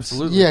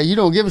 Absolutely. yeah. You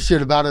don't give a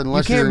shit about it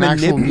unless You you're can't an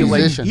actual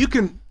manipulate.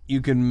 musician.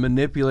 You can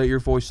manipulate your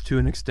voice to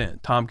an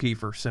extent. Tom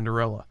Kiefer,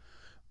 Cinderella,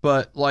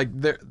 but like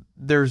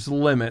there's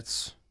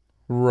limits.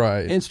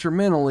 Right.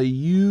 Instrumentally,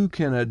 you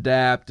can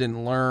adapt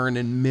and learn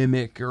and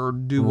mimic or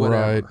do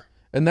whatever. Right.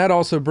 And that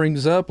also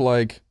brings up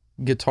like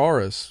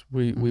guitarists.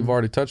 We've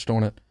already touched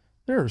on it.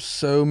 There are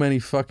so many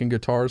fucking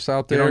guitarists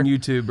out Get there. on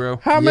YouTube, bro.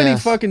 How many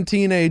Yes. fucking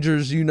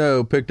teenagers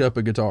picked up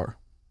a guitar?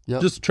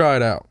 Yep. Just try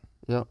it out.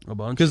 Yep. A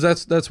bunch. Because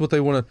that's what they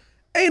want to.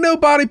 Ain't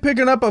nobody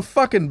picking up a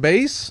fucking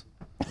bass.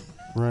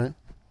 Right.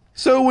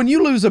 So when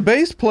you lose a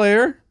bass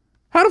player,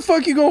 how the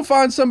fuck you gonna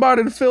find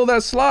somebody to fill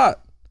that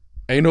slot?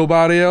 Ain't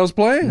nobody else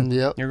playing.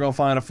 Yep. You're gonna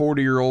find a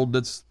 40-year-old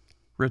that's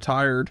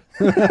retired.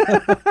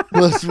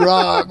 Let's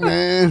rock,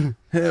 man.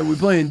 Hey, we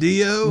playing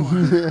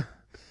Dio?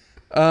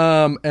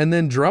 And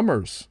then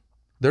drummers.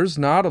 There's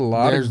not a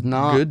lot There's of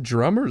not. good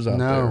drummers out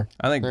No. there.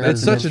 I think There that's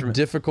It's isn't. an such a instrument.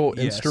 difficult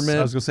Yes, instrument,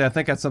 I was gonna say I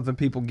think that's something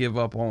people give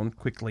up on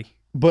quickly.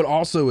 but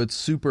also it's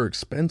super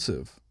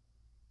expensive.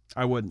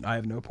 I wouldn't. I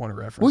have no point of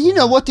reference. Well, you on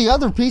know that. what? The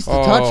other piece to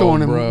touch Oh,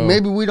 on, and bro.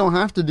 maybe we don't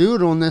have to do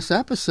it on this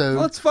episode.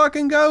 Let's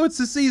fucking go. It's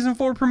the season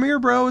 4 premiere,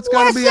 bro. It's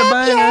gotta What's be a up,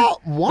 banger.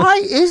 y'all? Why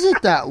is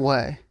it that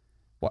way?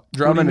 What,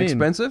 drumming mean?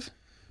 expensive?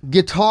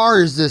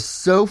 Guitar is this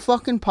so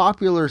fucking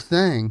popular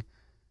thing,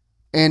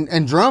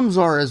 and drums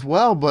are as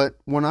well. But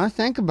when I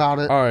think about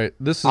it, All right,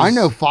 this is I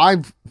know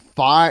five.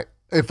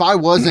 If I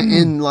wasn't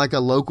in like a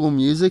local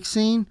music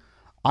scene,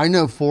 I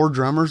know 4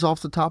 drummers off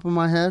the top of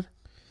my head.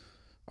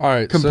 All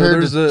right,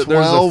 Compared so to 12,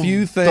 there's a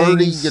few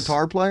 30 things.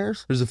 guitar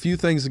players. There's a few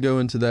things that go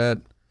into that.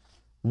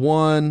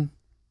 One,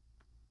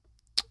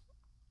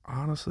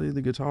 honestly,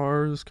 the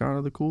guitar is kind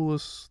of the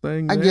coolest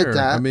thing. I get there.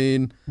 that. I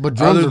mean, But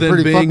drums other are than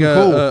pretty being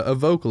fucking cool. a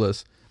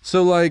vocalist.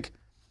 So, like,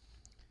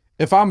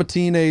 if I'm a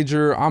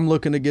teenager, I'm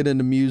looking to get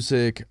into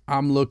music.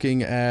 I'm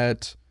looking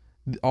at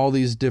all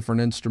these different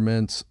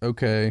instruments.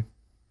 Okay.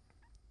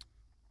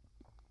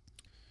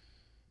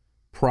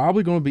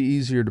 Probably going to be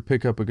easier to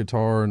pick up a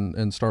guitar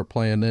and start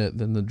playing it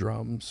than the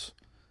drums.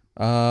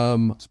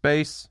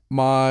 Space,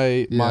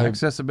 my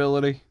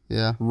accessibility.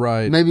 Yeah.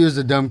 right. Maybe it was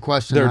a dumb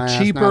question. They're I asked now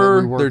that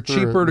cheaper. we worked They're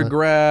through it, cheaper to but-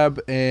 grab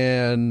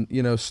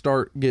and,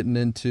 start getting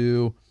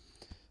into.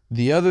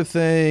 The other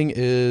thing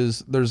is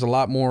there's a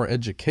lot more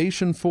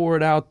education for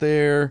it out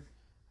there.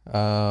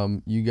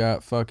 You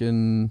got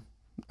fucking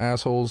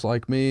assholes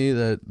like me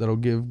that'll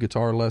give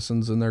guitar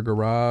lessons in their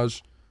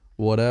garage,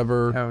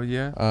 whatever. Hell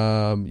yeah.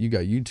 You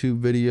got YouTube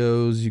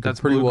videos. You can That's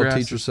pretty well bluegrass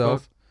teach as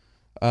yourself.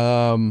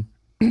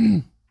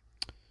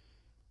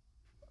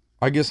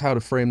 I guess how to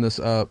frame this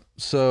up.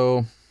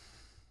 So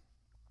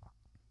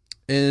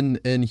in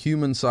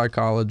human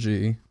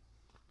psychology,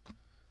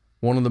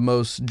 one of the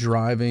most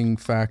driving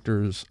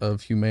factors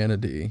of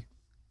humanity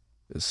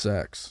is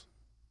sex.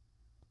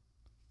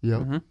 Yep.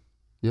 Mm-hmm.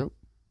 Yep.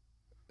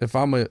 If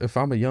I'm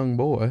a young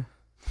boy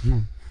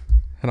and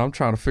I'm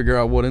trying to figure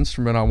out what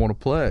instrument I want to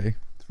play,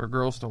 For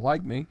girls to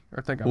like me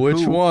or think I'm which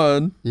cool.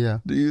 one Yeah.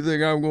 do you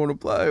think I'm going to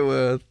play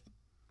with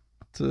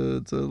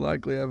to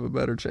likely have a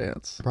better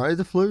chance? Probably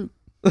the flute.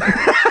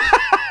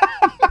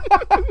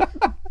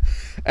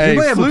 Hey,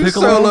 Anybody have a flute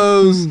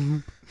piccolo?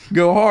 solos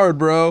go hard,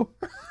 bro.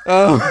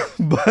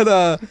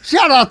 But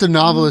Shout out to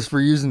novelists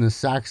for using the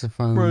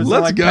saxophone. Bro, it's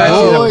Let's like go.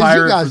 Patty the Boys, you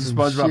pirate got from some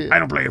SpongeBob. shit. I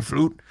don't play a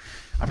flute.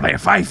 I play a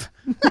fife.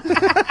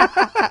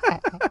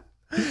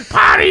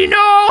 Patty,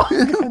 no!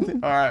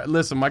 All right,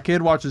 listen. My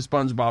kid watches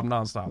SpongeBob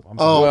nonstop. I'm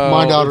Oh, Well,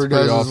 my daughter that's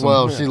pretty does as awesome.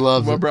 well. She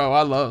loves well, it. bro,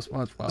 I love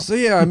SpongeBob. so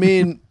yeah, I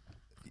mean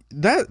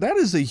that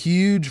is a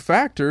huge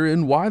factor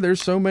in why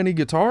there's so many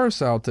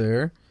guitarists out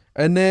there.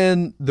 And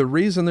then the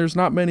reason there's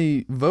not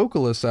many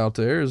vocalists out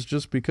there is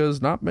just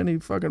because not many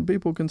fucking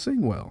people can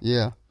sing well.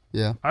 Yeah.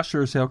 Yeah. I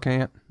sure as hell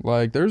can't.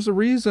 Like there's a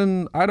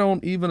reason I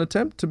don't even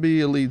attempt to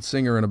be a lead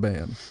singer in a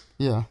band.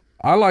 Yeah.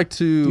 I like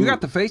to You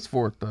got the face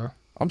for it, though.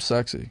 I'm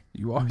sexy.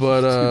 You are.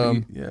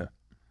 But, yeah.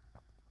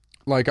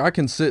 Like I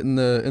can sit in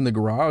the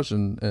garage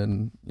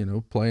and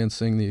play and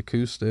sing the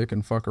acoustic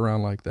and fuck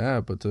around like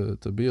that, but to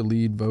be a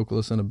lead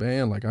vocalist in a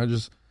band, like I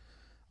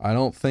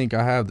don't think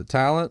I have the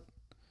talent,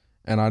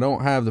 and I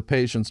don't have the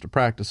patience to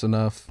practice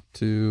enough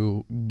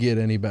to get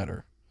any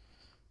better.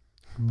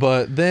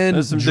 But then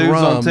There's some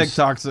drums, dudes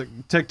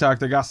on TikTok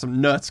that got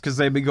some nuts because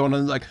they be going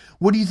on like,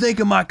 "What do you think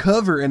of my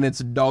cover?" And it's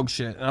dog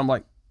shit. And I'm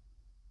like,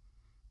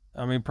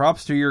 I mean,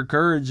 props to your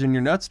courage and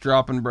your nuts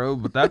dropping, bro,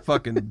 but that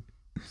fucking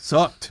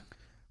sucked.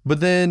 But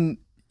then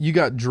you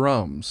got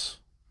drums.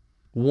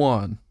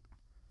 One.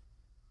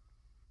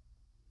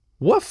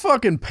 What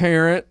fucking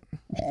parent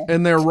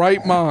in their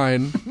right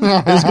mind is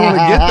going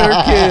to get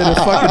their kid a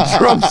fucking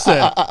drum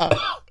set?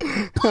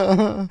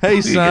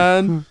 Hey,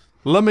 son,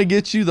 let me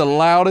get you the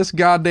loudest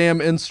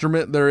goddamn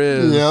instrument there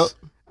is. Yep.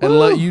 And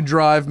let you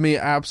drive me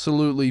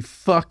absolutely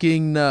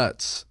fucking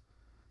nuts.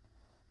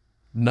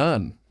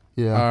 None.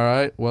 Yeah. All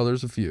right. Well,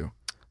 there's a few.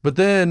 But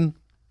then,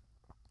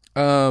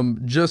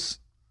 just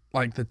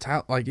like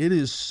it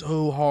is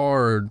so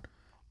hard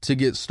to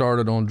get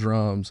started on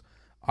drums.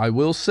 I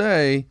will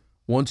say,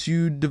 once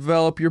you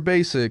develop your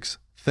basics,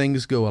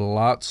 things go a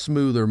lot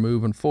smoother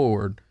moving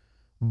forward.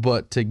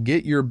 But to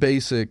get your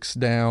basics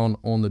down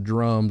on the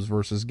drums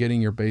versus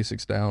getting your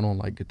basics down on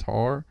like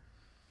guitar,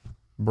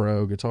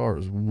 bro, guitar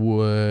is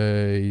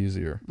way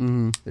easier.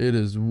 Mm-hmm. It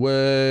is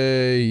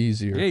way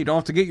easier. Yeah, you don't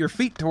have to get your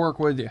feet to work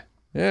with you.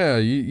 Yeah,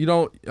 you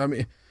don't. I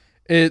mean,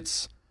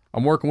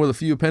 I'm working with a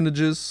few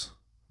appendages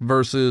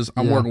versus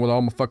I'm Yeah. working with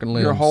all my fucking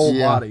limbs. Your whole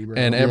Yeah. body, bro.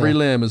 And every Yeah.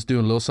 limb is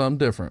doing a little something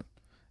different.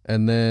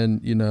 And then,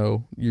 you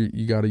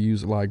got to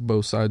use like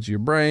both sides of your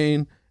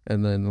brain.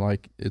 And then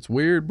like, it's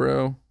weird,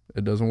 bro.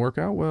 It doesn't work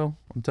out well.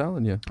 I'm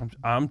telling you.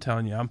 I'm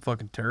telling you, I'm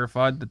fucking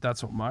terrified that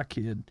that's what my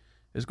kid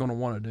is going to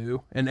want to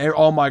do. And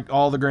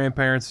all the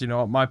grandparents,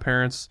 my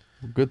parents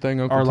Good thing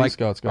Uncle are T. like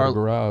Scott's got a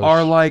garage.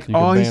 are like, You can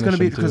oh, he's banish going to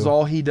be him because to.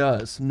 all he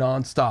does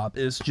nonstop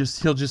is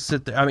he'll just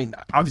sit there. I mean,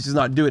 obviously he's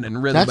not doing it in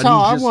rhythm. That's but how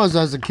I he's just, was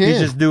as a He's kid.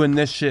 just doing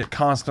this shit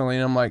constantly,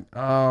 and I'm like,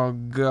 oh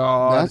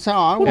god. That's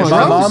how I was And as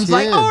my a mom's kid.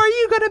 like, oh, are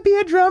you going to be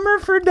a drummer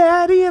for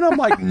daddy? And I'm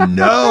like,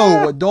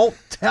 no, don't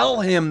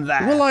tell him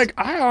that. Well, like,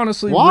 I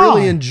honestly Why?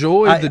 really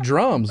enjoyed the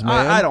drums,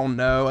 man. I don't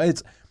know.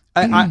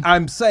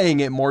 I'm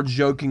saying it more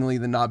jokingly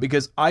than not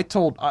because I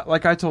told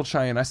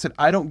Cheyenne, I said,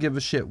 I don't give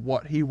a shit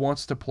what he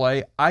wants to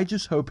play. I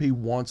just hope he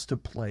wants to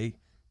play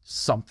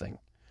something.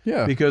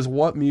 Yeah. Because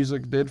what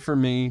music did for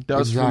me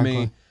does for Exactly.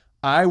 me.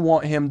 I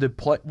want him to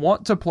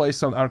play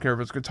something. I don't care if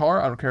it's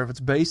guitar. I don't care if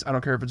it's bass. I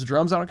don't care if it's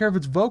drums. I don't care if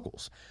it's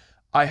vocals.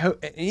 I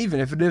hope, even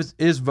if it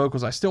is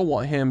vocals, I still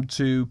want him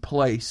to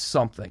play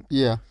something.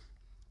 Yeah.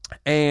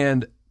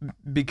 And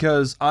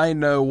because I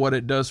know what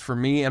it does for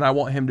me, and I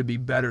want him to be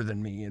better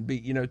than me, and be,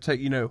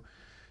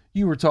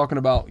 you were talking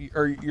about,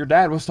 or your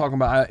dad was talking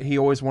about, he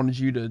always wanted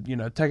you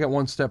to, take it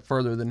one step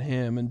further than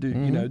him and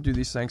do, do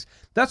these things.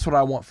 That's what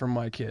I want from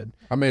my kid.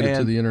 I made it to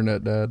And- the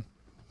internet, Dad.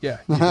 Yeah,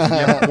 we're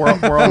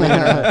on the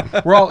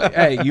internet. We're all,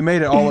 hey, you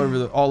made it all over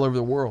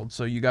the world,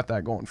 so you got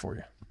that going for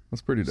you.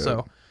 That's pretty dope.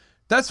 So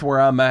that's where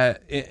I'm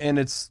at, and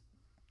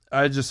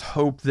I just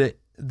hope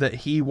that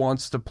he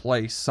wants to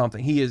play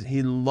something. He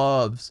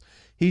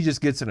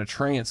just gets in a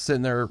trance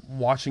sitting there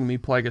watching me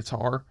play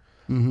guitar.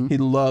 He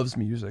loves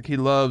music. He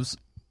loves.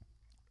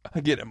 I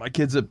get it. My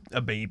kid's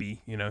a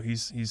baby. You know,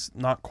 he's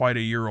not quite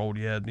a year old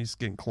yet, and he's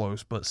getting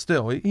close. But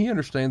still, he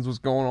understands what's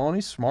going on.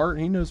 He's smart.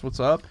 He knows what's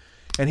up,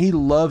 and he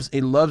loves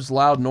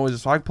loud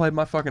noises. So I play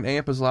my fucking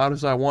amp as loud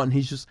as I want, and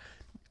he's just.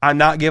 I'm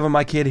not giving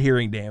my kid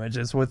hearing damage.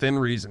 It's within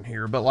reason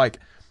here, but like,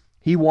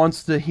 he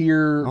wants to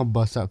hear. I'll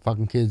bust that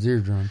fucking kid's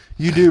eardrum.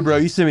 You do, bro.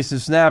 You send me some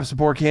snaps of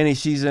poor Kenny.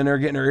 She's in there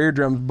getting her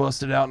eardrums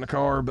busted out in the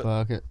car. But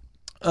Fuck it.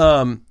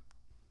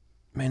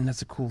 Man,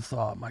 that's a cool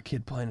thought. My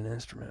kid playing an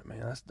instrument, man.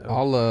 That's dope.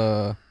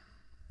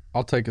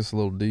 I'll take us a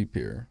little deep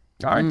here.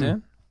 All right,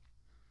 then.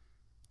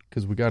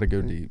 Because we got to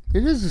go deep.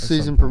 It is a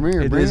season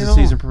premiere. It is a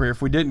season premiere.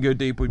 If we didn't go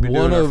deep, we'd be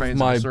doing our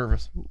fans a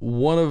service.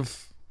 One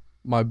of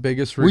my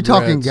biggest regrets. We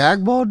talking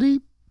gag ball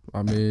deep?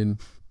 I mean,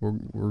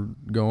 we're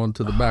going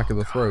to the back of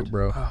the throat,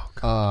 bro.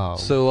 Oh,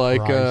 so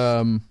like,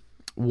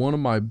 one of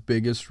my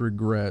biggest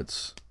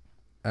regrets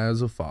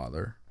as a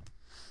father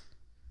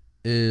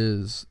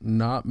is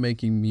not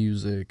making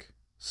music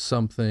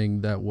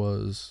something that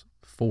was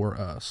for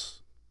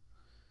us.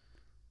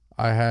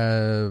 I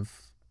have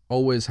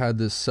always had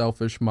this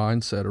selfish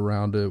mindset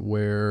around it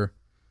where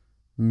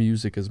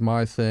music is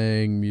my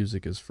thing,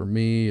 music is for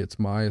me, it's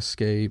my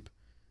escape.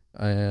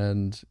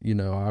 And, you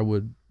know, I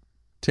would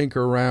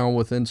tinker around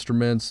with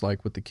instruments,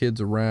 like with the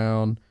kids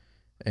around.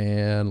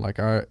 And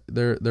like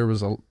there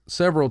was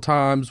several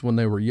times when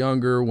they were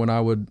younger, when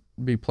I would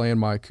be playing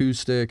my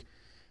acoustic,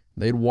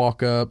 they'd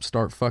walk up,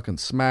 start fucking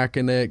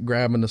smacking it,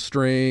 grabbing the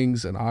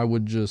strings, and I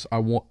would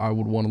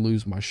want to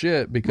lose my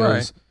shit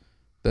because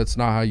that's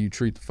not how you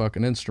treat the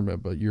fucking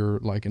instrument, but you're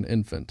like an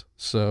infant.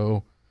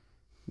 So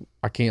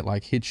I can't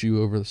like hit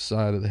you over the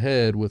side of the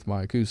head with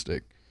my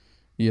acoustic,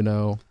 you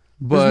know.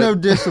 But there's no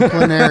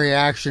disciplinary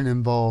action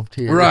involved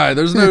here. Right.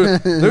 There's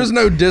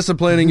no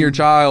disciplining your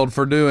child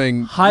for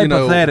doing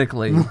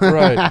hypothetically.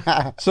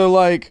 Right. So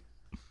like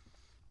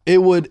it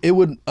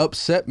would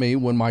upset me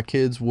when my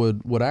kids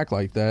would act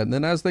like that. And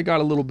then as they got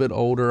a little bit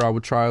older, I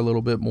would try a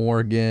little bit more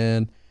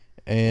again,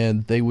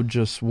 and they would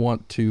just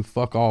want to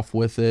fuck off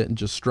with it and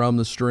just strum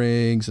the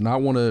strings and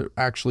not want to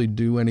actually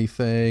do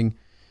anything.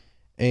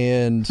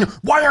 And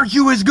why aren't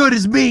you as good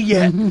as me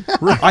yet?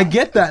 I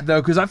get that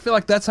though, because I feel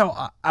like that's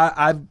how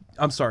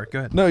I'm sorry. Go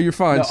ahead. No, you're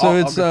fine. No, So I'll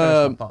it's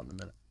finish my thought in a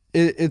minute.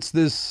 It's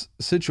this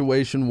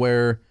situation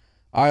where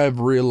I have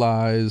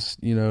realized,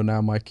 you know,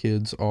 now my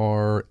kids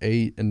are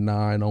 8 and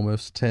 9,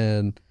 almost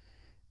 10,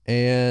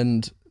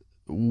 and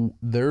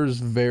there's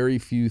very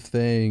few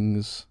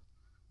things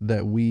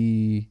that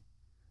we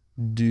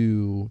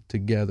do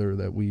together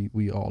that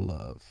we all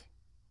love.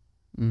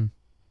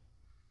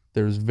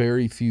 There's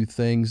very few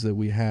things that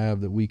we have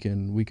that we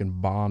can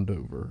bond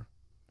over,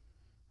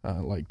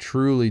 like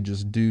truly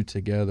just do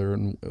together.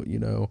 And you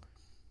know,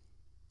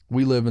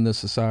 we live in this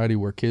society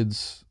where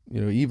kids,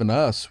 you know, even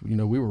us, you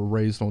know, we were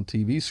raised on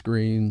TV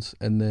screens,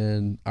 and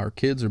then our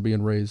kids are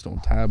being raised on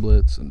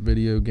tablets and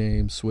video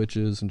games,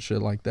 Switches and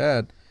shit like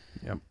that.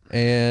 Yep.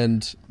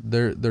 And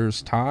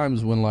there's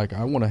times when like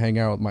I want to hang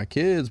out with my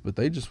kids, but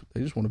they just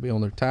want to be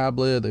on their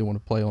tablet, they want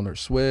to play on their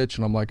Switch,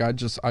 and I'm like, I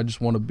just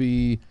want to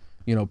be,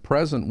 you know,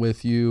 present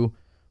with you,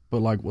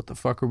 but like, what the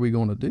fuck are we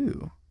going to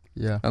do?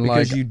 Yeah. And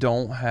because like, you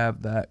don't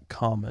have that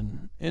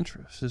common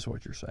interest, is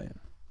what you're saying.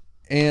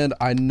 And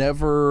I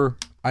never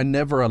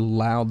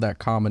allowed that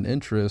common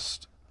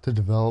interest to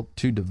develop.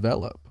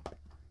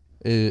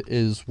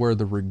 Is where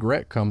the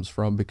regret comes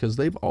from, because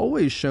they've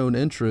always shown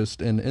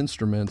interest in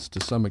instruments to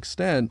some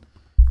extent,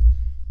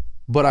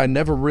 but I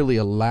never really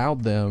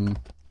allowed them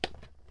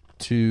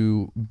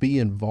to be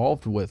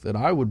involved with it.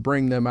 I would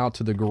bring them out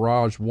to the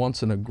garage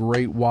once in a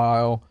great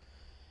while,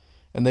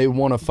 and they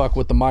want to fuck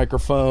with the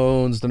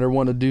microphones, and they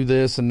want to do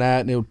this and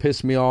that, and it would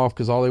piss me off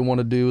because all they want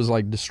to do is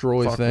like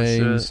destroy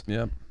things.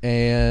 Yep.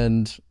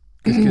 And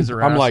kids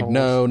are I'm like,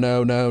 assholes.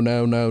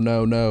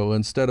 no.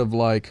 Instead of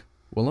like,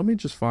 well, let me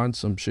just find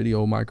some shitty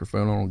old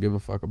microphone I don't give a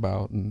fuck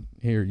about, and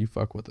here, you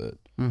fuck with it.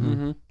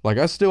 Mm-hmm. Like,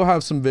 I still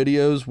have some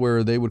videos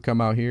where they would come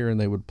out here and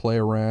they would play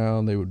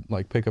around. They would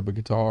like pick up a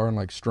guitar and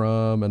like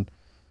strum. And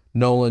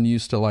Nolan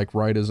used to like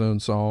write his own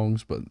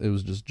songs, but it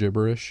was just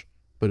gibberish.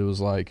 But it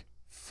was like,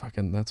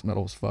 fucking, that's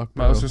metal as fuck,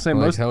 bro. I was gonna say,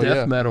 like, most hell death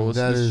yeah. metal is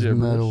That just is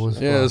gibberish. metal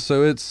as Yeah, fuck.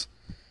 so it's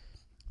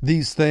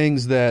these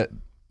things that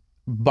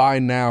by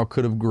now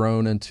could have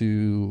grown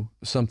into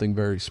something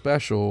very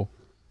special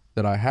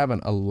that I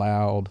haven't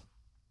allowed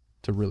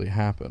to really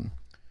happen.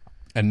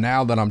 And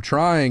now that I'm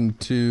trying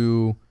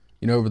to,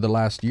 you know, over the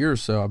last year or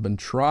so, I've been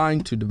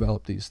trying to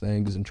develop these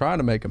things and trying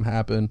to make them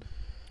happen,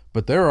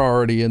 but they're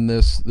already in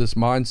this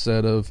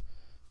mindset of,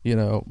 you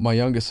know, my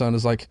youngest son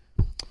is like,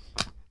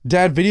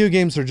 Dad, video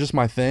games are just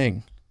my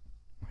thing.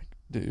 I'm like,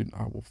 dude,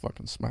 I will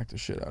fucking smack the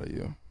shit out of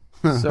you.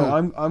 So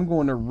I'm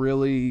going to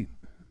really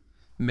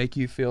make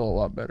you feel a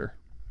lot better.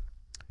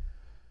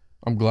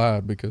 I'm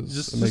glad,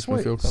 because it makes me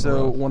wait. feel kind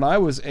So of when I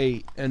was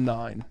 8 and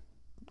 9,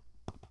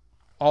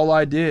 all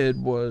I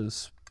did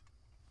was,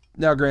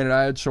 now granted,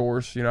 I had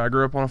chores. You know, I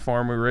grew up on a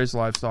farm. We raised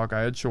livestock. I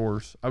had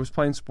chores. I was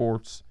playing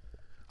sports.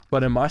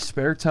 But in my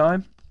spare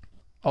time,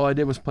 all I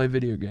did was play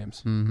video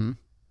games. Mm-hmm.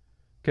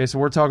 Okay, so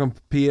we're talking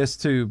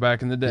PS2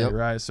 back in the day, Yep.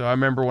 right? So I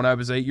remember when I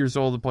was 8 years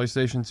old, the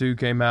PlayStation 2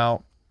 came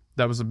out.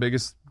 That was the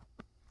biggest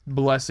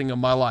blessing of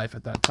my life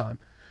at that time.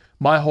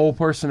 My whole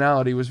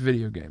personality was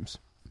video games.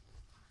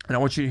 And I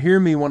want you to hear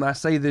me when I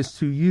say this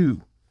to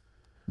you.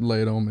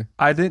 Lay it on me.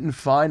 I didn't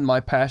find my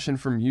passion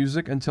for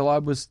music until I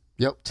was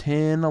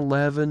 10,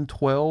 11,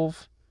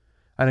 12.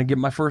 I didn't get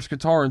my first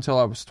guitar until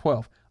I was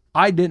 12.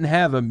 I didn't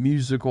have a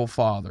musical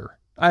father.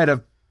 I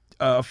had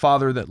a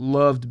father that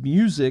loved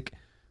music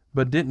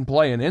but didn't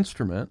play an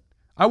instrument.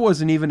 I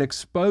wasn't even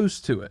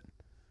exposed to it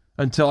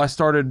until I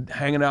started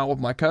hanging out with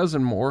my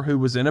cousin more, who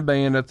was in a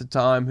band at the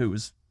time, who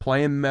was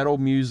playing metal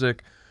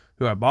music,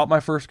 who I bought my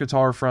first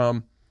guitar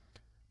from.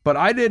 But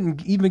I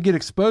didn't even get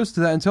exposed to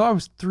that until I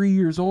was 3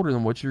 years older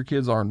than what your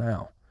kids are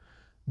now.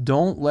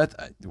 Don't let...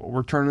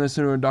 We're turning this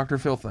into a Dr.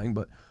 Phil thing,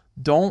 but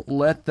don't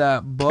let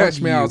that bug Catch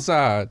me you.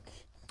 outside.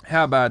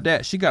 How about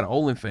that? She got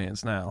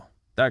OnlyFans now.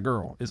 That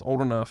girl is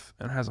old enough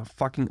and has a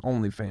fucking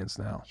OnlyFans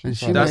now. And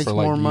she That's makes for,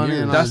 like, more money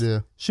than years. I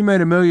do. She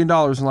made $1 million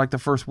in like the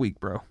first week,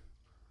 bro.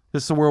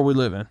 This is the world we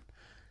live in.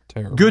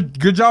 Terrible.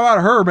 Good job out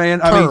of her, man.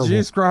 Terrible.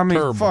 I mean,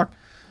 Terrible. fuck.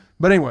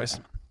 But anyways,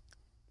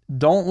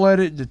 don't let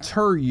it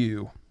deter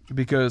you,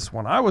 because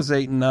when I was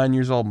 8 and 9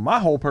 years old, my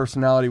whole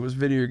personality was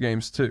video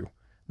games too.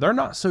 They're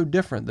not so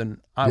different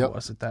than I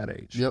was at that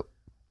age. Yep.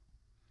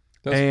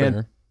 That's and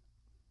fair.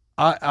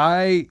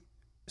 I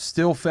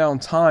still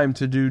found time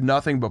to do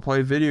nothing but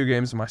play video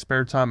games in my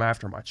spare time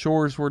after my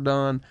chores were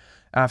done,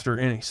 after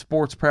any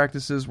sports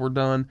practices were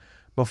done,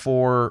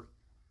 before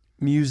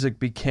music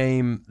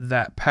became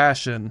that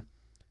passion.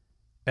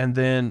 And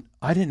then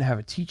I didn't have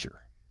a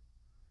teacher.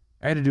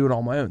 I had to do it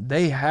on my own.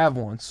 They have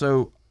one.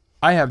 So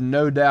I have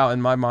no doubt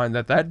in my mind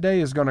that that day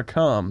is going to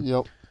come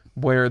Yep.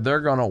 where they're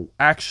going to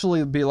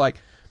actually be like,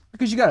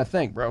 because you got to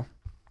think, bro.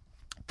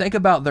 Think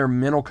about their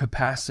mental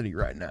capacity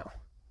right now.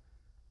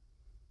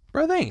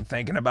 Bro, they ain't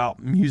thinking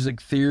about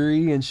music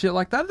theory and shit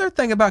like that. They're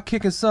thinking about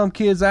kicking some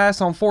kid's ass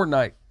on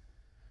Fortnite.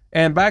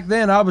 And back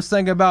then, I was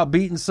thinking about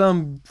beating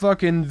some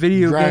fucking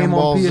video Dragon game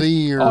Ball on PS.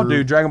 Z or- Oh,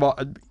 dude, Dragon Ball.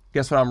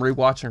 Guess what I'm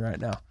rewatching right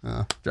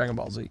now? Dragon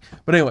Ball Z.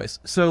 But anyways,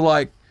 so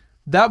like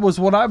that was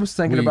what I was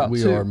thinking about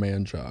We too. are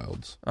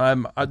man-childs. I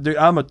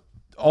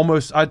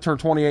turn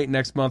 28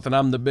 next month, and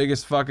I'm the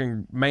biggest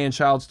fucking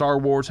man-child. Star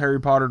Wars, Harry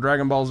Potter,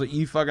 Dragon Ball Z.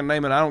 You fucking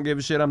name it. I don't give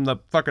a shit. I'm the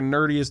fucking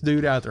nerdiest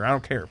dude out there. I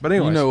don't care. But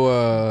anyways, You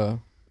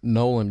know,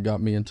 Nolan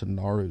got me into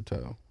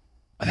Naruto.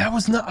 that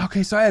was not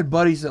okay. So I had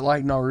buddies that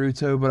liked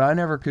Naruto, but I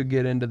never could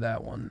get into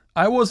that one.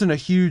 I wasn't a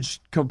huge,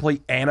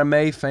 complete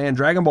anime fan.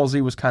 Dragon Ball Z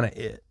was kind of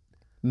it.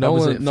 That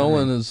was it for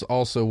Nolan me. is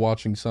also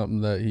watching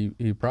something that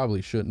he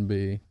probably shouldn't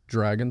be.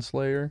 Dragon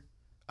Slayer.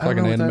 It's I like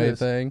don't an know what that anime is.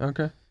 thing.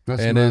 Okay.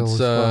 That's And metal it's as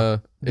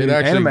fuck. Dude, it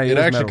anime actually is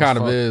metal kind as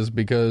of fuck. is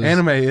because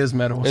Anime is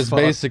metal as it's fuck.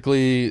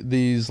 basically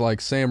these like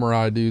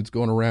samurai dudes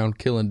going around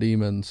killing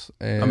demons.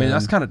 And I mean,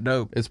 that's kind of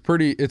dope. it's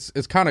pretty. It's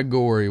kind of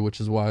gory, which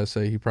is why I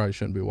say he probably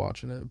shouldn't be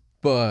watching it.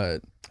 But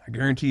I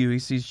guarantee you, he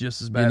sees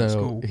just as you bad at know,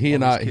 school. he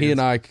and all those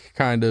I kids.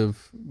 kind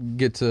of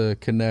get to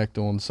connect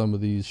on some of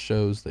these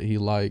shows that he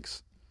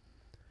likes.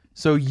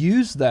 So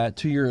use that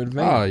to your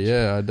advantage. Oh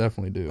yeah, I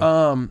definitely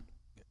do.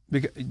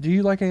 Do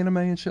you like anime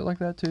and shit like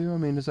that too? I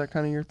mean, is that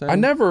kind of your thing? I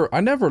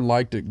never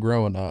liked it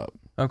growing up,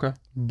 Okay.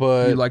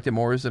 but You liked it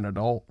more as an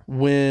adult.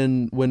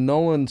 when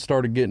Nolan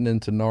started getting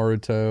into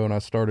Naruto and I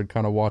started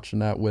kind of watching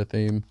that with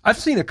him, I've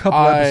seen a couple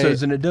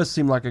episodes, and it does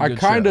seem like a good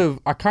show.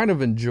 I kind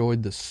of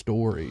enjoyed the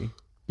story.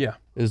 Yeah.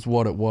 Is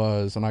what it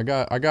was, and I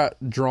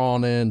got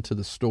drawn into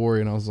the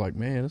story, and I was like,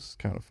 man, this is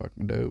kind of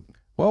fucking dope.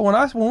 Well,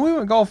 when we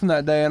went golfing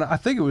that day, and I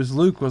think it was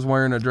Luke was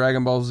wearing a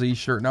Dragon Ball Z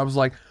shirt, and I was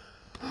like,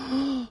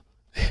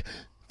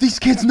 these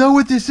kids know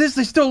what this is.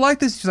 They still like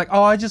this. She's like,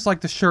 oh, I just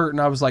like the shirt,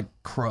 and I was like,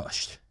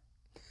 crushed.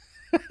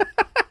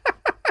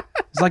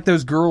 It's like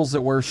those girls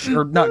that wear,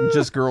 or not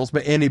just girls,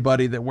 but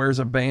anybody that wears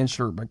a band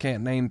shirt but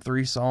can't name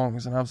 3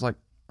 songs, and I was like,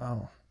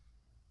 oh.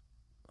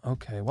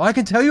 Okay, well, I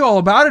can tell you all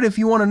about it if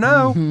you want to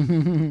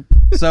know.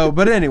 So,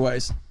 but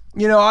anyways,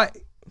 you know, I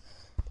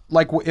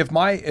like if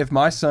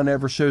my son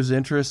ever shows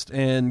interest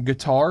in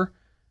guitar,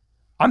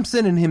 I'm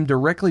sending him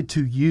directly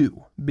to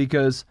you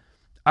because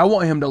I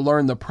want him to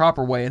learn the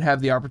proper way and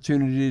have the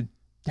opportunities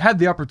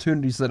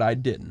that I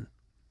didn't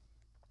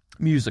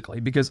musically,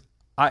 because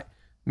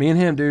me and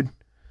him, dude,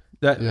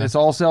 it's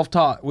all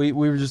self-taught. We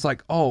were just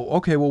like, oh,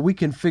 okay, well, we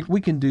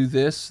can do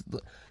this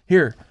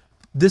here.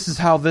 This is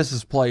how this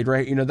is played,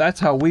 right? You know,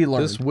 that's how we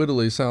learn. This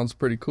whittly sounds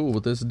pretty cool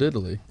with this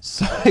diddly.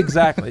 So,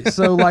 exactly.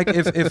 So, like,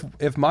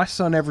 if my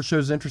son ever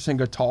shows interest in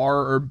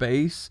guitar or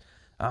bass,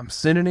 I'm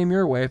sending him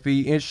your way. If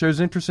he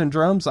shows interest in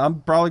drums, I'm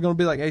probably going to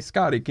be like, hey,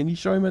 Scotty, can you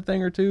show him a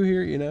thing or two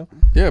here, you know?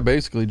 Yeah,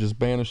 basically just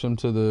banish him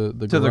to the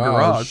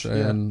garage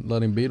and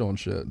let him beat on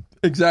shit.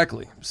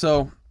 Exactly.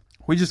 So,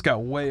 we just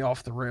got way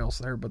off the rails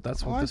there, but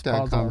that's what I like this that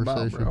pod's all about,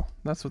 conversation. bro.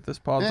 That's what this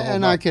pod's all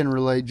And about. I can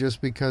relate just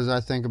because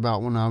I think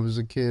about when I was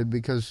a kid,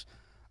 because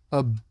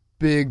a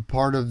big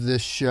part of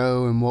this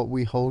show and what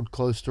we hold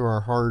close to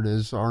our heart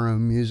is our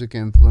own music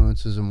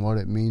influences and what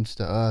it means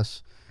to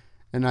us.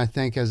 And I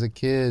think as a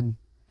kid,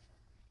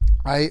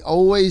 I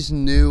always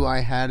knew I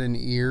had an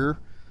ear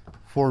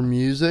for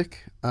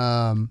music,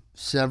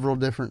 several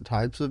different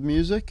types of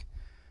music.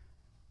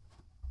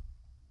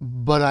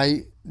 But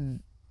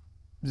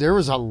there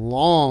was a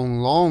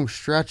long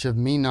stretch of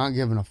me not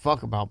giving a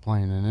fuck about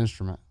playing an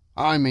instrument.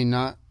 I mean,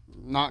 not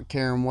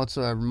caring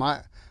whatsoever.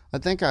 I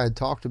think I had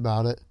talked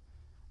about it.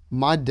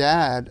 My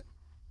dad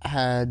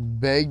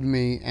had begged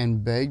me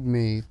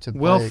to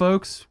play. Well,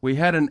 folks, we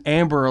had an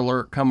Amber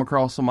Alert come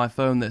across on my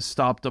phone that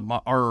stopped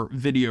our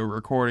video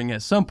recording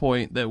at some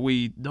point that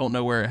we don't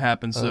know where it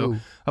happened. So,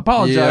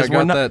 apologize. Yeah,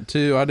 I got that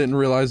too. I didn't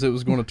realize it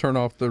was going to turn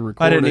off the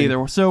recording. I didn't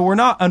either. So, we're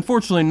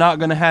unfortunately not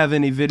going to have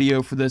any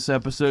video for this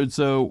episode,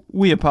 so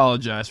we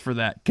apologize for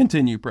that.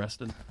 Continue,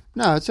 Preston.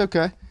 No, it's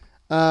okay.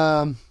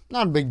 Not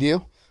a big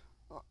deal.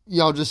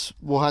 Y'all just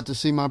will have to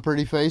see my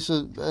pretty face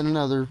in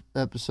another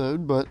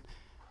episode, but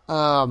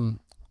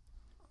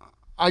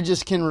I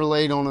just can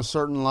relate on a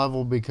certain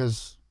level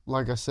because,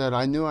 like I said,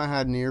 I knew I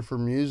had an ear for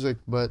music,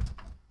 but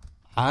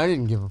I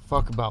didn't give a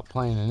fuck about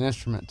playing an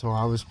instrument till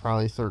I was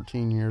probably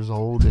 13 years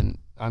old, and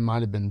I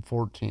might have been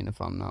 14 if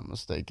I'm not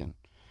mistaken.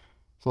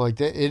 So, like,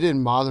 it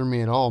didn't bother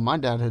me at all. My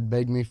dad had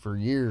begged me for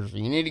years,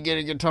 you need to get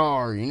a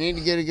guitar, you need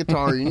to get a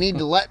guitar, you need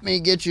to let me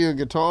get you a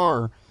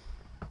guitar.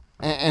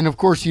 And, of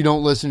course, you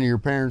don't listen to your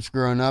parents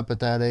growing up at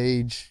that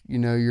age,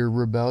 your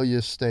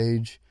rebellious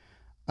stage.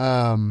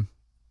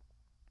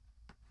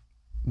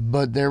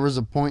 But there was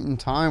a point in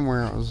time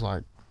where it was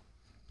like,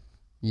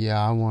 yeah,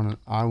 I want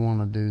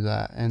to do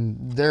that.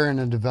 And they're in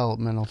a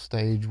developmental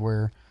stage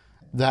where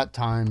that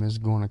time is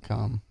going to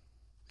come.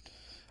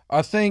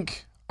 I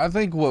think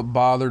what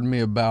bothered me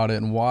about it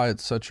and why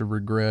it's such a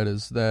regret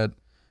is that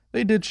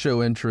they did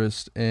show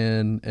interest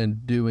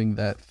in doing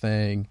that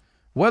thing.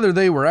 Whether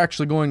they were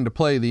actually going to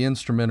play the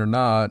instrument or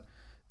not,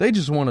 they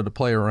just wanted to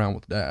play around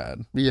with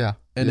Dad. Yeah.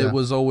 And it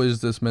was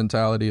always this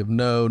mentality of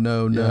no.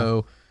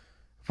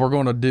 If we're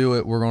going to do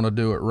it, we're going to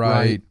do it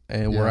right.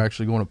 And we're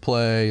actually going to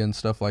play and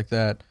stuff like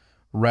that,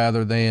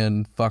 rather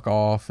than fuck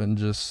off and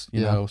just,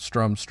 you know,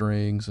 strum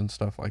strings and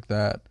stuff like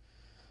that.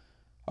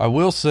 I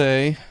will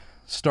say,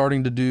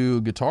 starting to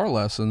do guitar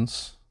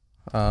lessons,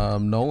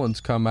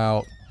 Nolan's come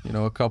out,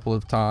 a couple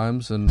of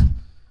times and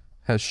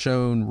has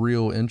shown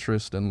real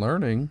interest in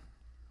learning,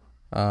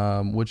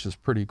 which is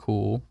pretty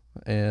cool.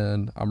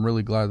 And I'm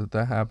really glad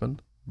that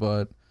happened.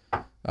 But,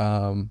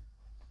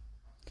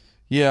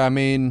 yeah, I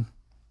mean,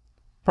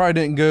 probably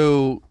didn't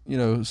go,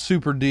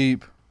 super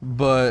deep,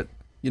 but,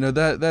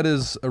 that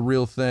is a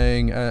real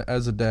thing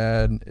as a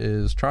dad,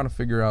 is trying to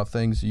figure out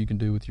things that you can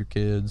do with your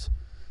kids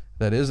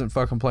that isn't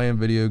fucking playing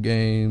video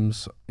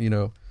games,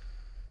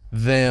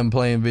 them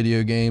playing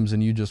video games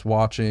and you just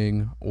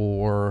watching,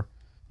 or,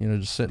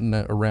 just sitting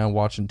around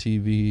watching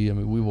TV. I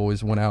mean, we've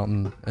always went out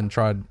and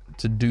tried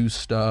to do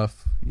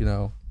stuff,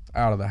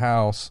 out of the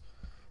house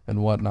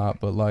and whatnot.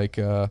 But like,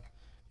 I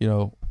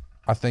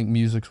think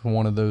music's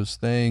one of those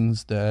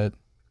things that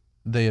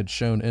they had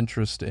shown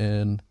interest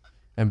in,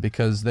 and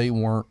because they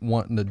weren't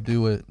wanting to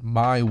do it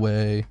my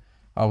way,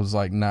 I was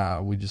like,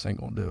 nah, we just ain't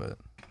gonna do it.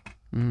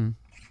 Mm.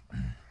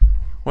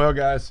 Well,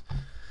 guys,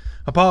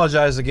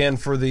 apologize again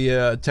for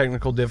the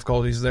technical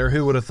difficulties there.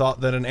 Who would have thought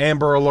that an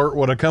Amber Alert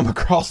would have come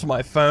across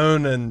my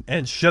phone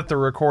and shut the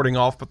recording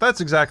off? But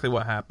that's exactly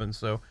what happened.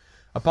 So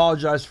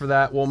apologize for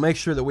that. We'll make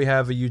sure that we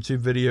have a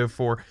YouTube video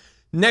for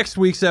next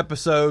week's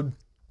episode.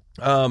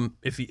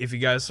 If you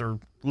guys are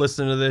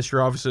listening to this,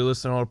 you're obviously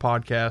listening on a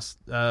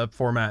podcast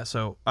format.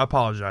 So I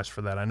apologize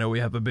for that. I know we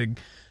have a big,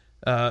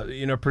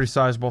 pretty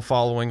sizable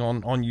following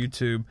on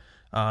YouTube.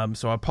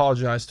 So I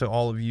apologize to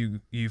all of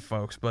you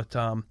folks, but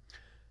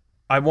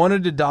I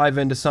wanted to dive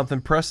into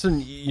something.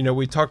 Preston,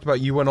 we talked about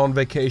you went on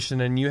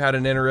vacation and you had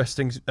an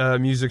interesting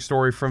music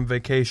story from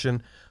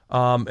vacation,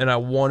 and I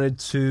wanted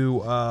to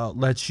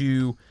let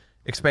you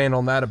expand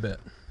on that a bit.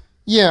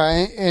 Yeah,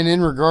 and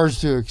in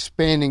regards to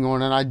expanding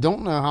on it, I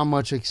don't know how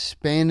much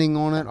expanding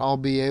on it I'll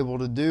be able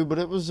to do, but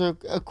it was a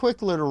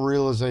quick little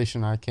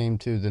realization I came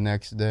to the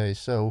next day.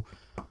 So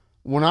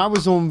when I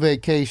was on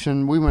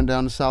vacation, we went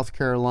down to South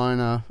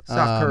Carolina.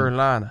 South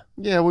Carolina.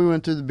 Yeah, we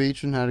went to the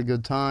beach and had a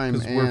good time.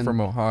 Because we're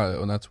from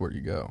Ohio, and that's where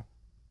you go.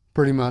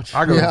 Pretty much.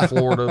 I go to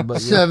Florida, but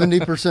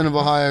 70% of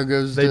Ohio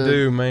goes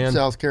to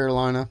South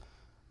Carolina.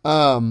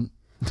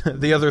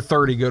 The other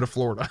 30 go to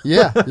Florida.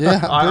 Yeah.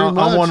 I'm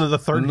one of the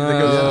 30 that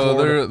goes to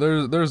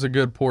Florida. There's a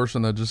good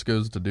portion that just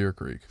goes to Deer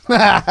Creek.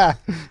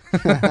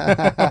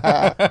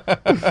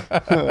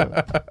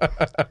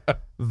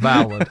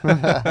 Valid.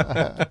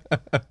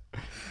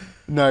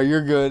 No,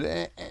 you're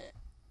good.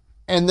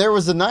 And there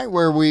was a night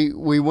where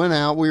we went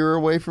out. We were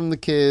away from the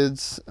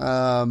kids.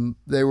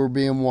 They were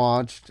being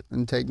watched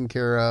and taken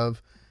care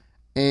of.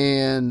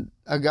 And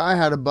a guy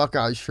had a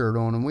Buckeye shirt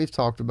on, and we've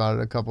talked about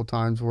it a couple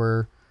times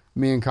where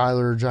me and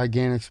Kyler are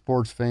gigantic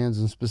sports fans,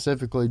 and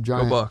specifically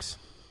Go Bucks.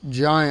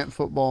 Giant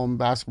football and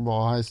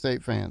basketball Ohio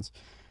State fans.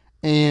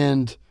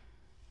 And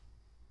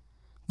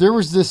there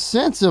was this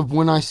sense of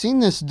when I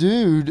seen this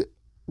dude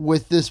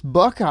with this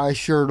Buckeye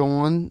shirt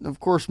on, of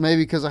course,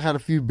 maybe because I had a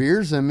few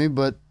beers in me,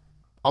 but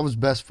I was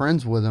best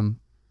friends with him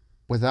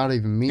without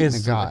even meeting the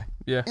guy.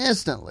 Yeah.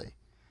 Instantly.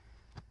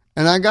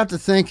 And I got to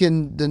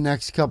thinking the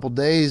next couple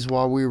days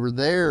while we were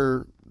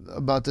there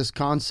about this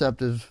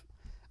concept of,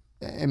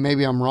 and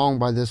maybe I'm wrong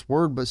by this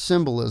word, but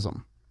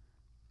symbolism.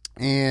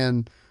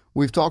 And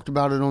we've talked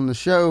about it on the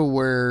show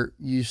where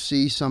you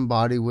see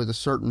somebody with a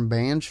certain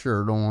band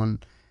shirt on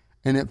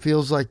and it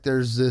feels like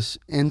there's this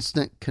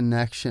instant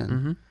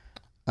connection.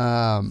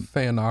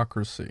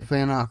 Fanocracy,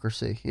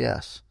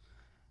 yes.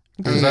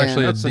 There's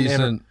actually a That's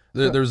decent.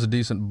 There's a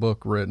decent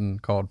book written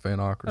called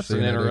Fanocracy. That's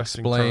an and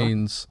interesting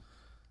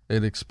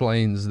it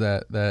explains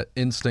that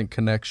instant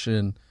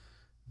connection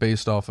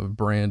based off of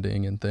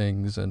branding and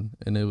things, and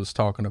it was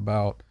talking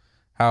about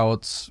how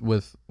it's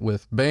with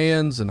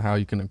bands and how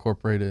you can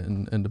incorporate it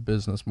into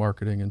business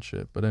marketing and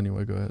shit. But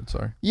anyway, go ahead.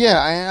 Sorry.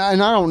 Yeah,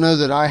 and I don't know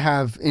that I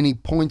have any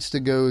points to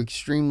go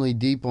extremely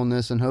deep on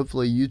this, and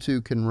hopefully you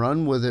two can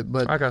run with it.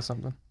 But I got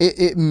something.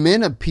 It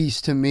meant a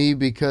piece to me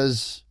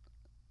because,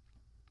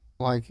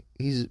 like,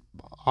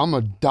 I'm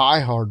a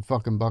diehard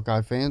fucking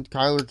Buckeye fan.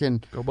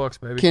 Kyler Go Bucks,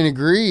 baby. can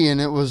agree,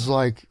 and it was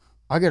like,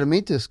 I got to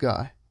meet this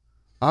guy.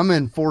 I'm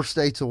in 4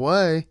 states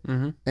away,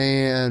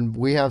 and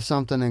we have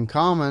something in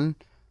common.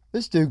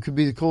 This dude could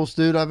be the coolest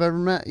dude I've ever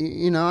met.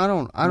 You know,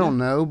 I don't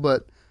know,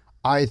 but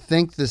I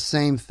think the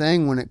same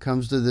thing when it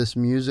comes to this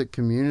music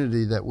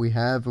community that we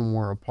have and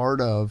we're a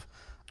part of,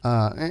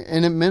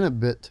 and it meant a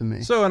bit to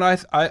me. So, and I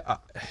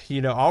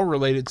I'll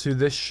relate it to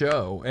this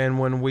show. And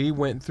when we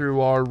went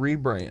through our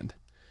rebrand,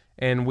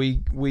 and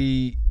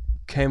we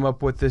came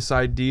up with this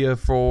idea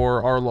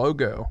for our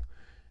logo,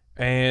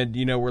 and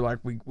we're like,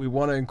 we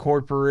want to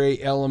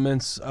incorporate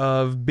elements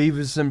of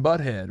Beavis and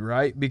Butthead,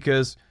 right?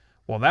 Because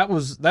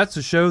that's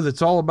a show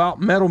that's all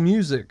about metal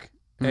music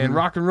and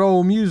rock and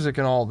roll music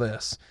and all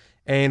this.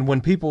 And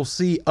when people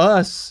see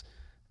us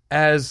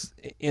as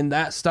in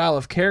that style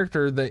of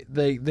character,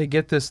 they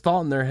get this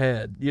thought in their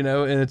head,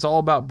 and it's all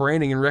about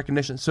branding and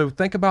recognition. So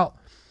think about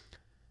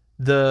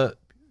the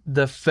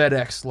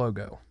FedEx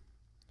logo.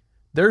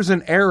 There's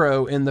an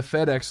arrow in the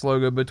FedEx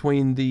logo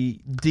between the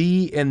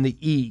D and the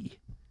E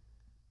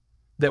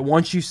that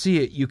once you see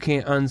it, you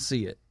can't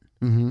unsee it.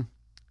 God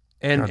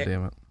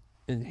damn it.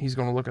 And he's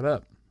going to look it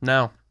up.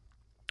 Now,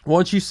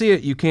 once you see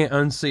it, you can't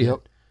unsee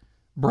it.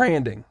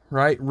 Branding,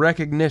 right?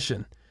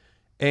 Recognition.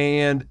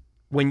 And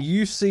when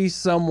you see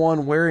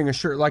someone wearing a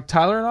shirt, like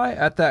Tyler and I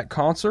at that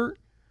concert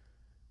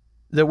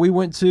that we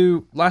went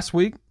to last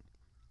week,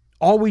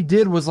 all we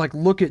did was like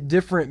look at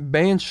different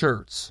band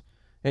shirts.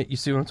 And you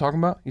see what I'm talking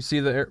about? You see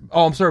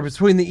I'm sorry,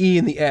 between the E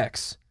and the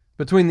X.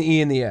 Between the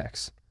E and the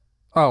X.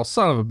 Oh,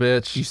 son of a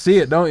bitch. You see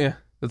it, don't you?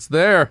 It's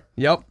there.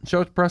 Yep.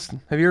 Show it to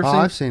Preston. Have you ever seen it?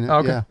 I've seen it. Oh,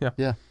 okay.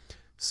 Yeah.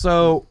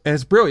 So, and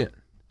it's brilliant.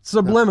 It's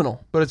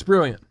subliminal, but it's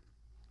brilliant.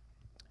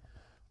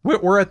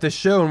 We're at this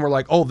show and we're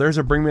like, oh, there's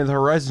a Bring Me the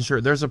Horizon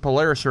shirt. There's a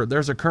Polaris shirt.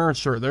 There's a Current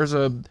shirt. There's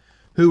a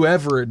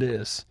whoever it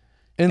is.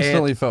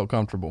 Instantly felt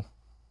comfortable.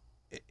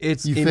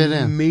 It's You fit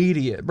in.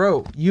 immediate.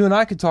 Bro, you and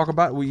I could talk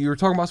about, you were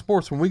talking about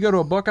sports. When we go to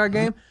a Buckeye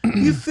game,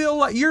 you feel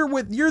like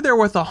you're there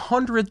with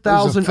 100,000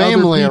 There's a other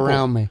family people.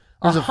 around me.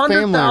 There's a family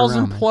 100,000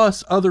 around me.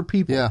 plus other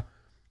people. Yeah.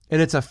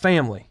 And it's a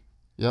family.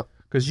 Yep.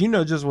 Because you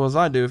know just as well as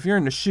I do, if you're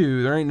in the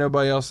shoe, there ain't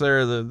nobody else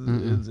there.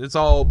 It's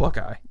all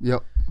Buckeye.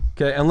 Yep.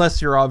 Okay,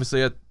 unless you're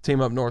obviously at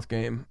Team Up North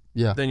game.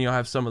 Yeah. Then you'll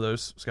have some of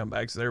those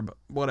scumbags there, but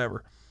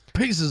whatever.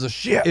 Pieces of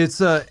shit.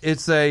 It's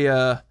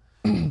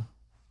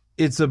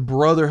a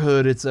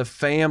brotherhood, it's a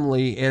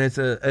family, and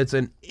it's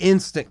an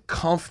instant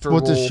comfortable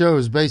What the show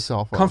is based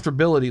off of.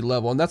 comfortability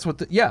level. And that's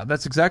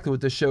that's exactly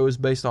what this show is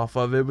based off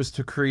of. It was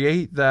to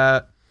create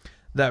that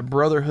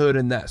brotherhood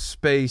and that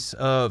space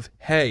of,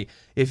 hey,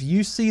 if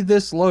you see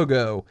this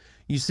logo,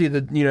 you see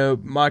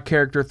my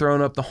character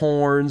throwing up the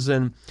horns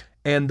and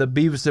the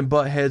Beavis and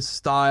Butthead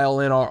style,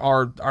 and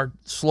our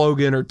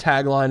slogan or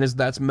tagline is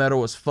 "That's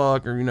metal as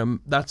fuck," or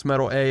 "That's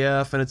metal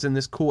AF," and it's in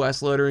this cool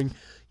ass lettering.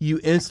 You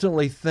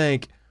instantly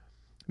think,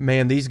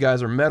 man, these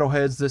guys are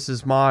metalheads.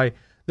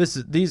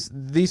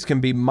 These can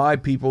be my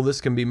people.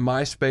 This can be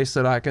my space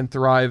that I can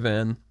thrive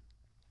in,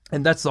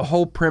 and that's the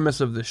whole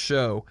premise of the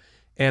show.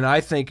 And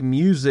I think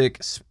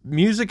music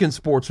and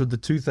sports are the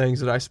two things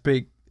that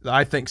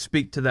I think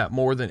speak to that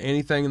more than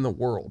anything in the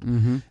world.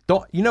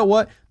 Don't you know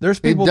what? There's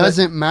people. It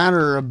doesn't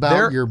matter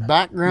about your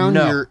background,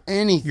 your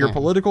anything, your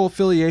political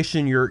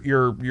affiliation,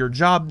 your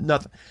job,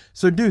 nothing.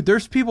 So, dude,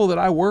 there's people that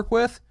I work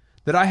with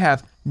that I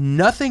have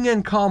nothing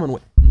in common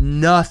with,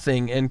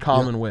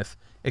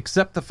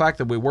 except the fact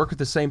that we work at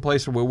the same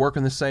place or we work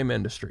in the same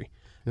industry.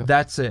 Yep.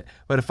 That's it.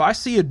 But if I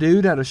see a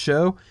dude at a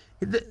show,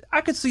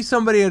 I could see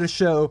somebody at a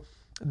show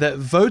that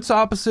votes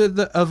opposite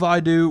of I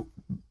do,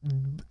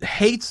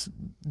 hates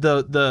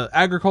the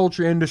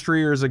agriculture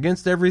industry or is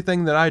against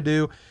everything that I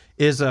do,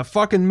 is a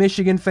fucking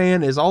Michigan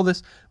fan, is all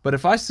this. But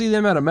if I see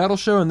them at a metal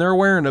show and they're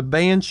wearing a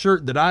band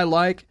shirt that I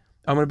like,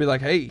 I'm going to be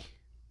like, hey,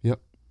 Yep.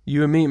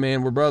 you and me,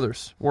 man, we're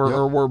brothers.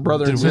 We're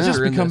brother and Did we sister.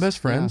 just in become this. best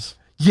friends?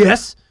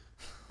 Yes.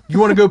 You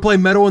want to go play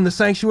metal in the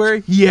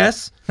sanctuary?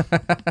 Yes.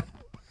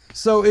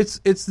 So it's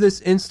this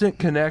instant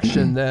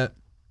connection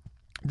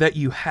that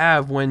you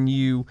have when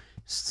you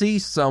see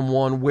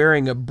someone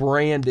wearing a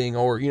branding,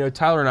 or, you know,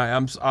 Tyler and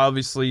I'm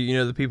obviously, you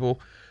know, the people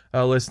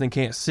listening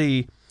can't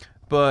see,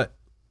 but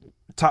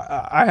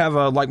I have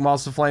a like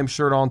Moss of Flame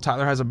shirt on.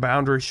 Tyler has a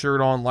Boundary shirt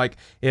on. Like,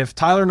 if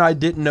Tyler and I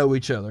didn't know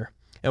each other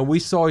and we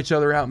saw each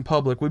other out in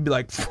public, we'd be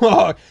like,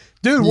 fuck,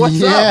 dude,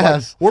 what's up?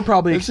 Like, we're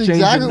probably exchanging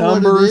exactly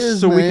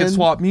numbers so we can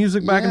swap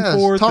music back and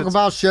forth. Talk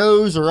about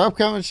shows or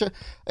upcoming shows.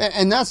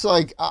 And that's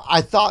like,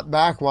 I thought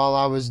back while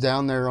I was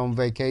down there on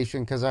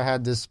vacation, because I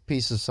had this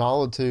piece of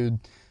solitude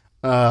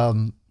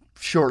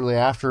shortly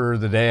after,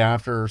 the day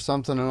after or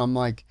something, and I'm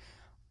like,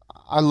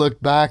 I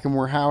look back and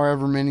we're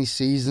however many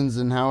seasons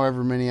and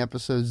however many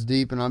episodes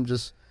deep, and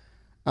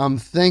I'm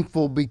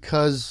thankful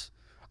because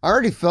I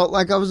already felt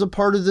like I was a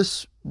part of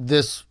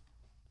this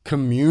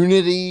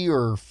community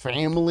or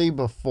family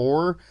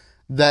before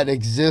that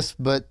exists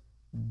but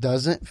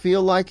doesn't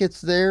feel like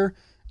it's there,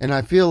 and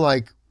I feel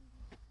like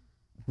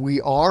we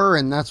are,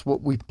 and that's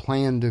what we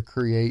plan to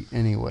create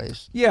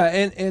anyways. Yeah,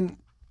 and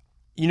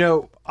you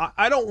know,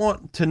 I don't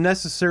want to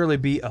necessarily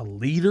be a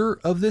leader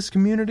of this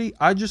community.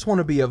 I just want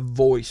to be a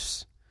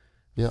voice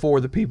for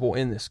the people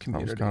in this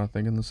community. I was kind of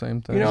thinking the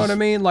same thing. You know what I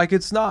mean? Like,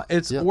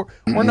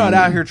 we're not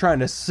out here trying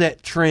to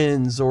set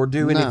trends or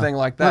do anything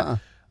like that.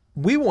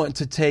 We want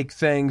to take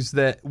things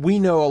that we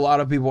know a lot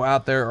of people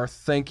out there are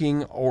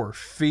thinking or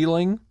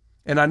feeling,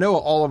 and I know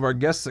all of our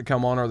guests that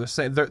come on are the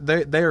same.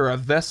 They are a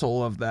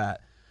vessel of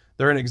that.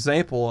 They're an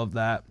example of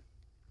that.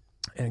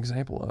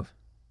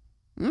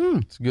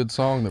 It's a good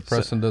song that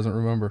Preston doesn't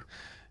remember.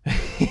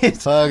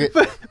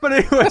 But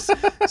anyways,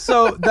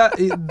 so that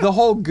the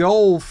whole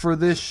goal for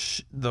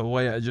this, the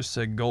way I just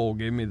said goal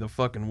gave me the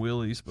fucking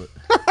willies, but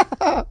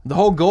the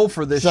whole goal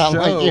for this Sound show,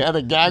 like you had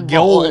a gag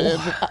ball in.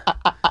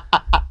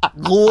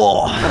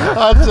 goal.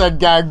 I've said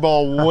gag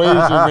ball way too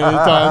many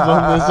times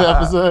on this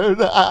episode.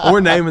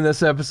 We're naming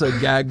this episode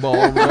Gag Ball,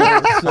 or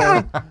whatever,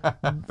 so,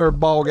 or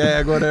Ball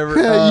Gag, whatever.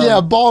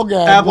 Yeah, ball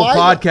gag. Apple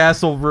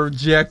Podcasts will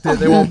reject it.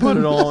 They won't put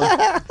it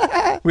on.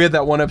 We had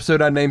that one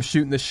episode I named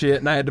Shooting the Shit,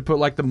 and I had to put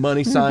like the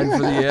money sign for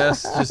the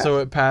S just so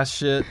it passed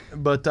shit.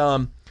 But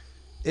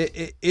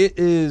it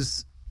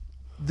is,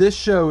 this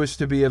show is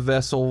to be a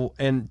vessel,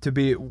 and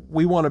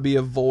we want to be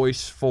a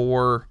voice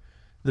for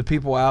the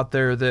people out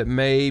there that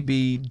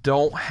maybe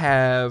don't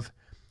have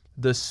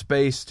the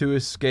space to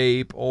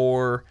escape,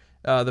 or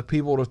the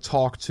people to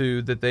talk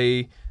to that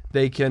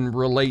they can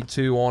relate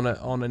to on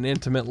an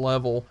intimate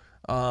level,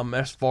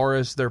 as far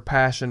as their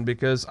passion.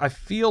 Because I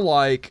feel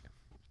like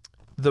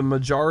the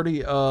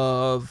majority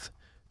of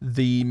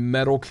the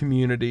metal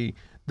community,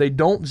 they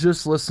don't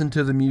just listen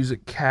to the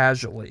music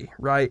casually,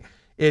 right?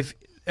 If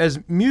as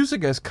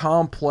music as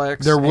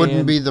complex, there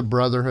wouldn't be the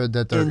brotherhood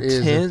that there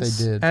is if they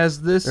did.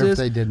 As this or is, if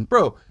they didn't.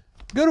 Bro,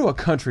 go to a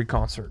country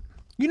concert.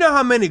 You know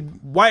how many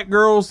white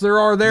girls there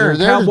are there They're in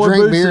there to cowboy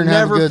drink boots beer that and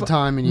have a never good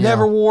time and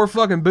never wore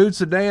fucking boots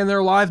a day in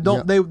their life?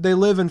 Don't they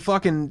live in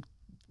fucking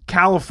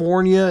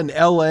California and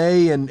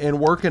LA and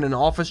work in an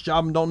office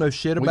job and don't know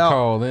shit about. We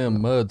call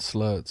them mud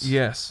sluts.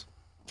 Yes.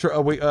 Truck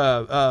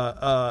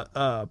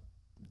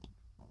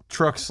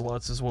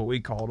sluts is what we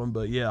called them,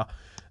 but yeah.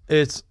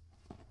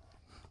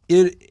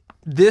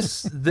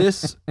 This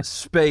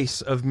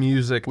space of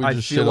music, We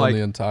just shit on the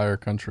entire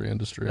country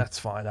industry. That's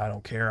fine. I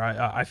don't care.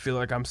 I feel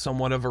like I'm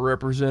somewhat of a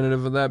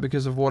representative of that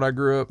because of what I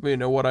grew up,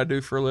 what I do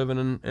for a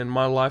living and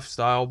my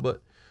lifestyle.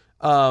 But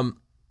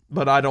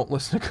I don't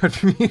listen to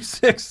country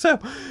music. So,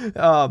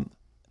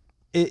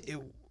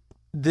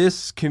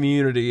 this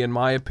community, in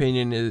my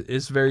opinion,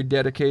 is very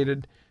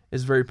dedicated,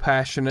 is very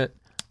passionate.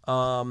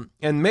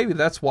 And maybe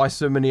that's why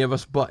so many of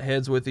us butt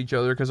heads with each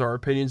other, because our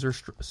opinions are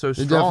so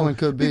strong. It definitely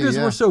could be, because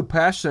we're so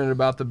passionate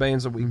about the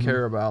bands that we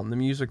care about and the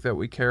music that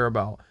we care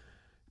about.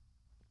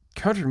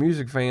 Country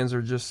music fans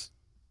are just,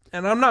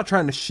 and I'm not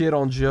trying to shit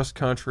on just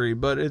country,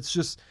 but it's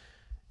just,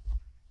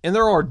 and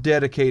there are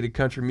dedicated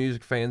country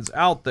music fans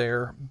out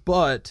there,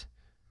 but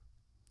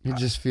it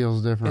just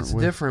feels different. It's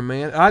different,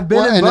 man. I've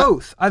been in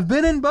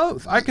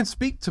both. I can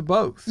speak to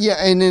both.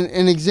 Yeah, and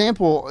an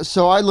example,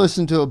 so I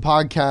listened to a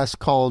podcast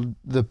called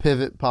The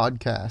Pivot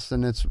Podcast,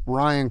 and it's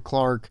Ryan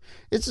Clark.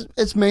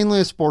 It's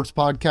mainly a sports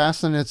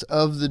podcast, and it's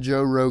of the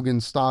Joe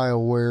Rogan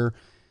style, where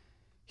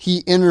he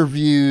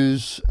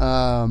interviews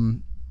either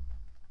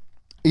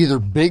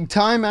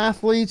big-time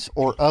athletes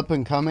or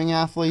up-and-coming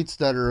athletes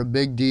that are a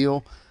big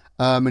deal.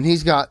 And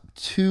he's got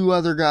two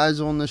other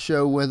guys on the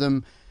show with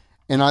him.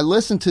 And I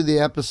listened to the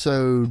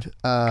episode,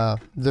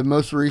 the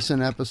most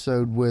recent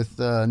episode with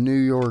New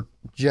York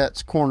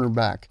Jets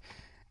cornerback.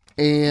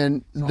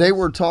 And they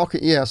were talking,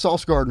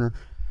 Sauce Gardner.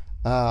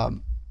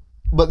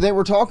 But they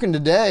were talking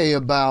today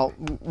about,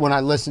 when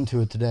I listened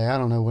to it today, I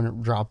don't know when it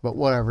dropped, but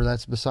whatever,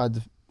 that's beside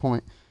the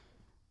point.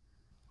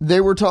 They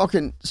were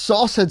talking,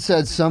 Sauce had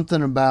said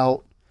something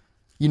about,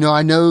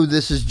 I know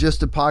this is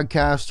just a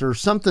podcast, or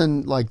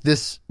something like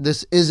this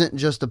isn't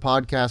just a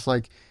podcast,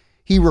 like,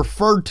 he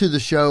referred to the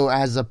show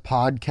as a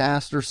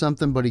podcast or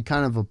something, but he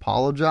kind of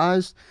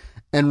apologized.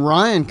 And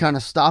Ryan kind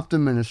of stopped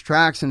him in his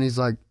tracks, and he's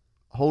like,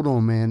 hold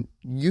on, man.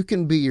 You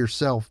can be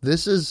yourself.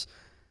 This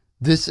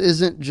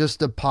isn't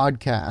just a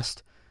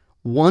podcast.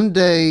 one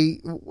day,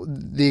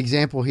 the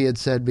example he had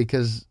said,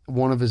 because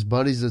one of his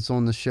buddies that's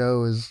on the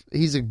show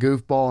he's a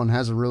goofball and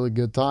has a really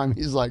good time.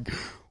 He's like,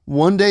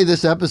 one day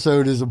this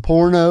episode is a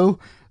porno.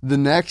 The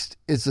next,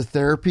 it's a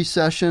therapy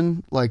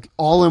session, like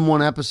all in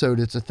one episode.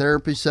 It's a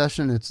therapy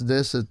session. It's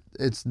this,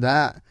 it's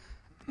that.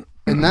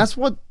 And that's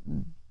what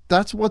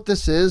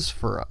this is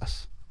for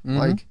us. Mm-hmm.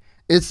 Like,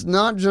 it's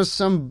not just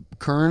some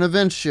current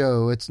event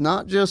show. It's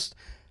not just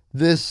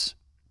this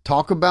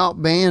talk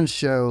about band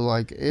show.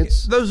 Like,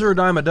 those are a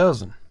dime a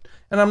dozen.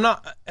 And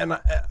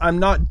I'm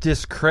not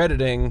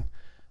discrediting,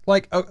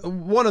 like,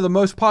 one of the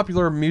most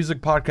popular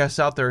music podcasts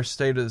out there is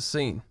State of the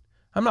Scene.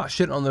 I'm not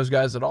shitting on those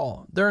guys at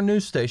all. They're a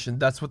news station.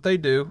 That's what they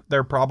do.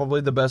 They're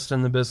probably the best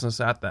in the business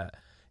at that.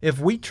 If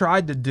we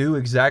tried to do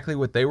exactly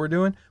what they were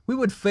doing, we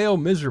would fail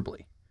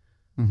miserably.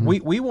 Mm-hmm.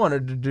 We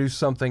wanted to do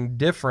something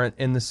different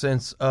in the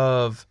sense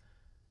of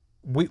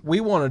we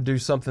want to do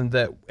something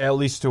that, at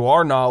least to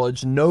our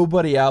knowledge,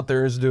 nobody out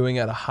there is doing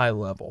at a high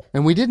level.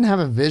 And we didn't have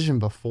a vision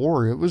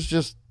before. It was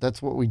just,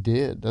 that's what we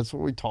did. That's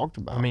what we talked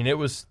about. I mean, it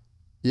was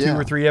 2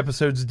 or 3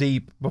 episodes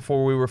deep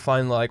before we were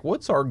finally like,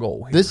 what's our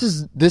goal here? This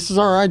is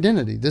our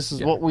identity. This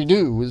is what we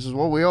do. This is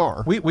what we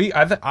are.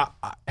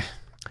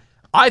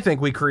 I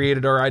think we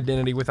created our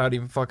identity without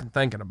even fucking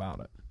thinking about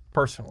it,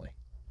 personally.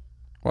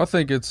 Well, I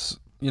think it's,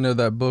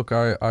 that book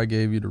I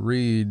gave you to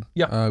read,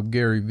 yeah.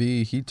 Gary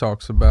V, he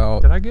talks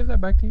about... Did I give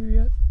that back to you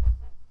yet?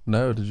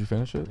 No, did you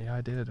finish it? Yeah,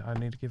 I did. I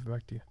need to give it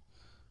back to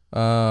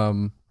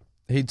you.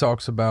 He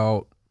talks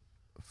about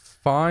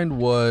find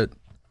what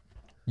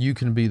you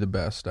can be the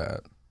best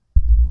at.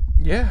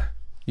 Yeah.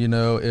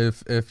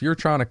 If you're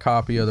trying to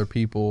copy other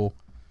people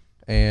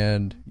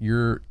and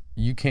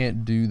you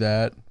can't do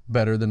that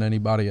better than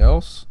anybody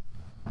else,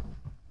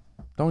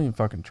 don't even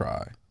fucking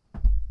try.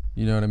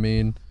 You know what I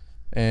mean?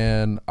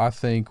 And I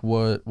think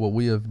what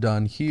we have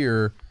done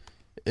here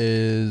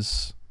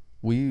is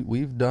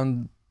we've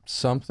done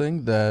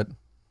something that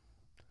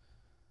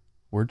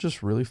we're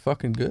just really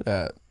fucking good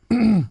at.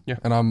 Yeah.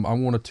 And I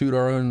want to toot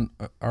our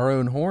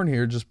own horn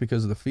here just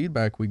because of the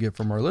feedback we get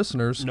from our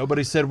listeners.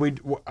 Nobody said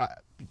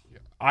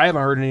I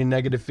haven't heard any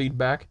negative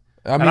feedback.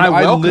 I mean,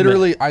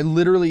 I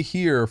literally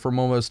hear from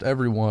almost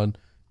everyone,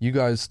 you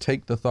guys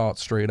take the thought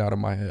straight out of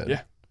my head.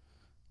 Yeah.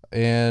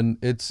 And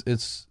it's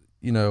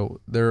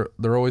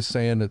they're always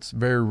saying it's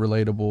very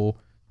relatable.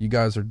 You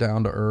guys are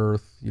down to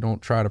earth. You don't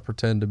try to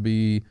pretend to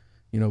be,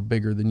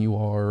 bigger than you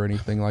are or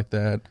anything like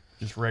that.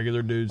 Just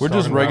regular dudes. We're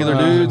just regular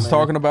dudes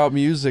talking about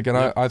music, and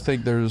I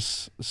think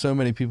there's so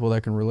many people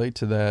that can relate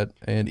to that.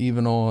 And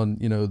even on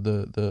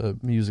the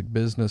music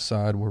business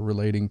side, we're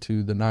relating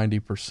to the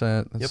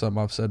 90%. That's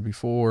something I've said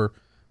before,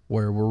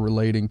 where we're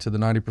relating to the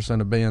 90%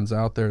 of bands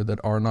out there that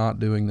are not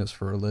doing this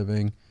for a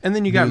living. And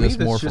then you got me that's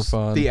more just for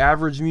fun. The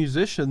average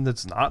musician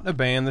that's not in a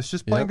band that's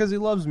just playing because he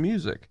loves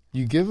music.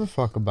 You give a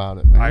fuck about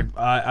it, man.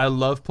 I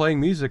love playing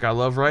music. I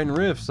love writing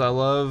riffs. I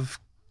love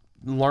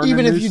learning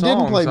even new if you songs.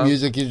 didn't play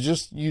music,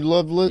 you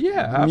love music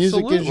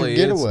absolutely. is your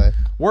getaway.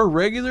 We're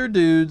regular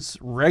dudes,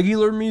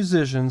 regular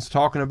musicians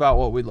talking about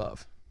what we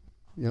love.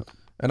 Yep.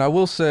 And I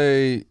will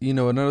say,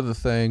 another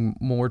thing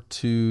more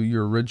to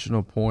your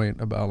original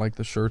point about like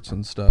the shirts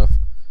and stuff.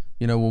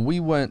 When we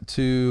went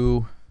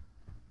to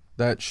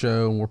that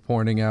show and we're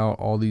pointing out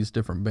all these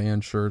different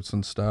band shirts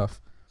and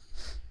stuff,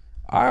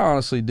 I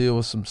honestly deal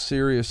with some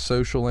serious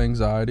social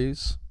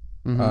anxieties.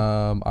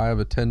 Mm-hmm. I have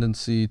a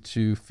tendency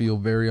to feel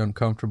very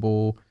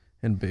uncomfortable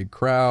in big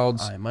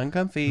crowds. I'm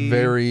uncomfy.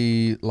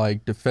 Very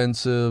like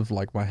defensive,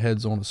 like my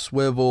head's on a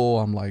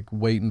swivel. I'm like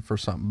waiting for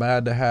something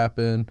bad to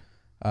happen.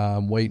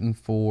 Waiting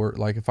for,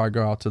 like, if I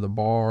go out to the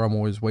bar, I'm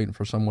always waiting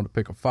for someone to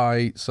pick a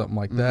fight, something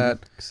like that.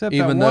 Except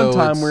even that one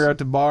time we were at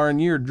the bar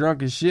and you were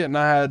drunk as shit and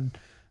I had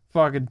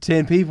fucking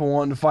 10 people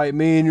wanting to fight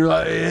me and you're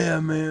like, yeah,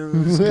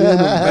 man. It's good.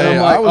 Hey,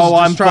 I'm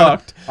like, I'm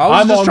fucked. I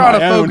was just trying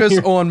to focus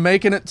on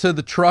making it to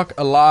the truck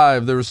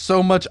alive. There was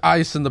so much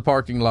ice in the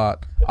parking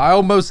lot. I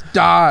almost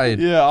died.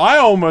 Yeah, I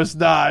almost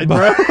died,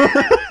 bro.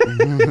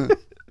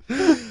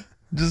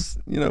 Just,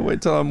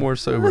 wait till I'm more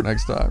sober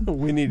next time.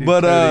 We need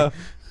to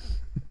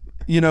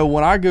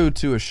when I go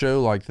to a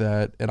show like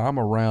that and I'm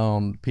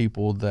around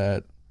people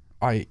that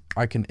I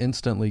can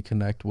instantly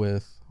connect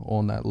with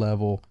on that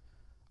level,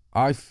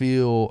 I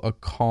feel a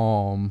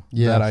calm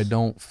that I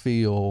don't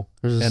feel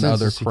in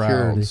other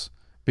crowds.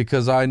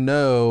 Because I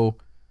know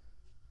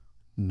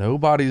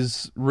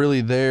nobody's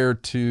really there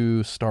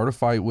to start a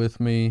fight with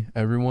me.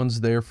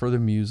 Everyone's there for the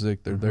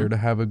music. They're there to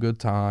have a good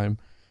time.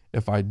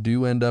 If I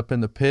do end up in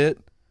the pit,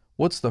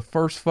 what's the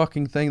first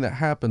fucking thing that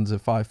happens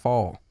if I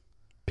fall?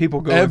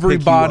 People go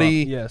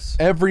everybody, and pick you up. Yes.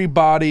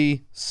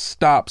 Everybody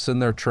stops in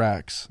their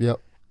tracks. Yep.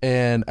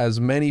 And as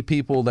many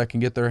people that can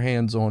get their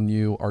hands on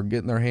you are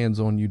getting their hands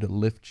on you to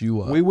lift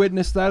you up. We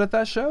witnessed that at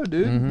that show,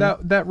 dude.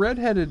 Mm-hmm. That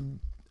redheaded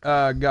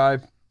guy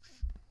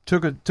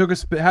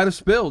had a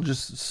spill,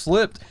 just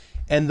slipped,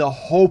 and the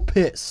whole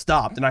pit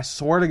stopped. And I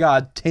swear to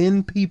God,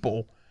 10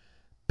 people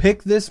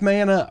picked this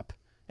man up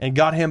and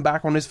got him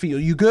back on his feet.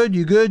 You good?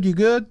 You good? You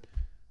good?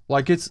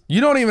 Like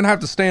You don't even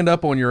have to stand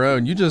up on your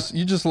own. You just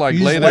like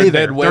you lay just there lay dead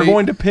there. weight. They're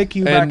going to pick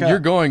you and back up. you're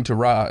going to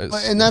rise.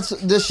 And that's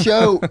this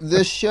show.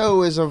 This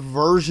show is a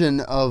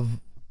version of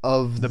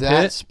The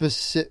that pit?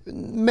 specific.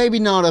 Maybe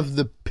not of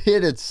the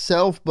pit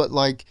itself, but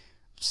like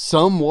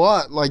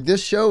somewhat. Like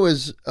this show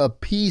is a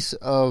piece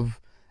of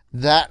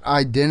that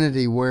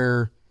identity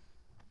where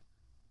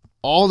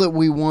all that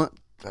we want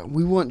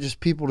just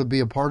people to be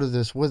a part of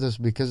this with us,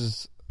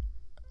 because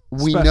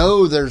we Special.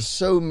 know there's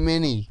so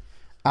many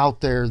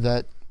out there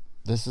that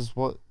this is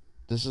what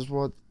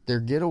their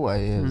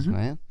getaway is,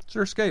 man. It's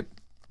their escape.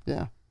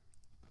 Yeah.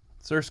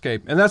 It's their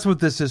escape. And that's what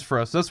this is for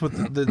us. That's what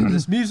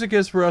this music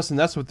is for us, and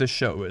that's what this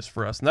show is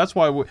for us. And that's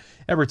why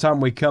every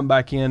time we come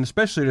back in,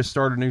 especially to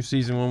start a new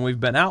season when we've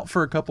been out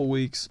for a couple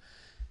weeks,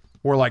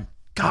 we're like,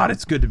 God,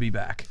 it's good to be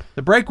back.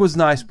 The break was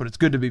nice, but it's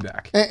good to be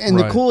back. And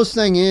the coolest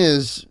thing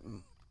is,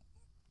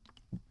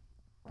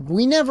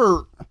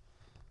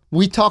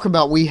 we talk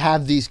about, we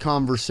have these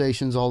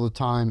conversations all the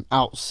time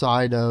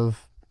outside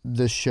of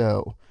the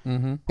show.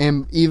 Mm-hmm.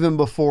 And even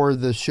before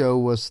the show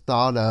was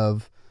thought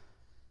of.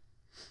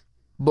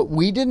 But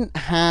we didn't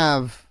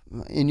have,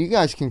 and you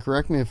guys can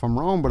correct me if I'm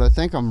wrong, but I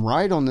think I'm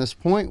right on this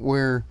point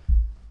where,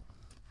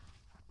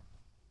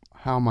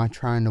 how am I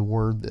trying to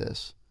word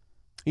this?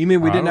 You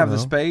mean we didn't have the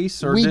know.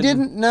 space? Or We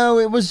didn't know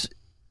it was...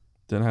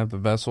 Didn't have the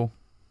vessel,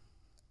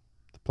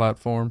 the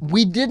platform.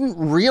 We didn't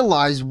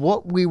realize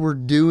what we were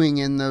doing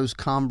in those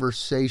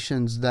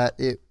conversations,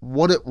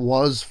 what it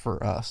was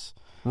for us.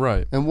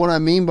 Right. And what I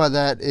mean by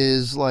that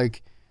is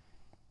like...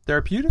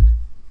 Therapeutic?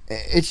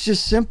 It's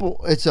just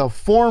simple. It's a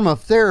form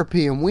of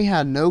therapy, and we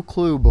had no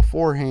clue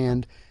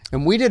beforehand.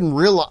 And we didn't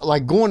realize,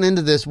 like going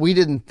into this, we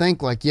didn't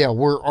think like, yeah,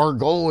 our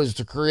goal is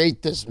to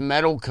create this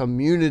metal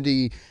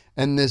community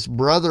and this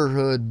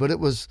brotherhood. But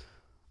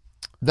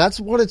that's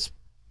what it's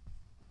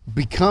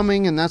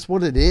becoming, and that's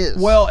what it is.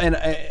 Well, and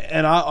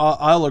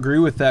I'll agree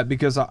with that,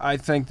 because I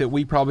think that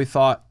we probably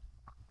thought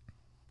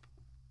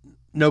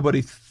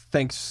nobody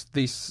thinks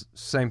these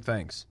same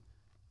things.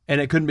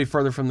 And it couldn't be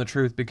further from the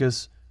truth,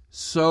 because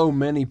so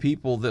many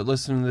people that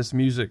listen to this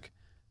music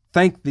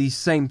think these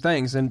same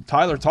things. And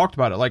Tyler talked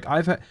about it. Like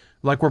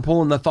we're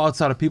pulling the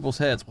thoughts out of people's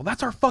heads. Well,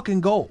 that's our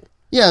fucking goal.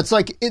 Yeah, it's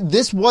like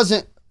it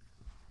wasn't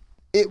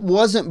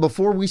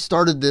before we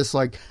started this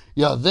like,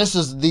 yeah, this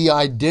is the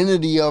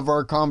identity of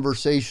our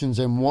conversations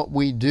and what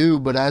we do.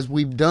 But as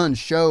we've done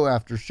show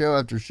after show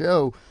after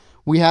show,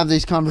 we have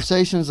these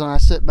conversations, and I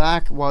sit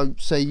back while,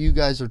 say, you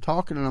guys are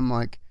talking, and I'm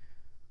like,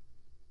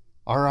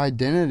 our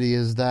identity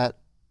is that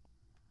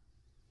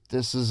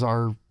this is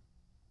our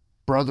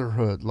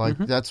brotherhood. Like,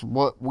 that's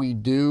what we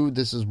do.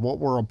 This is what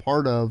we're a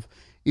part of.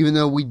 Even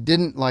though we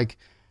didn't like,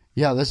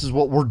 yeah, this is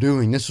what we're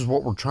doing. This is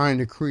what we're trying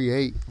to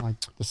create. Like,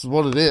 this is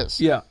what it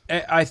is. Yeah.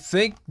 I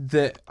think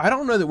that, I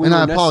don't know that we And were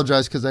I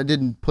apologize because I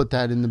didn't put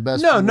that in the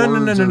best No,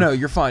 words or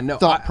you're fine. No,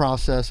 thought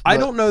process. I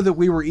but- don't know that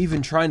we were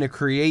even trying to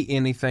create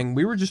anything.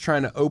 We were just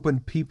trying to open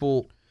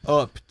people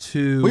up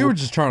to... We were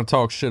just trying to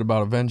talk shit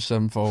about Avenged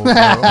Sevenfold.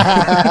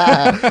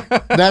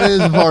 That is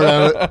part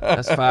of it.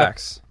 That's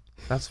facts.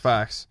 That's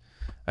facts.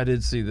 I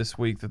did see this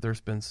week that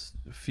there's been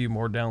a few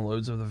more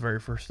downloads of the very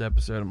first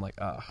episode. I'm like,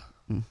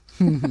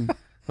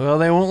 well,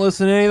 they won't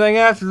listen to anything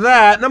after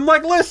that. And I'm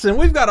like, listen,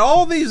 we've got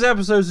all these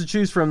episodes to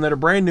choose from that are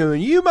brand new,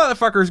 and you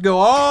motherfuckers go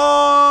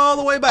all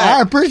the way I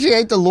back.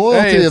 appreciate the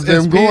loyalty of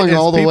them going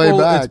all the way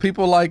back. It's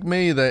people like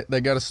me that they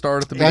got to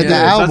start at the At beginning. the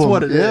album, That's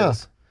what it is. yeah.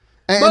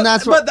 And But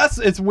that's what,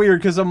 it's weird,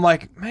 because I'm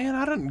like, man,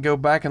 I didn't go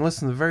back and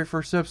listen to the very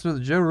first episode of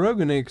the Joe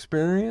Rogan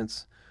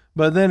Experience.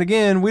 But then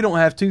again, we don't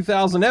have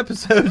 2,000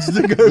 episodes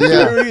to go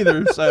through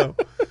either. So,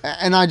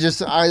 and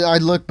I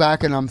look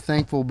back and I'm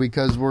thankful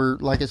because we're,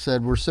 like I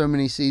said, we're so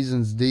many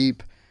seasons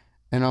deep,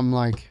 and I'm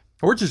like,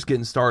 we're just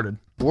getting started.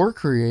 we're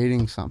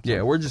creating something.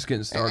 Yeah, we're just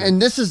getting started.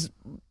 And this is,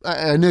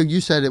 I know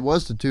you said it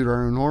was to toot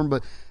our own horn,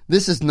 but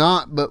this is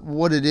not. But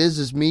what it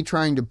is me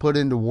trying to put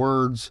into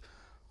words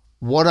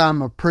what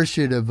I'm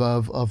appreciative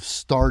of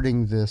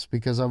starting this,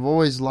 because I've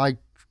always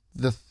liked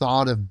the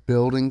thought of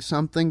building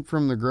something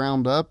from the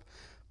ground up.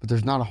 But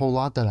there's not a whole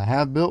lot that I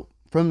have built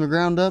from the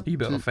ground up. You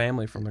built a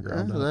family from the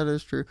ground up. That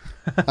is true.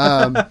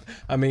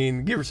 I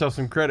mean, give yourself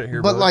some credit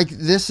here. But bud. like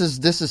this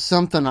is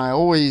something I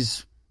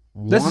always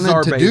This is wanted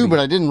our to baby. do, but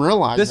I didn't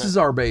realize This it. is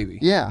our baby.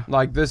 Yeah.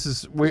 Like, this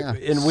is... we Yeah.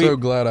 and we So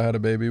glad I had a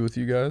baby with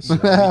you guys. Me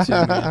too,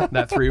 man.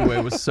 That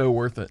three-way was so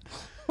worth it.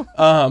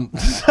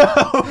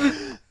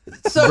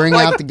 So Bring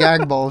like, out the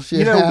gag ball shit.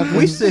 you know, we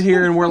happens. sit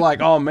here and we're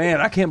like, oh,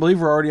 man, I can't believe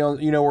we're already on,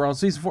 we're on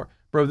season 4.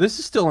 Bro, this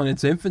is still in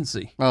its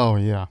infancy. Oh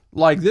yeah.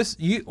 Like this,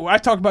 I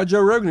talked about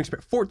Joe Rogan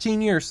Experience.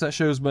 14 years that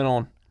show's been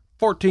on.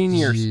 14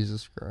 years.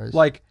 Jesus Christ.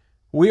 Like,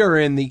 we are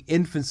in the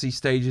infancy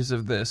stages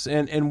of this,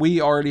 and we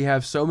already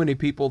have so many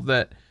people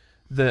that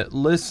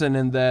listen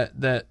and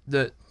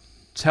that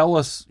tell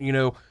us,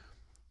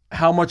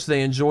 how much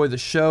they enjoy the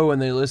show, and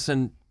they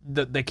listen,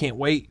 that they can't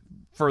wait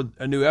for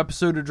a new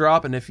episode to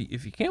drop. And if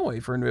you can't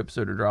wait for a new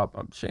episode to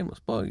drop, shameless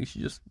plug, you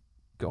should just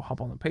go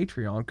hop on the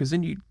Patreon, because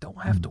then you don't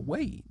have to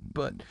wait.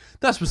 But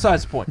that's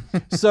besides the point.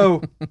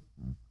 So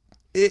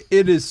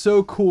it is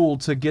so cool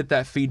to get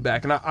that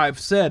feedback. And I've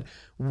said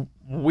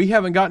we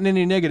haven't gotten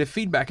any negative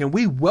feedback, and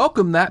we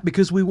welcome that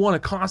because we want to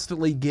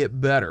constantly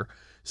get better.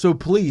 So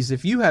please,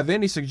 if you have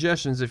any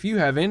suggestions, if you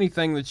have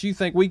anything that you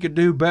think we could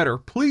do better,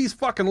 please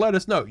fucking let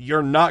us know.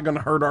 You're not going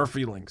to hurt our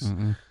feelings.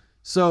 Mm-mm.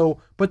 So,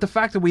 but the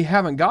fact that we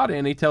haven't got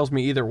any tells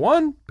me either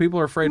one, people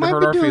are afraid to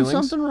hurt our feelings,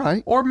 something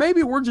right, or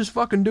maybe we're just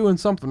fucking doing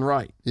something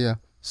right. Yeah.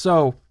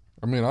 So,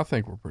 I mean, I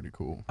think we're pretty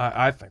cool.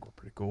 I think we're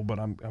pretty cool, but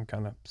I'm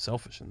kind of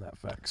selfish in that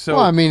fact. So,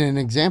 well, I mean, an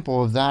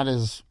example of that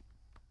is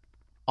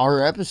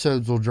our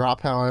episodes will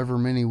drop however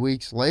many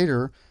weeks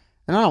later,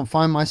 and I don't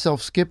find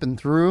myself skipping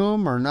through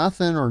them or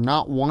nothing or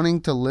not wanting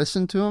to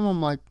listen to them.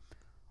 I'm like,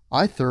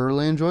 I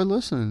thoroughly enjoy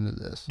listening to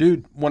this.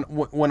 Dude,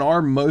 when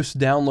our most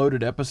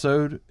downloaded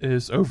episode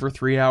is over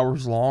 3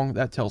 hours long,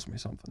 that tells me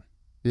something.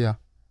 Yeah.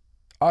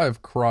 I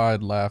have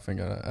cried laughing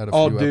at a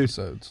few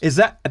episodes. Is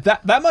that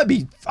might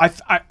be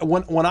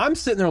when I'm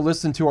sitting there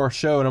listening to our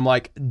show and I'm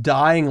like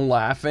dying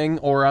laughing,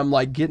 or I'm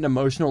like getting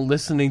emotional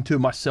listening to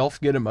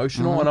myself get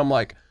emotional, and I'm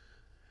like,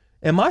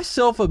 am I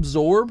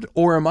self-absorbed,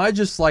 or am I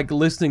just like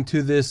listening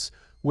to this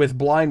with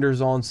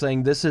blinders on,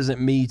 saying this isn't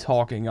me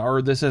talking,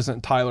 or this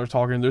isn't Tyler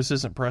talking, this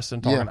isn't Preston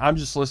talking? I'm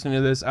just listening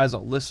to this as a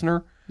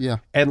listener,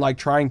 and like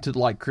trying to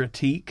like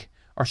critique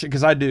our shit,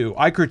 because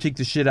I critique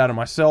the shit out of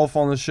myself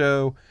on the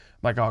show.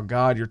 Like, oh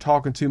God, you're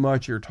talking too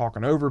much, you're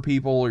talking over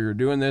people, or you're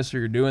doing this, or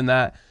you're doing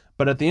that.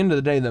 But at the end of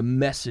the day, the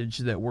message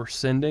that we're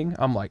sending,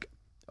 I'm like,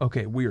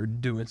 okay, we are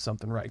doing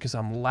something right, because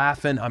I'm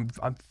laughing, I'm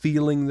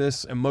feeling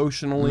this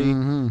emotionally.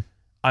 Mm-hmm.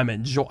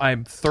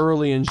 I'm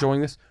thoroughly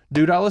enjoying this.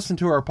 Dude, I listen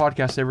to our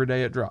podcast every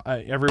day.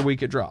 Every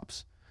week it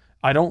drops.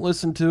 I don't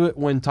listen to it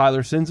when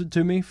Tyler sends it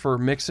to me for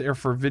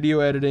for video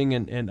editing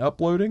and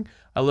uploading.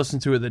 I listen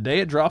to it the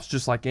day it drops,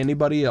 just like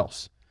anybody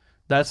else.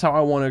 That's how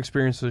I want to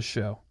experience this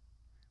show.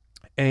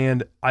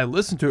 And I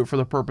listen to it for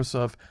the purpose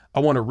of, I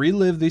want to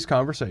relive these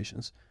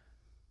conversations.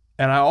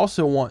 And I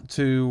also want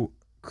to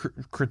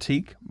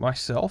critique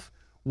myself.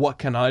 What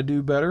can I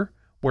do better?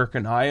 Where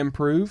can I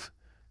improve?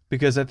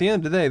 Because at the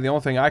end of the day, the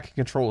only thing I can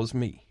control is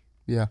me.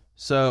 Yeah.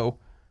 So,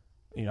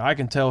 I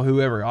can tell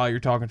whoever, oh, you're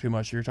talking too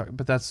much,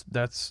 but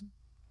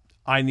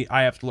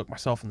I have to look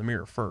myself in the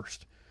mirror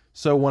first.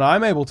 So when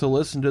I'm able to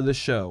listen to this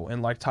show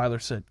and, like Tyler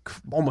said,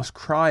 almost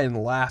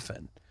crying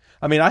laughing.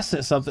 I mean, I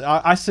sent something.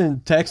 I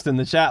send text in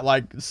the chat,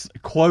 like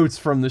quotes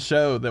from the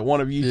show that one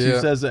of you two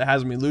says that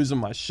has me losing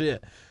my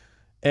shit.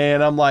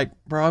 And I'm like,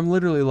 bro, I'm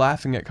literally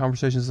laughing at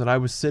conversations that I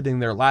was sitting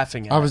there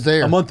laughing at. I was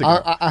there a month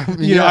ago.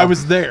 I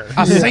was there.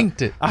 I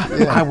synced it.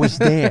 I was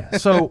there.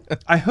 So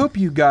I hope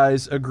you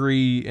guys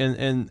agree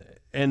and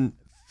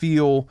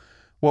feel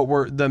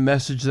the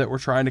message that we're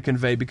trying to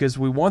convey, because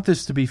we want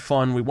this to be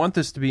fun. We want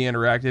this to be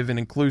interactive and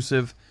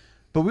inclusive.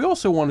 But we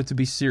also want it to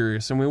be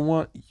serious, and we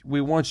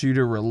want you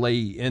to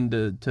relate and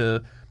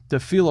to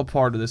feel a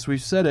part of this.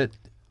 We've said it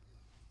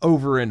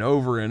over and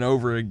over and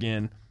over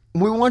again.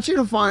 We want you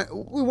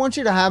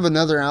to have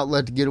another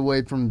outlet to get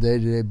away from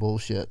day-to-day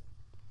bullshit.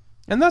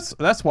 And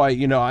that's why,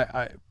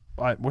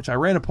 which I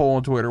ran a poll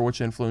on Twitter,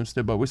 which influenced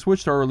it, but we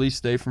switched our release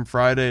day from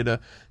Friday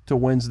to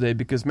Wednesday,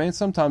 because, man,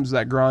 sometimes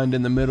that grind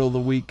in the middle of the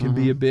week can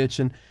be a bitch.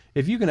 And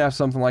if you can have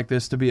something like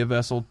this to be a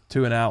vessel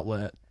to an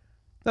outlet,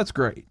 that's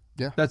great.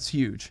 Yeah. That's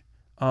huge.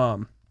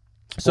 So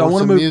I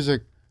want to move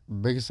music,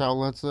 biggest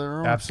outlets there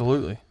are.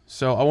 Absolutely.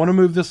 So I want to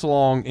move this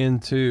along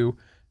into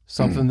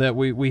something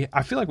that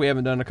I feel like we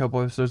haven't done a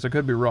couple episodes. I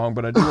could be wrong,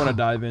 but I do want to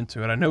dive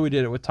into it. I know we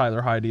did it with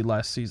Tyler Heide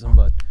last season,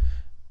 but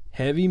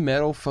heavy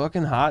metal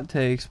fucking hot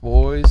takes,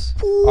 boys.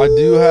 I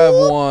do have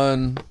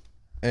one,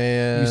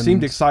 and you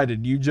seemed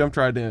excited. You jumped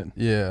right in.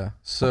 Yeah.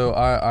 So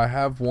I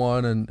have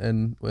one,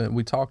 and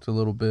we talked a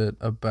little bit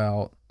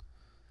about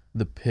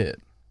the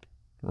pit,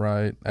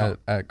 right,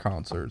 at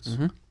concerts.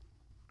 Mm-hmm.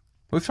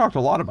 We've talked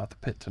a lot about the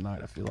pit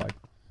tonight, I feel like.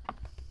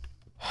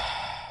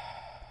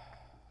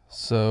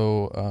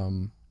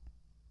 So,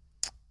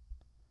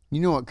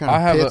 you know what kind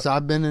of pits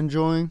I've been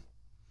enjoying?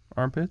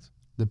 Armpits?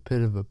 The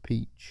pit of a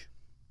peach.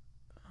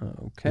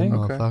 Okay. The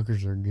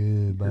motherfuckers are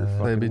good,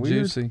 bud. They be weird.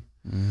 Juicy.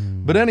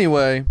 But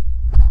anyway,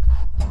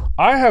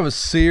 I have a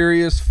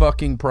serious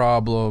fucking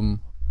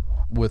problem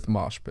with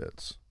mosh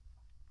pits.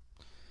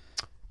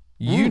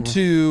 You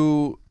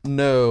two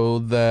know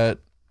that,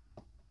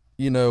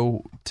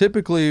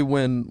 typically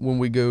when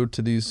we go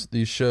to these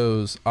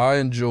shows, I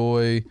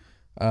enjoy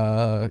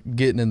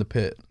getting in the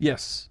pit.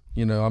 Yes.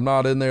 I'm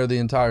not in there the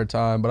entire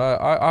time, but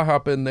I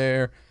hop in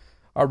there,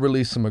 I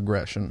release some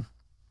aggression.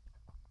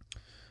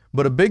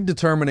 But a big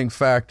determining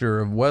factor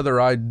of whether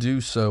I do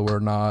so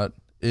or not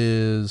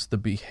is the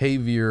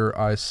behavior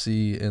I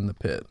see in the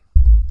pit.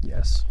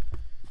 Yes.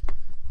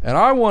 And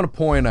I want to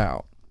point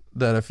out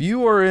that if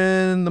you are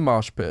in the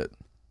mosh pit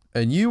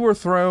and you were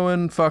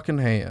throwing fucking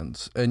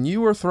hands and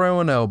you were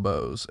throwing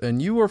elbows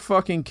and you were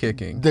fucking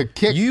kicking,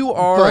 you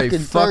are a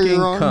fucking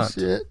cunt.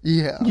 Shit.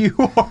 Yeah. You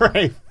are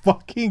a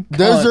fucking cunt.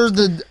 Those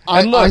are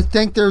I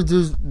think they're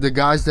the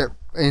guys that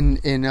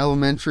in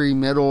elementary,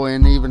 middle,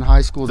 and even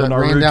high school The that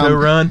ran down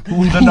Naruto run. The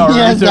Naruto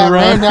yes, that run.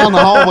 ran down the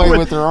hallway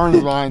with their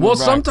arms behind Well,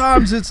 their back.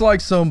 sometimes it's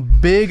like some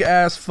big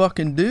ass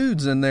fucking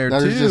dudes in there that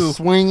too are just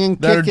swinging,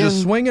 that kicking. are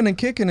just swinging and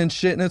kicking and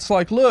shit. And it's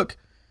like, look,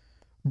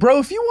 bro,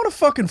 if you want to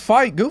fucking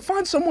fight, go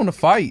find someone to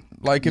fight.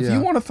 Like, if Yeah.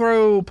 you want to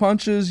throw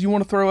punches, you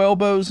want to throw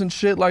elbows and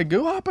shit, like,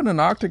 go hop in an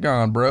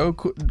octagon, bro.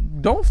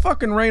 Don't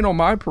fucking rain on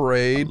my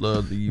parade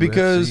Love the UFC.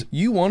 because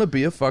you want to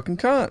be a fucking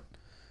cunt.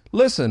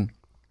 Listen,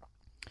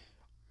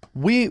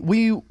 we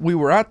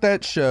were at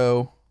that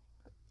show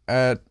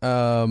at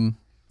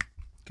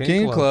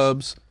King of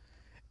Clubs,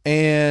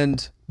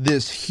 and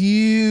this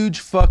huge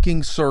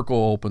fucking circle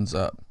opens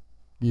up.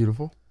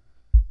 Beautiful.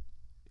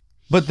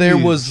 But there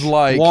was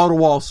like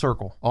wall-to-wall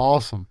circle.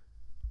 Awesome.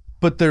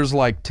 But there's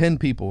like 10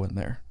 people in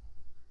there.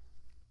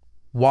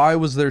 Why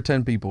was there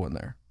 10 people in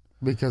there?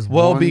 Because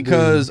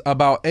Because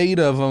about 8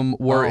 of them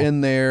were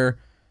in there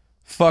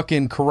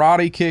fucking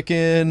karate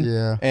kicking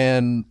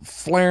and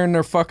flaring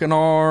their fucking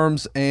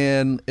arms.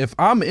 And if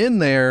I'm in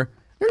there,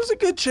 there's a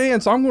good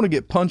chance I'm going to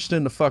get punched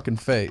in the fucking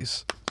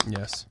face.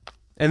 Yes.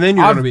 And then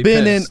you're going to be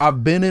pissed.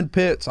 I've been in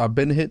pits. I've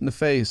been hit in the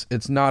face.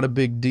 It's not a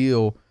big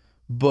deal.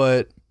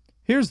 But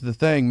here's the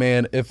thing,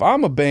 man. If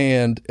I'm a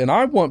band and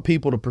I want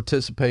people to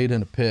participate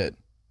in a pit,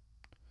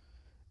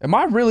 am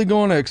I really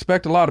going to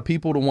expect a lot of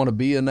people to want to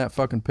be in that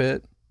fucking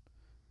pit?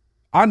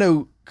 I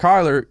know,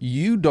 Kyler,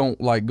 you don't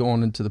like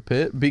going into the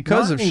pit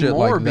because Not of shit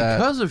anymore, like that.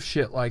 Because of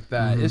shit like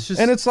that. It's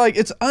just, And it's like,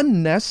 it's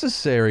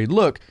unnecessary.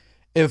 Look,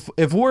 if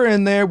we're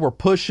in there, we're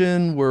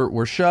pushing,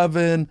 we're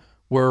shoving,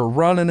 we're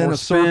running in we're a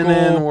circle,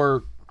 spinning,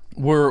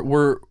 we're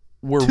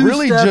Two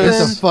really stepping.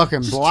 just It's a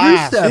fucking just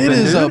blast. two-stepping, It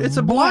is dude. a It's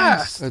a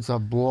blast. It's a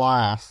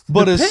blast.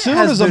 But The as pit soon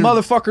has as a been-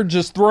 motherfucker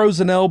just throws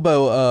an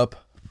elbow up,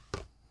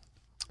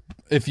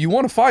 if you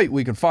want to fight,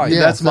 we can fight.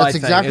 Yeah, That's my that's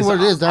thing, exactly is what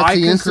it is. That's I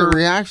the instant concur-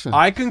 reaction.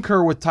 I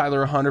concur with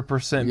Tyler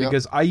 100% Yep.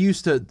 because I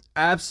used to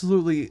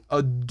absolutely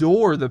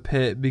adore the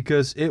pit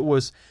because it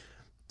was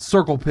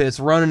circle pits,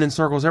 running in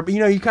circles. You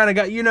know, you kind of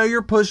got,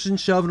 you're pushing,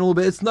 shoving a little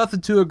bit. It's nothing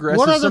too aggressive.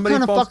 what other Somebody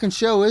kind of falls- fucking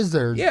show is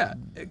there? Yeah,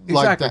 like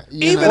exactly. that,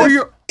 you even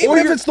know?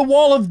 If it's the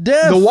wall of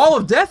death. the wall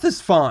of death is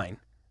fine,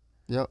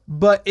 Yep.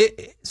 but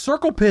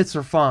circle pits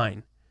are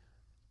fine.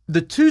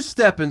 The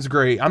two-stepping's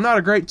great. I'm not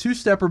a great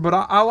two-stepper, but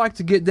I like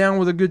to get down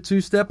with a good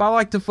two-step. I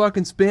like to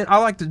fucking spin. I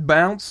like to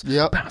bounce.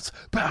 Yep.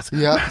 Bounce.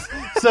 Yep.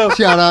 So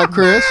Shout out,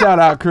 Chris. shout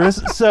out,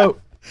 Chris. So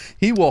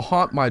He will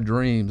haunt my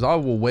dreams. I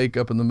will wake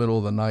up in the middle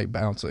of the night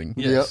bouncing.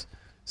 yes. Yep.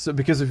 So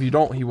because if you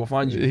don't, he will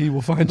find you. He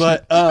will find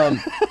But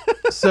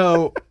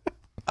so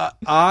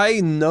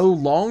I no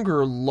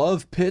longer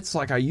love pits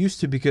like I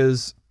used to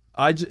because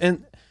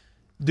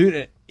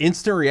dude,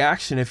 instant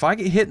reaction. If I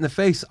get hit in the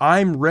face,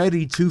 I'm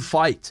ready to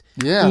fight.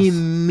 Yes.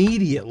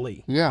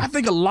 Immediately. you. Yeah. I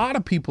think a lot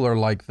of people are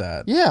like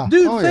that. Yeah.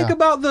 Dude, Oh, think yeah.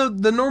 about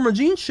the Norma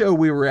Jean show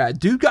we were at.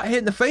 Dude got hit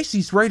in the face.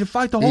 He's ready to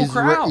fight the whole He's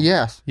crowd.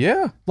 yes.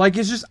 Yeah. Like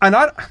it's just, And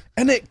it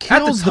at the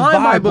kills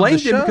time I vibe of the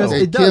blamed show. him because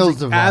It it kills does.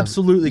 the It vibe.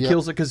 absolutely Yep.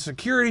 kills it because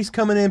security's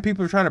coming in.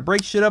 People are trying to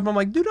break shit up. I'm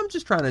like, dude, I'm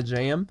just trying to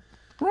jam.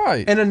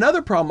 Right. And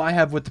another problem I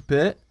have with the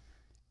pit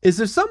is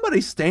if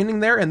somebody's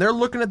standing there and they're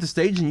looking at the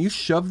stage and you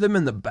shove them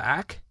in the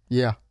back,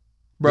 Yeah.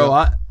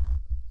 bro,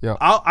 Yep.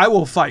 I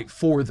will fight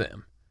for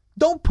them.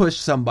 Don't push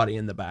somebody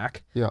in the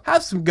back. Yeah.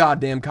 Have some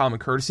goddamn common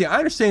courtesy. I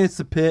understand it's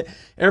the pit.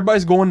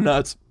 Everybody's going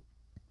nuts.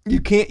 You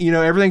can't,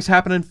 everything's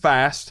happening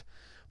fast.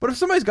 But if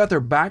somebody's got their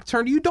back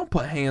turned to you, don't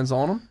put hands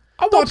on them.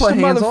 I Don't watched put a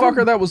hands on motherfucker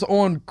 'em. that was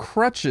on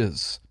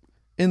crutches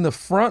in the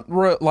front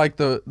row, like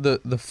the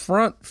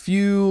front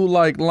few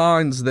like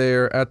lines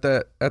there at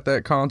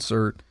that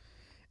concert,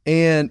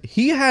 and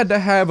he had to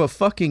have a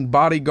fucking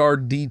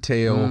bodyguard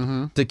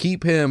detail to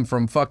keep him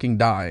from fucking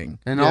dying.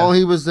 And all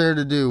he was there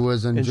to do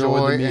was Enjoy enjoy.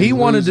 the and music. He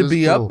wanted lose to his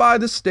be cool. up by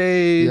the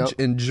stage, Yep.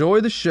 enjoy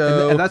the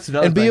show, And that's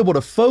another be thing. able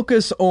to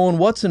focus on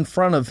what's in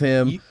front of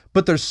him.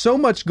 But there's so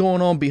much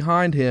going on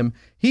behind him.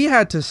 He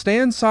had to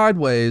stand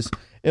sideways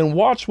and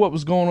watch what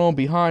was going on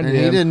behind And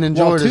him. he didn't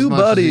enjoy while it as two much as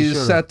he buddies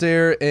should've. sat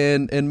there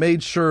and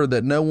made sure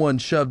that no one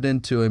shoved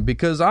into him.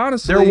 Because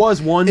honestly, There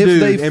was one if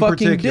dude they in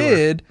fucking particular.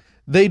 did,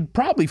 they'd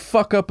probably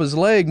fuck up his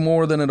leg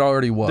more than it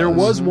already was. There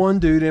was one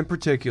dude in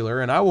particular,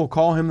 and I will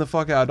call him the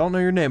fuck out. I don't know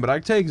your name, but I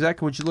can tell you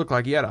exactly what you look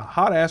like. He had a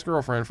hot-ass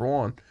girlfriend, for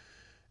one.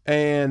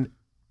 And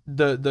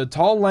the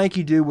tall,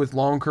 lanky dude with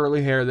long,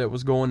 curly hair that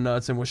was going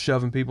nuts and was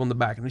shoving people in the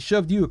back. And he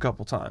shoved you a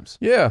couple times.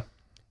 Yeah.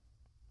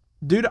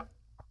 Dude,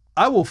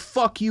 I will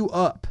fuck you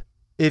up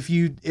if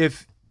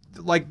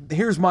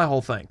here's my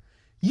whole thing.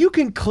 You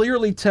can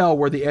clearly tell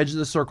where the edge of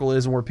the circle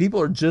is and where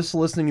people are just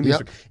listening to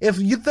music. Yep.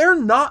 If they're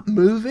not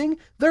moving,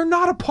 they're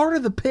not a part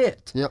of the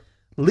pit. Yep.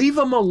 Leave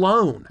them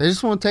alone. They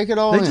just want to take it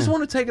all They in. just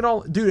want to take it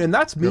all. Dude, and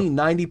that's me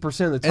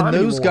 90% of the time. And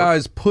those anymore.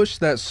 guys push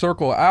that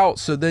circle out,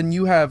 so then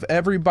you have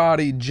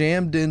everybody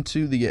jammed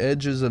into the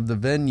edges of the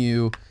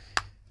venue,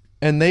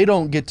 and they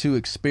don't get to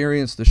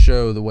experience the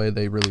show the way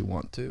they really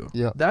want to.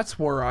 Yeah. That's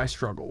where I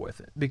struggle with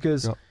it.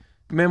 Because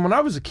Man, when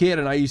I was a kid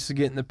and I used to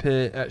get in the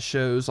pit at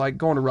shows, like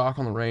going to Rock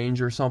on the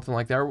Range or something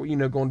like that, or,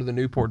 going to the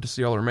Newport to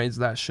see all the remains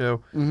of that show.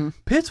 Mm-hmm.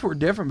 Pits were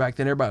different back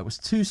then. Everybody was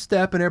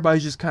two-stepping.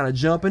 Everybody's just kind of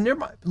jumping.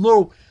 Everybody,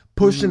 little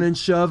pushing and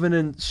shoving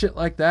and shit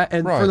like that.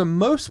 And for the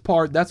most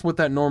part, that's what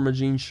that Norma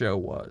Jean show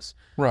was.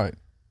 Right.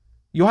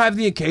 You'll have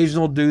the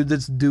occasional dude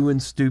that's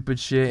doing stupid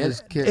shit.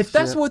 And if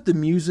that's what the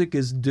music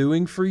is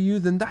doing for you,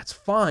 then that's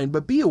fine.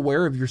 But be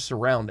aware of your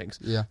surroundings.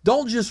 Yeah.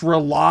 Don't just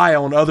rely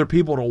on other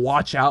people to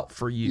watch out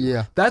for you.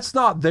 Yeah. That's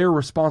not their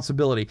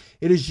responsibility.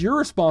 It is your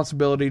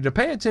responsibility to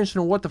pay attention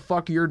to what the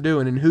fuck you're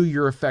doing and who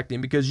you're affecting.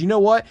 Because you know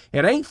what?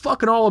 It ain't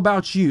fucking all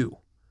about you.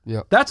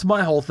 Yep. That's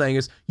my whole thing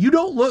is you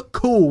don't look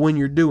cool when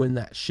you're doing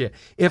that shit.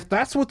 If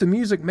that's what the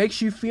music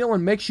makes you feel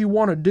and makes you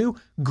want to do,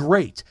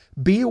 great.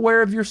 Be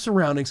aware of your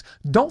surroundings.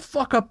 Don't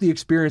fuck up the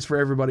experience for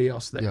everybody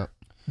else there. Yep.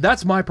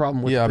 That's my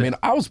problem with Yeah, the pit. I mean,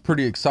 I was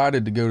pretty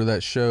excited to go to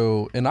that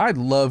show, and I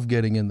love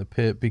getting in the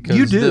pit because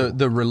You do.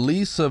 the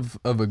release of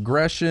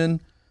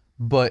aggression,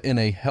 but in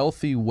a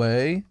healthy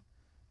way,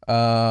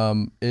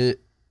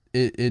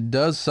 it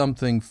does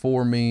something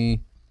for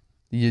me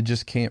you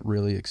just can't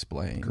really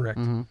explain. Correct.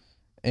 Mm-hmm.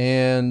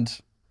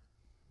 And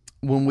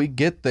when we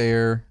get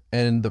there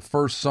and the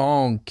first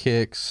song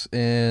kicks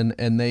and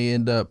they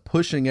end up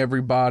pushing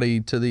everybody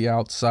to the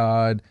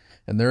outside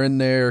and they're in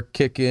there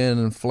kicking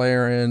and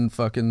flaring,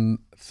 fucking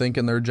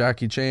thinking they're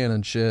Jackie Chan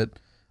and shit,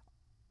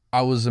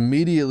 I was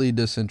immediately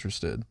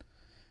disinterested.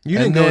 You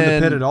didn't go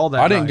in the pit at all that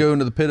night. I didn't go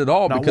into the pit at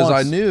all Not because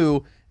once. I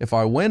knew if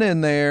I went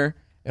in there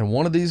and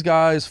one of these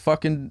guys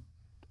fucking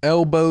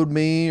elbowed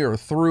me or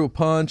threw a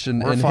punch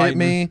and hit fighting.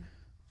 me,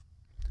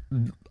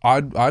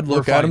 I'd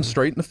look at fighting. him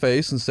straight in the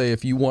face and say,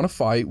 if you want to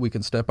fight, we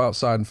can step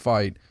outside and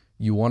fight.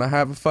 You want to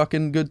have a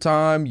fucking good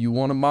time? You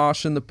want to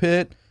mosh in the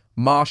pit?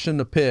 Mosh in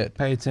the pit.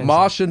 Pay attention.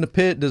 Mosh in the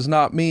pit does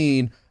not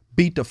mean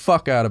beat the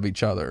fuck out of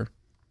each other.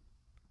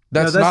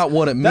 That's not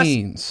what it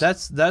means.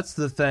 That's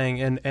the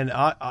thing, and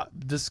I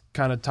this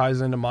kind of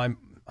ties into my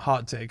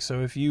hot take.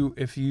 So if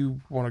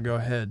you want to go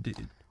ahead,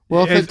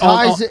 Well,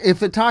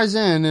 if it ties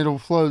in, it'll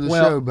flow the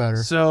show better.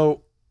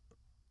 So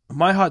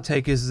my hot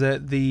take is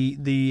that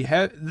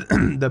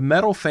the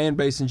metal fan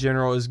base in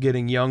general is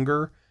getting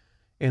younger,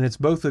 and it's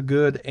both a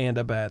good and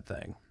a bad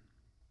thing.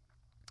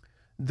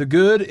 The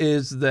good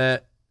is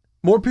that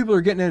more people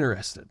are getting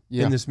interested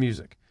in this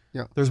music.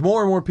 Yeah. There's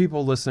more and more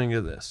people listening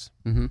to this.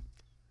 Mm-hmm.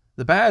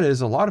 The bad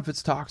is a lot of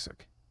it's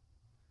toxic.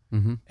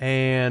 Mm-hmm.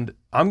 And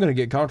I'm going to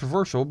get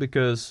controversial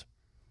because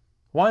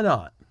why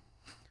not?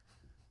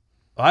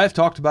 I have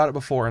talked about it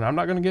before, and I'm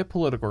not going to get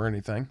political or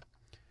anything,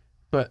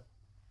 but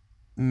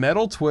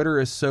metal Twitter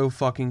is so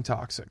fucking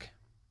toxic.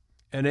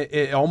 And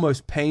it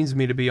almost pains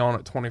me to be on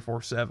it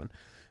 24/7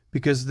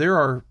 because there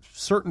are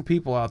certain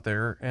people out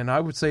there, and I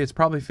would say it's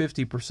probably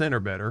 50% or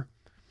better,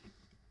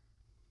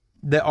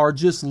 that are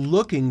just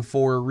looking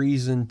for a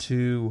reason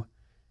to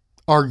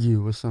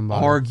Argue with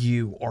somebody.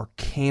 argue or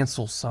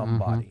cancel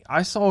somebody. Mm-hmm.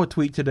 I saw a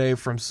tweet today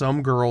from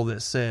some girl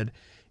that said,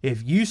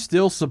 if you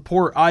still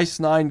support Ice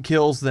Nine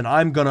Kills, then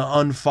I'm going to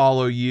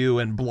unfollow you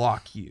and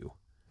block you.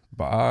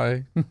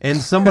 Bye. And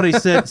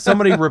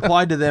somebody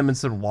replied to them and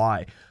said,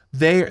 why?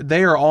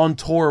 They are on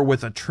tour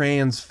with a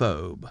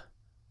transphobe.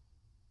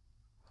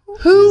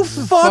 Who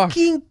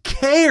fucking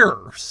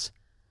cares?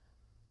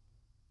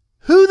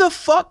 Who the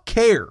fuck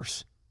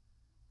cares?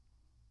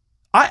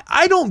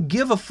 I don't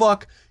give a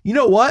fuck. You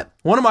know what?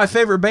 One of my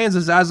favorite bands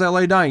is As I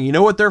Lay Dying. You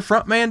know what their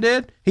front man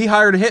did? He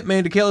hired a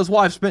hitman to kill his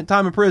wife, spent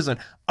time in prison.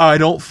 I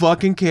don't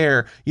fucking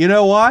care. You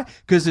know why?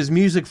 Because his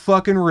music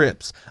fucking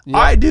rips. Yeah.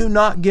 I do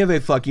not give a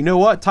fuck. You know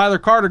what? Tyler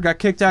Carter got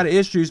kicked out of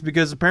Issues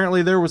because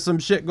apparently there was some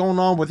shit going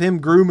on with him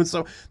grooming.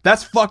 So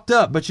that's fucked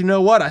up. But you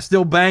know what? I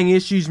still bang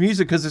Issues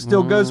music because it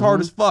still goes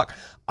hard as fuck.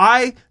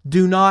 I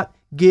do not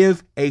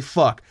give a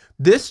fuck.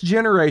 This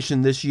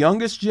generation, this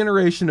youngest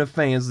generation of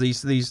fans,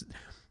 these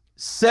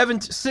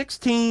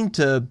 16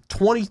 to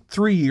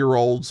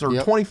 23-year-olds or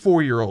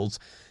 24-year-olds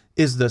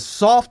is the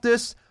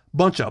softest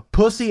bunch of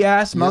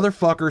pussy-ass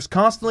motherfuckers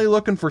constantly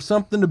looking for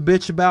something to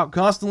bitch about,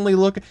 constantly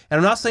looking. And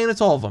I'm not saying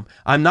it's all of them.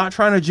 I'm not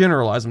trying to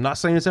generalize. I'm not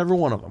saying it's every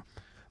one of them.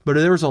 But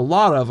there's a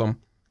lot of them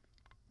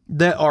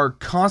that are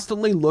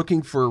constantly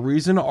looking for a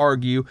reason to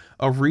argue,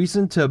 a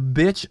reason to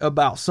bitch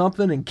about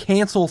something and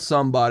cancel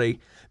somebody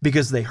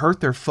because they hurt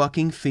their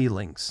fucking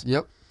feelings.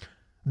 Yep.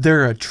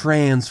 They're a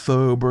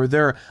transphobe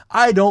or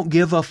I don't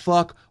give a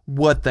fuck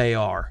what they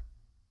are.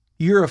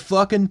 You're a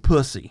fucking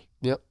pussy.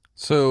 Yep.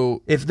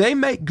 So if they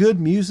make good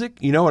music,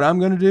 you know what I'm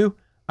going to do?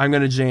 I'm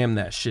going to jam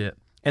that shit.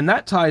 And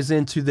that ties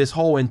into this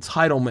whole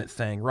entitlement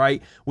thing,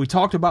 right? We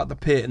talked about the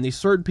pit and these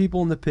certain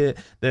people in the pit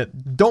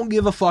that don't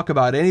give a fuck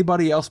about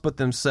anybody else but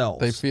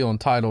themselves. they feel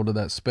entitled to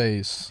that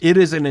space. It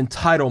is an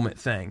entitlement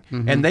thing.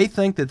 And they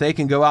think that they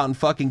can go out and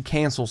fucking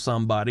cancel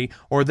somebody,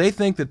 or they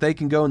think that they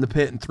can go in the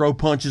pit and throw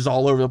punches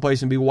all over the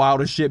place and be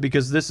wild as shit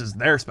because this is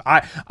their space.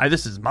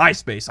 This is my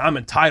space. I'm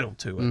entitled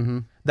to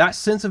it. That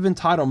sense of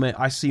entitlement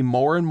I see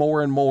more and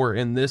more and more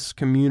in this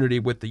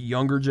community with the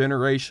younger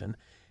generation,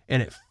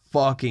 and it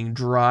fucking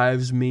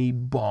drives me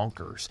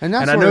bonkers. And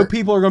that's I know where-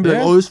 people are going to be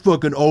like, oh, this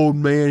fucking old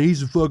man,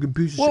 he's a fucking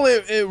piece of Well,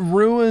 shit. it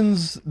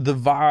ruins the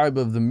vibe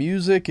of the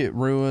music. It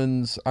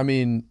ruins, I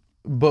mean,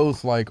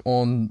 both like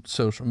on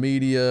social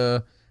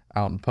media,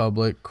 out in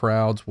public,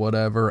 crowds,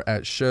 whatever,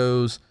 at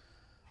shows.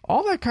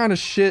 All that kind of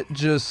shit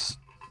just,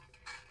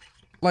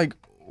 like,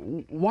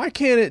 why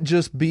can't it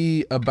just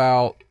be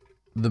about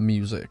the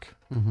music?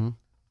 Mm-hmm.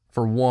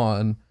 For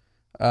one,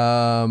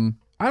 I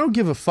don't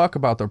give a fuck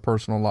about their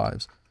personal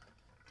lives.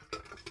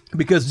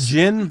 Because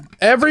Jen...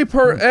 Every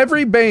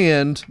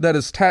band that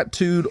is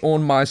tattooed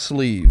on my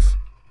sleeve,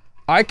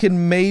 I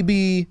can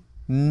maybe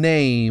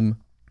name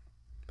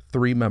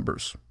 3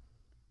 members.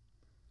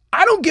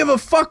 I don't give a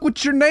fuck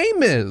what your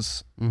name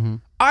is. Mm-hmm.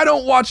 I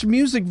don't watch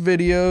music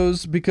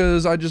videos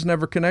because I just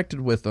never connected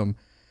with them.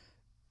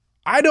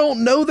 I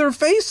don't know their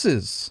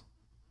faces.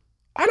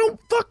 I don't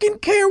fucking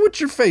care what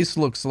your face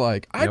looks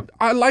like. Yep.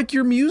 I like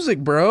your music,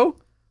 bro.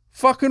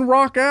 Fucking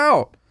rock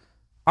out.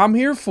 I'm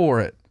here for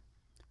it.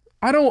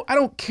 I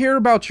don't care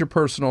about your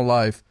personal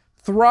life.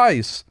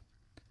 Thrice.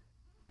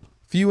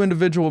 Few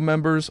individual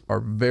members are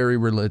very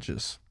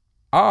religious.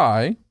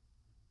 I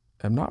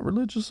am not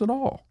religious at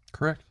all.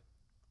 Correct.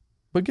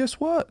 But guess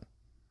what?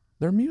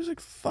 Their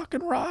music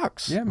fucking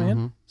rocks. Yeah, man.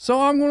 Mm-hmm.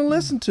 So I'm going to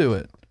listen to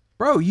it.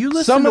 Bro, you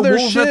listen Some to of their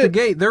Wolves at the shit-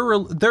 Gate. They're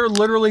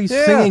literally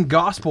singing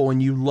gospel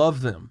and you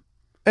love them.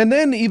 And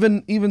then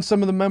even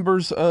some of the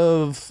members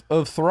of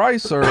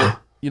Thrice are,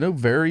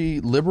 very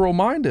liberal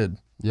minded.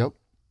 Yep.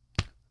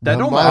 That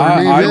don't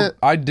bother matter. me a bit.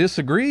 I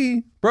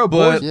disagree, Bro,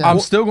 but boys, I'm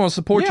still going to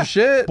support your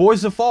shit.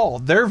 Boys of Fall,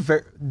 they're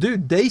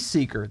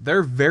Dayseeker.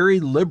 They're very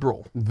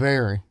liberal.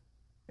 Very.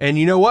 And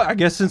you know what? I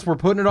guess since we're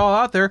putting it all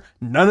out there,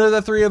 none of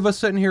the 3 of us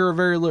sitting here are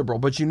very liberal.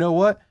 But you know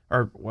what?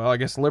 I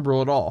guess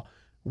liberal at all.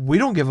 We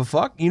don't give a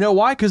fuck. You know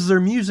why? Because their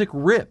music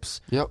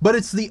rips. Yep. But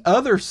it's the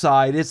other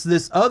side. It's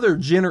this other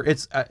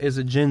is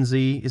it Gen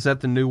Z? Is that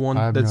the new one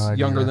I have that's no idea.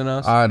 younger than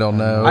us? I don't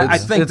know. I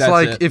think it's that's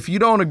like it. if you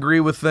don't agree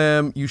with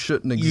them, you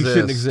shouldn't exist. You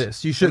shouldn't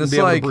exist. You shouldn't it's be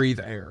able like- to breathe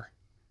air.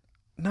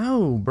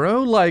 No,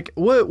 bro. Like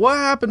what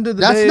happened to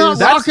the That's days? not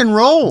rock and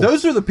roll.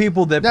 Those are the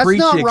people that That's preach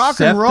not acceptance.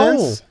 rock and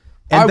roll.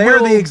 And I they're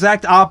will- the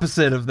exact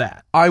opposite of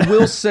that. I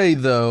will say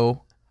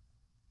though,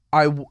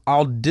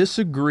 I'll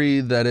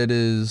disagree that it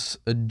is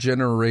a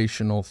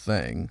generational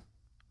thing.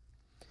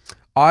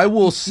 I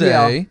will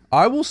say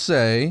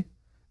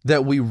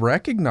that we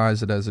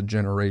recognize it as a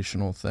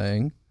generational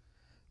thing,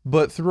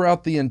 but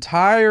throughout the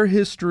entire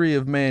history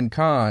of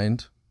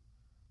mankind,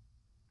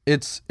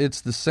 it's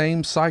the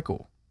same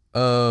cycle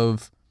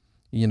of,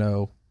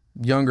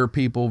 younger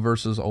people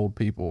versus old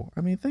people.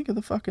 I mean, think of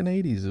the fucking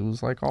 80s. It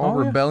was like all Oh,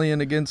 yeah. rebellion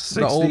against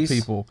the old 60s.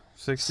 people.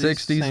 60s,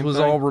 60s same was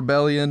thing. all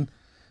rebellion.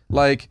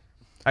 Like,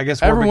 I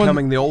guess we're everyone-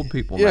 becoming the old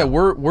people yeah,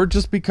 now. we're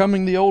just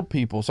becoming the old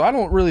people. So I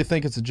don't really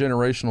think it's a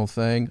generational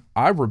thing.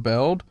 I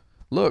rebelled.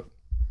 Look,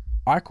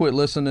 I quit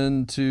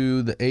listening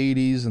to the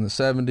 80s and the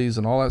 70s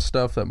and all that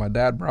stuff that my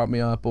dad brought me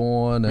up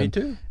on Me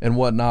too. and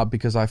whatnot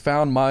because I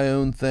found my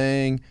own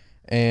thing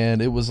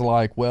and it was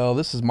like, well,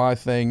 this is my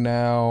thing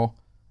now.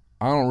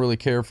 I don't really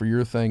care for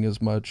your thing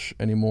as much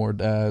anymore,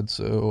 Dad,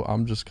 so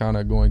I'm just kind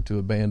of going to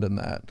abandon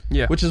that.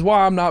 Yeah. Which is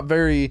why I'm not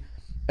very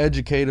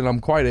educated. I'm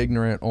quite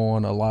ignorant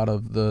on a lot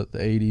of the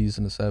 80s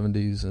and the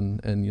 70s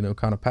and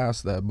kind of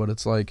past that. But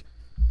it's like,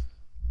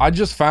 I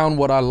just found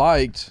what I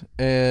liked,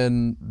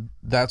 and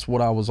that's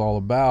what I was all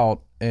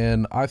about.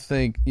 And I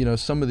think,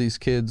 some of these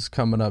kids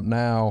coming up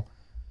now,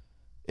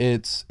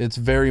 it's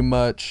very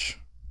much,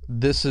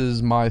 this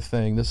is my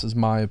thing. This is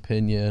my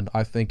opinion.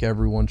 I think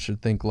everyone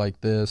should think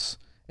like this.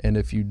 And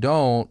if you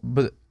don't,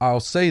 but I'll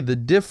say the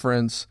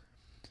difference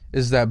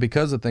is that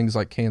because of things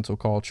like cancel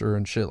culture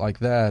and shit like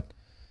that,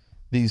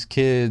 these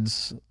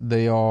kids,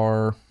 they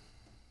are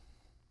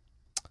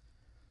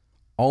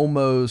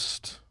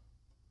almost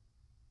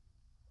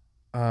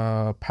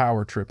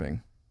power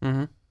tripping.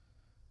 Mm-hmm.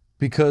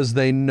 Because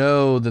they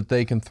know that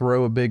they can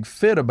throw a big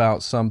fit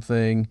about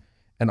something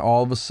and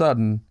all of a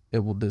sudden it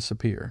will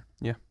disappear.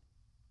 Yeah.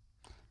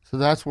 So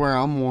that's where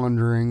I'm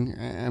wondering,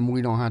 and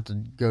we don't have to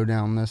go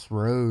down this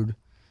road.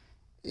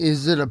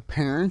 Is it a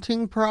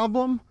parenting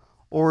problem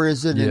or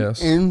is it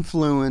Yes. an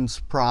influence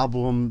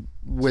problem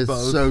with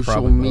both. social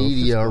Probably both.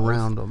 media It's both.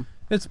 around them?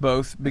 It's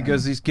both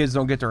because these kids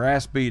don't get their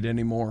ass beat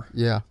anymore.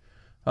 Yeah.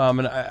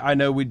 And I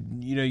know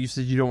you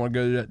said you don't want to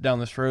go down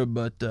this road,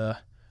 but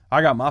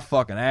I got my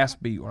fucking ass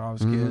beat when I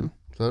was a kid.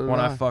 So did When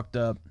I. I fucked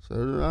up. So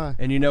did I.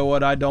 And you know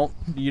what I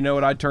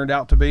turned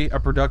out to be? A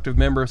productive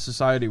member of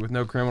society with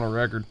no criminal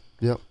record.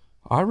 Yep.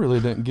 I really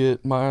didn't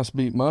get my ass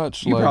beat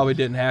much. You probably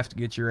didn't have to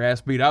get your ass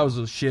beat. I was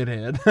a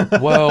shithead.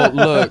 Well,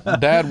 look,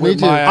 Dad whipped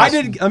too. my ass.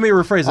 Let me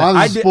rephrase I that. was a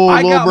I spoiled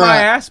little got my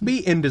brat. ass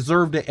beat and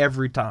deserved it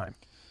every time.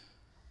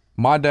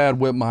 My dad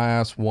whipped my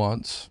ass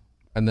once,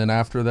 and then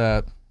after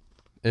that,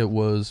 it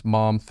was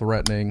Mom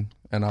threatening,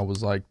 and I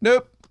was like,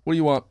 "Nope. What do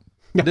you want?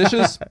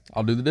 Dishes?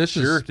 I'll do the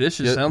dishes. Sure,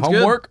 dishes Get sounds good.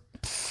 homework.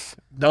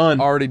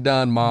 Done. Already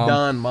done, Mom.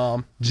 Done,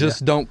 Mom.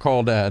 Just don't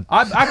call Dad.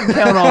 I can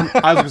count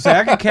on. I was gonna say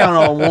I can count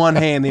on one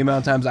hand the amount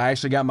of times I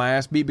actually got my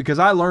ass beat because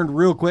I learned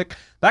real quick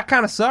that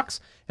kind of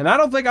sucks, and I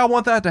don't think I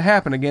want that to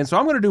happen again. So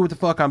I'm gonna do what the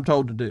fuck I'm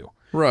told to do.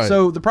 Right.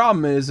 So the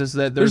problem is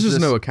that there's just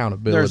no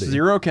accountability. There's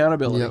zero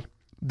accountability. Yep.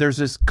 There's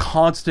this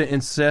constant,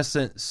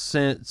 incessant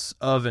sense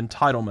of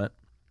entitlement,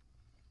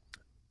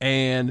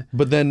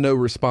 but then no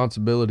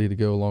responsibility to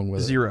go along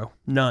with zero,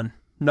 none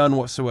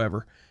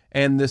whatsoever.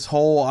 And this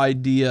whole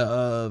idea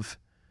of,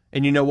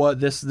 and you know what,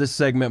 this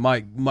segment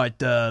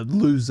might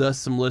lose us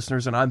some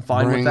listeners, and I'm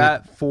fine with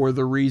that for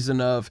the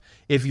reason of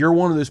if you're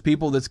one of those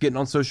people that's getting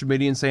on social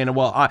media and saying,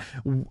 well,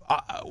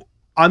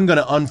 I'm going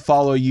to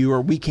unfollow you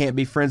or we can't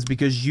be friends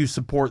because you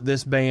support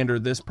this band or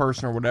this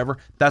person or whatever,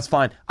 that's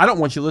fine. I don't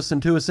want you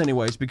listening to us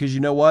anyways because you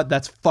know what?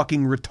 That's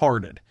fucking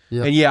retarded.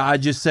 Yep. And yeah, I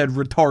just said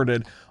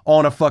retarded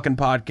on a fucking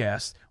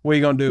podcast. What are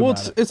you going to do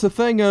about it? It's a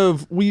thing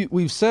of,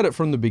 we've said it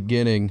from the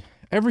beginning.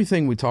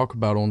 Everything we talk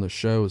about on the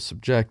show is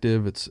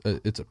subjective. It's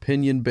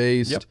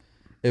opinion-based. Yep.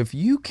 If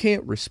you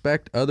can't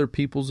respect other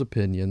people's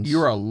opinions,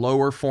 you're a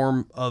lower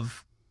form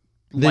of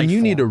life then you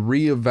form. need to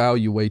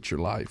reevaluate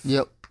your life.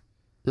 Yep.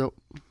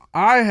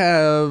 I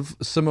have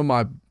some of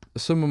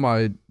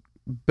my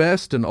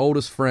best and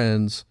oldest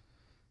friends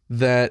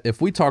that if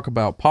we talk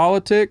about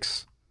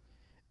politics,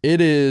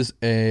 it is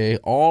a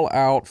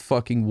all-out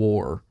fucking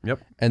war. Yep.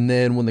 And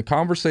then when the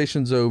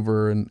conversation's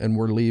over and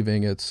we're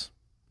leaving, it's,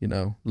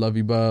 love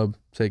you, bub.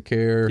 Take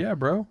care. Yeah,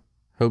 bro.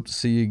 Hope to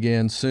see you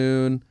again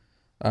soon.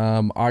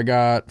 I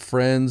got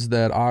friends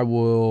that I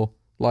will,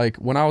 like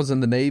when I was in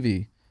the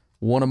Navy,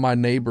 one of my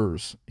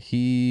neighbors,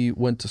 he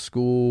went to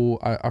school,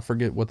 I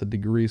forget what the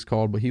degree is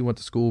called, but he went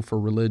to school for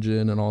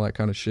religion and all that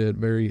kind of shit,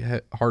 very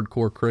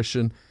hardcore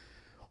Christian.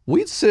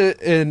 We'd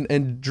sit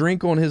and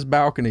drink on his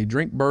balcony,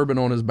 drink bourbon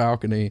on his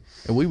balcony,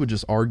 and we would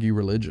just argue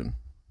religion.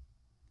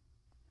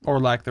 Or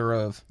lack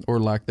thereof.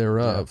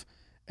 Yeah.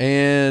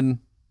 And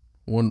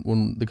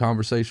when the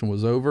conversation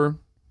was over,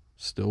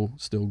 still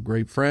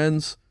great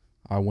friends.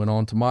 I went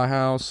on to my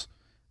house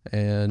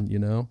and,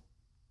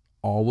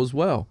 all was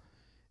well.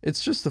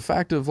 It's just the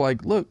fact of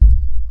like, look,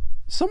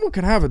 someone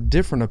can have a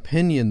different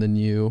opinion than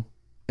you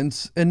and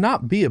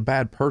not be a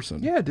bad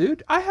person. Yeah,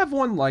 dude. I have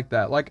one like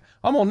that. Like,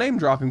 I'm going to name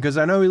drop him because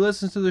I know he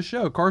listens to the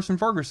show, Carson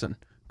Ferguson.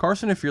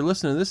 Carson, if you're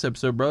listening to this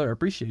episode, brother, I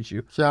appreciate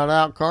you. Shout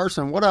out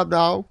Carson. What up,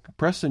 dog?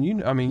 Preston, you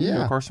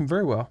know Carson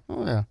very well.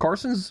 Oh, yeah.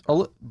 Carson's,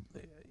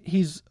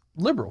 he's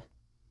liberal.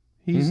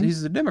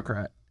 He's a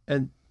Democrat.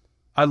 And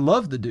I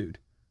love the dude.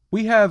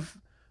 We have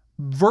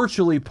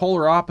virtually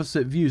polar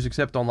opposite views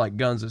except on like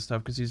guns and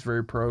stuff because he's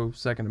very pro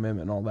Second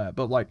Amendment and all that.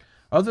 But like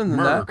other than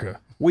that,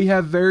 we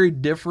have very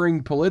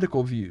differing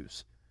political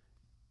views.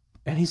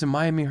 And he's a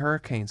Miami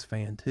Hurricanes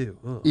fan too.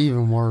 Ugh.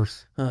 Even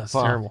worse. It's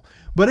terrible.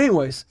 But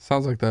anyways.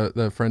 Sounds like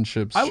that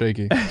friendship's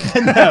shaky.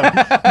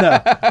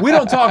 No. We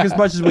don't talk as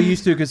much as we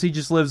used to because he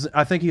just lives,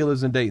 I think he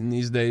lives in Dayton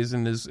these days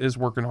and is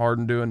working hard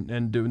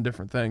and doing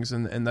different things.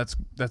 And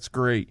that's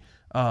great.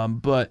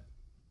 But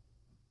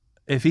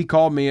if he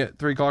called me at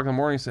 3 o'clock in the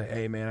morning and say,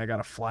 hey man, I got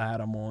a flat,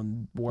 I'm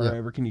on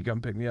wherever, Can you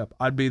come pick me up?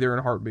 I'd be there in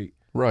a heartbeat.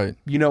 Right.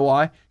 You know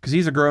why? Because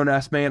he's a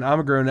grown-ass man. I'm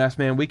a grown-ass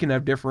man. We can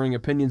have differing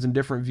opinions and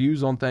different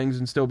views on things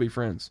and still be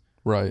friends.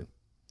 Right.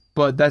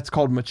 But that's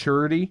called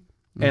maturity.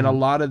 And a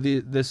lot of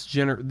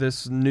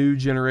this new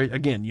generation,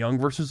 again, young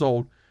versus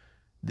old,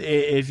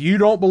 if you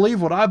don't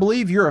believe what I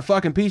believe, you're a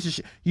fucking piece of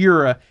shit.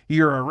 You're a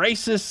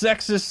racist,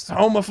 sexist,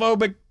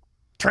 homophobic,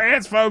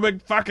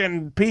 transphobic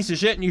fucking piece of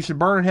shit and you should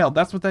burn in hell.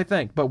 That's what they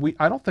think. But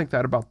I don't think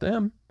that about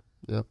them.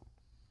 Yep.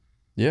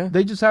 Yeah.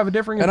 They just have a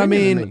differing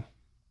opinion than me.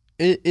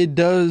 It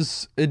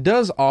does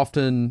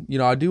often,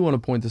 I do want to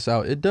point this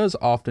out. It does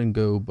often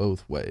go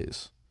both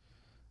ways.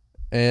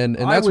 And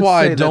that's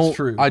why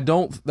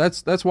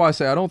that's why I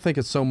say I don't think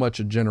it's so much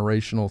a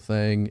generational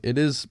thing. It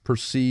is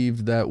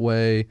perceived that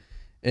way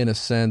in a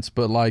sense,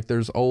 but like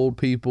there's old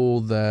people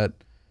that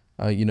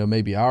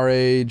maybe our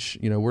age,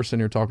 we're sitting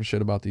here talking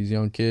shit about these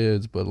young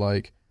kids, but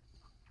like,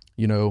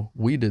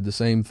 we did the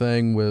same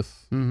thing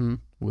with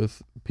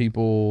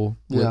people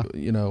with,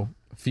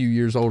 a few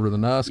years older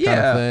than us kind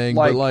of thing.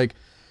 But like,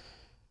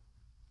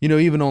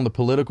 even on the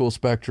political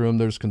spectrum,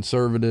 there's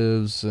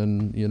conservatives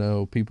and,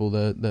 people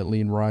that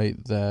lean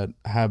right that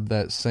have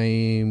that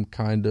same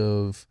kind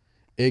of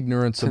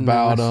ignorance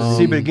about them.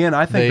 See, but again,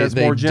 I think that's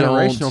more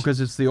generational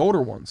because it's the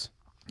older ones.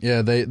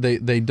 Yeah,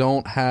 they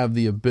don't have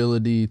the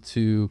ability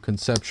to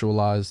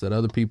conceptualize that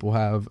other people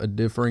have a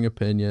differing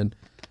opinion.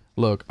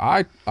 Look,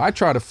 I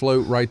try to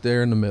float right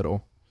there in the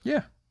middle.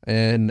 Yeah.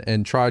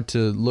 And try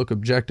to look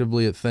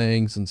objectively at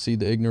things and see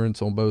the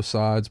ignorance on both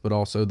sides, but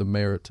also the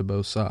merit to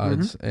both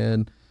sides.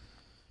 And,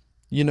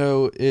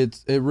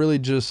 it really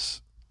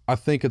just, I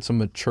think it's a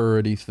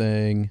maturity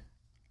thing.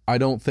 I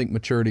don't think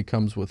maturity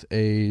comes with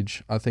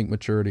age. I think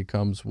maturity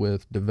comes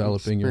with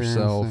developing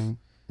yourself.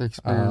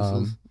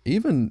 Experiences.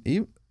 Even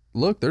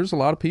look, there's a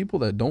lot of people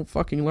that don't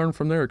fucking learn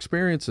from their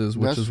experiences,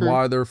 which is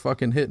why they're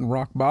fucking hitting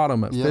rock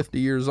bottom at 50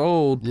 years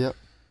old. Yep.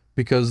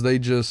 Because they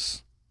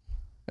just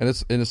And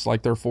it's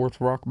like their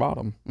fourth rock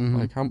bottom. Mhm.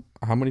 Like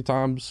how many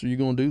times are you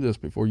gonna do this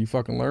before you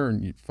fucking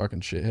learn, you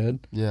fucking shithead?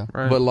 Yeah.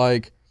 Right. But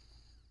like,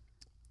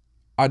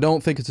 I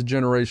don't think it's a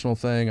generational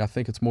thing. I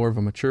think it's more of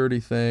a maturity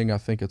thing. I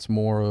think it's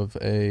more of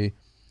a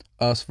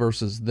us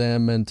versus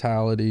them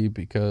mentality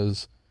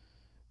because,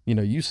 you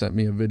know, you sent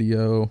me a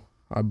video,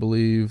 I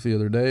believe, the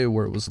other day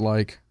where it was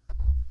like,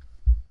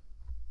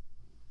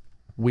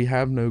 we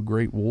have no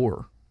great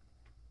war.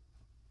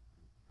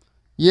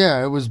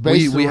 Yeah, it was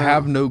based We around-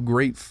 have no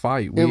great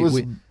fight.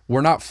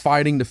 We're not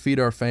fighting to feed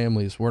our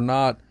families. We're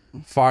not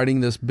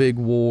fighting this big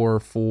war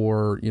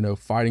for, you know,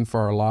 fighting for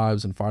our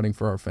lives and fighting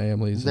for our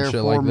families and shit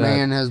Therefore, like that.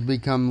 man has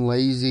become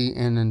lazy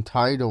and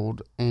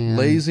entitled. And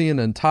Lazy and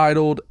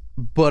entitled,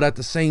 but at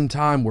the same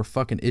time, we're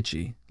fucking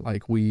itchy.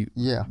 Like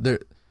Yeah.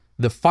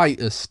 the fight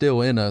is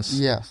still in us.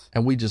 Yes.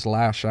 And we just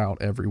lash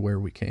out everywhere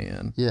we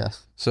can.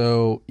 Yes.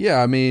 So,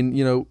 yeah, I mean,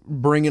 you know,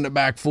 bringing it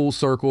back full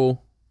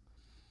circle,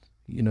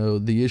 you know,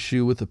 the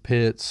issue with the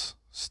pits,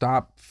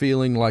 stop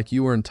feeling like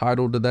you were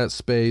entitled to that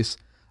space.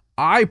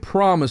 I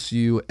promise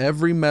you,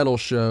 every metal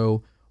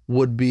show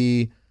would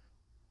be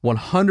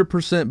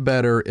 100%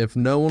 better if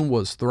no one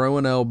was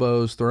throwing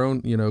elbows,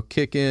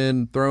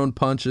 kicking, throwing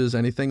punches,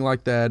 anything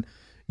like that.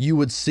 You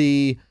would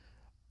see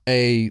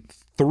a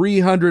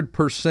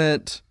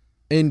 300%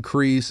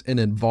 increase in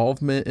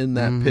involvement in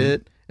that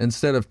pit.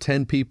 Instead of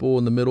 10 people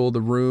in the middle of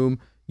the room,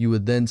 you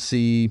would then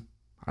see,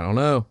 I don't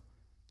know,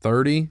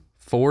 30,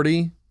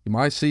 40. You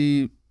might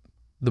see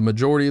the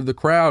majority of the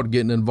crowd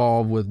getting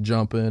involved with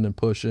jumping and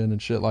pushing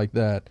and shit like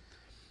that.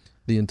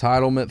 The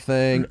entitlement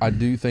thing, I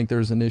do think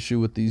there's an issue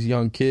with these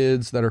young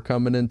kids that are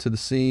coming into the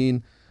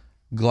scene.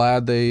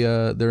 Glad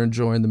they're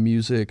enjoying the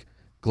music.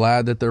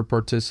 Glad that they're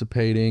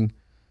participating.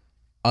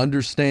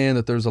 Understand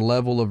that there's a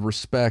level of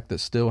respect that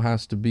still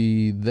has to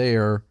be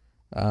there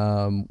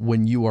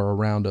when you are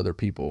around other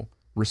people.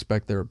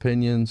 Respect their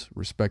opinions,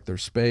 respect their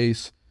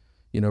space,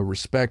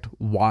 respect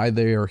why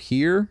they are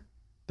here.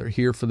 They're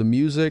here for the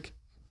music.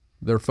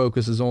 Their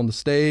focus is on the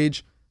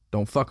stage.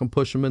 Don't fucking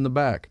push them in the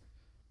back.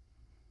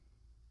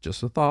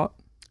 Just a thought.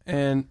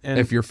 And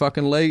if you're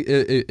fucking late,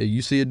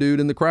 you see a dude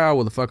in the crowd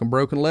with a fucking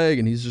broken leg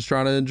and he's just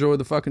trying to enjoy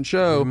the fucking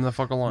show. leave him the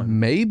fuck alone.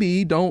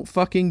 Maybe don't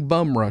fucking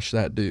bum rush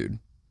that dude.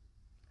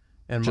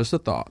 And Just a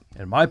thought.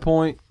 And my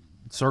point,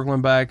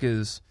 circling back,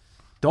 is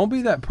don't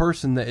be that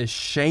person that is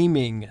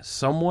shaming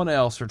someone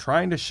else or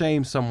trying to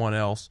shame someone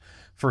else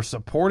for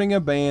supporting a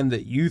band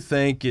that you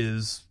think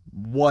is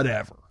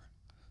whatever.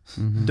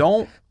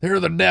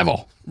 They're the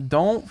devil.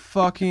 Don't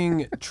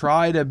fucking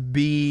try to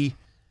be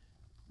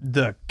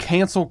the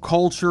cancel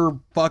culture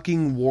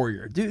fucking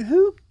warrior. Dude,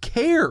 who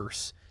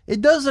cares? It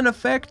doesn't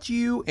affect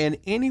you in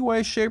any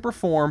way, shape, or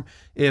form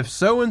if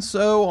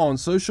so-and-so on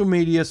social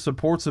media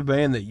supports a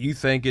band that you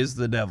think is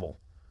the devil.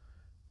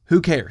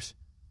 Who cares?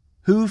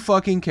 Who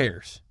fucking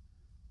cares?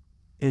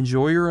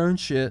 Enjoy your own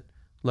shit.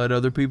 Let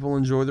other people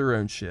enjoy their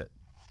own shit.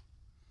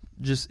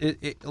 Just,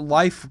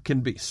 life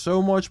can be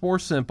so much more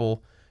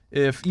simple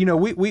if,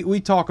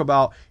 we talk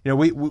about,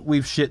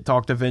 we've shit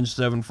talked Avenged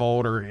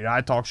Sevenfold, or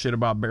I talk shit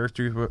about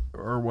Beartooth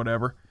or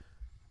whatever.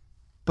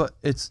 But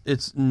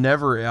it's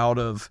never out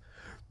of,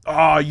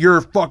 oh,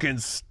 you're fucking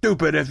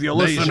stupid if you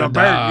listen to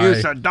Bear.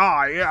 You should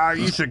die. Yeah,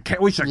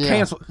 we should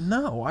cancel.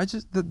 No,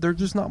 they're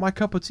just not my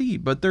cup of tea.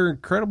 But they're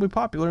incredibly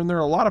popular, and they're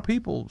a lot of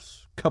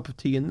people's cup of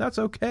tea, and that's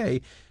okay.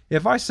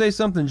 If I say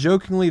something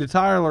jokingly to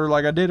Tyler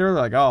like I did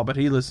earlier, like, oh, but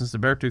he listens to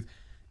Beartooth,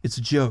 it's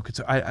a joke.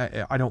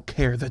 I don't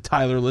care that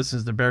Tyler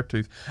listens to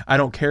Beartooth. I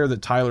don't care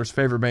that Tyler's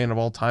favorite band of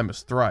all time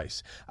is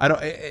Thrice.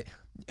 It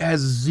has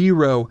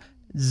zero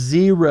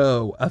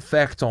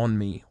effect on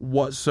me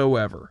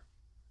whatsoever.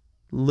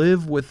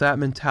 Live with that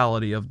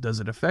mentality of,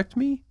 does it affect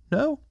me?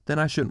 No? Then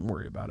I shouldn't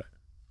worry about it.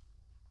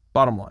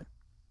 Bottom line.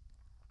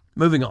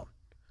 Moving on.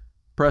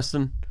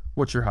 Preston,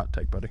 what's your hot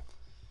take, buddy?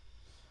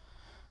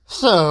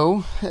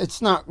 So,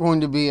 it's not going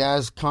to be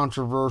as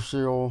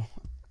controversial.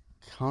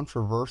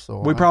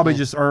 We probably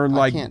just earned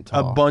like can't a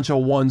talk. bunch of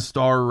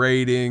 1-star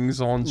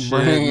ratings on shit.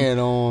 Bring it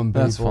on,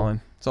 people. That's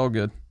fine. It's all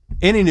good.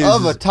 Any news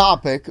Of a is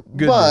topic,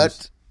 good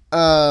but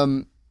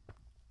news.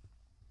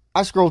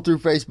 I scrolled through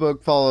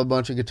Facebook, follow a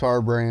bunch of guitar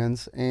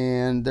brands,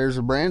 and there's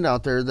a brand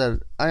out there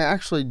that I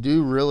actually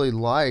do really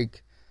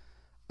like.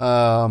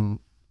 Kyler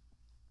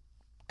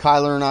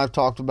and I have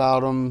talked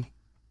about them.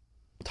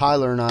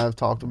 Tyler and I have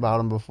talked about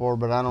them before,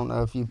 but I don't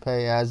know if you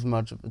pay as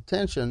much of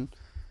attention.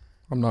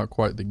 I'm not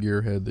quite the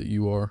gearhead that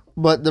you are.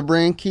 But the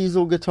brand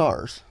Kiesel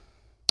Guitars.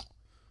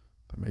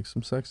 That makes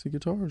some sexy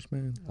guitars,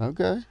 man.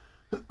 Okay.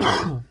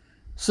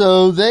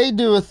 So they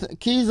do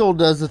Kiesel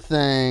does a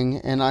thing,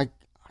 and I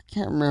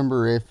can't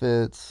remember if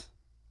it's.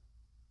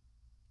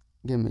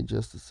 Give me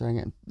just a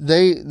second.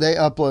 They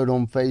upload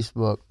on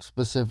Facebook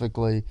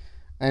specifically,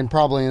 and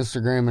probably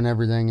Instagram and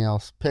everything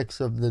else, pics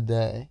of the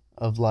day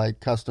of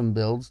like custom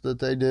builds that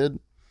they did.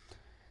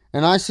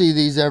 And I see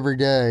these every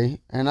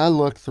day, and I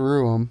look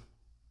through them.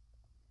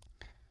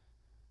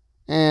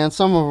 And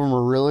some of them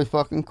are really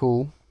fucking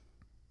cool.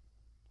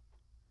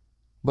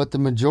 But the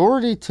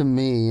majority to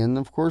me, and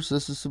of course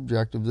this is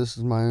subjective, this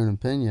is my own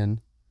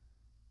opinion,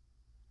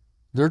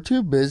 They're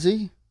too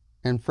busy,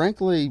 and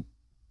frankly,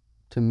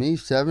 to me,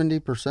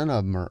 70%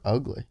 of them are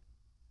ugly.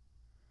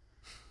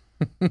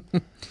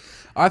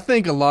 I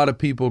think a lot of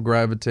people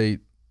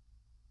gravitate.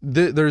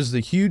 There's the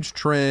huge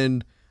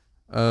trend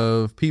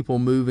of people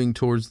moving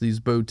towards these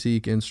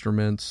boutique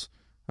instruments,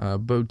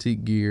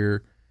 boutique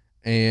gear,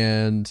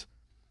 and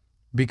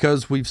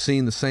because we've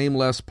seen the same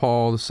Les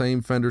Paul, the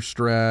same Fender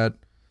Strat,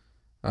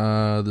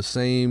 the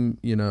same,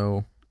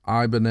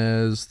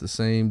 Ibanez, the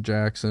same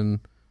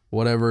Jackson,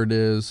 whatever it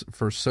is,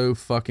 for so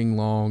fucking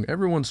long,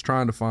 everyone's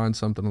trying to find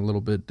something a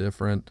little bit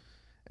different.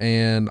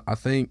 And I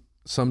think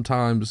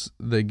sometimes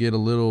they get a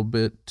little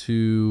bit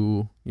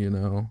too,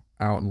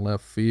 out in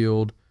left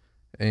field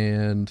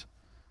and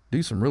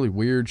do some really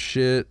weird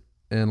shit.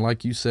 And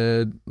like you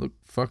said, look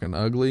fucking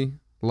ugly.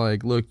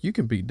 Like, look, you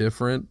can be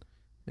different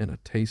in a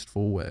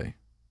tasteful way.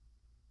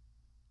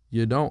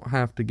 You don't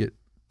have to get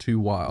too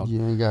wild.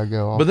 You ain't gotta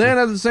go off. But then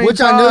at the same Which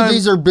time, I know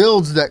these are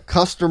builds that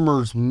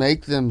customers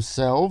make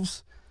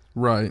themselves.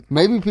 right.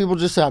 Maybe people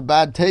just have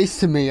bad taste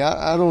to me.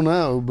 I don't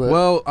know, but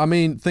Well, I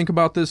mean, think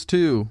about this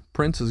too.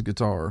 Prince's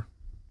guitar.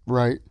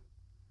 right.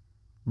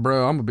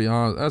 Bro, I'm gonna be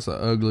honest, that's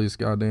the ugliest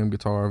goddamn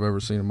guitar I've ever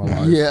seen in my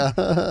life.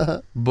 Yeah.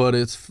 But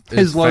it's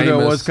His logo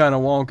famous. was kind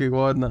of wonky,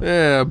 wasn't it?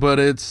 Yeah, but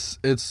it's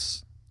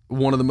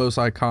one of the most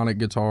iconic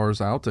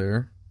guitars out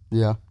there.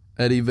 Yeah.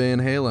 Eddie Van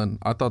Halen.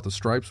 I thought the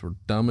stripes were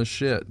dumb as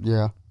shit.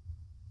 Yeah.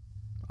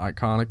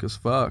 Iconic as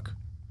fuck.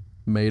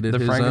 Made it The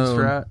his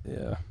Frankenstrat.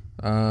 Yeah.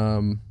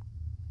 own.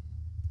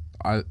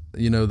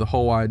 The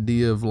whole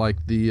idea of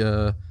like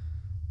the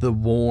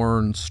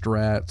worn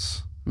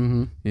Strats.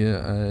 Mm-hmm.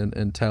 Yeah,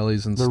 and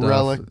Tellys and The stuff.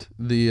 Relict.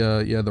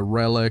 The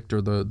Relict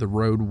or the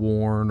Road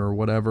Worn or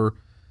whatever.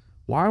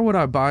 Why would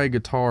I buy a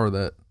guitar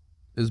that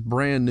is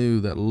brand new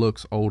that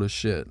looks old as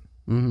shit?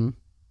 Mm-hmm.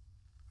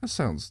 That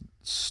sounds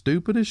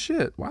stupid as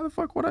shit. Why the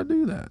fuck would I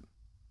do that?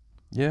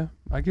 Yeah,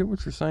 I get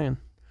what you're saying.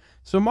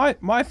 So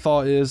my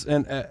thought is,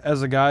 and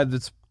as a guy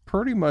that's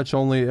pretty much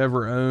only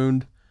ever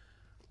owned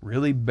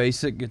really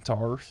basic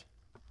guitars,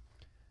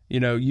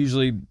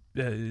 usually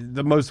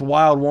the most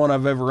wild one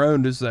I've ever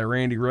owned is that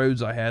Randy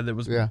Rhoads I had that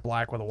was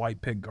black with a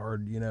white pick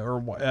guard, or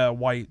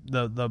white.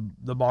 The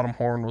bottom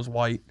horn was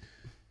white.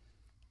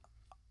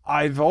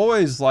 I've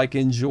always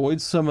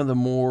enjoyed some of the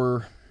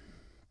more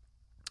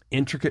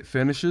intricate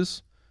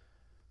finishes,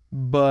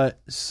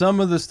 but some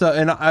of the stuff,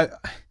 and I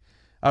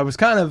was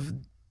kind of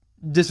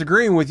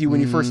disagreeing with you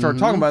when you first started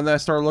talking about it, and then I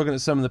started looking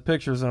at some of the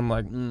pictures, and I'm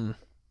like,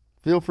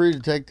 Feel free to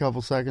take a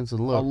couple seconds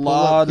and look. A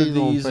lot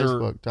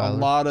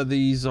of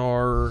these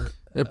are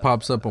It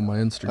pops up on my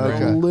Instagram.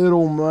 Okay. a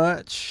little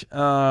much.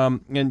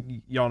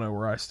 And y'all know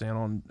where I stand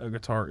on a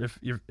guitar. If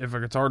a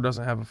guitar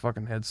doesn't have a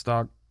fucking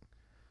headstock,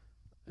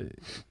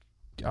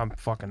 I'm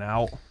fucking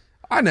out.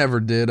 I never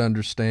did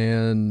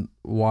understand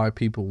why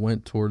people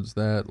went towards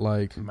that.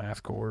 Like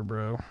Mathcore,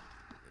 bro.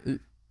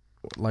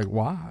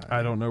 Why?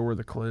 I don't know where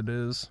the clit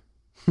is.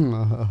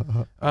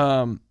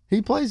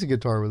 He plays a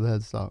guitar with a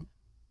headstock.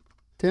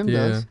 Tim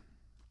Yeah. does.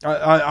 I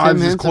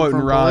was Henson just quoting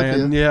from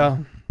Ryan. Yeah.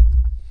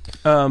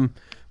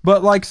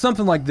 But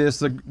something like this,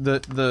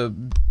 the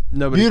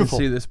nobody Beautiful.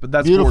 can see this, but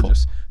that's Beautiful.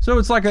 gorgeous. So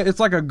it's like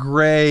a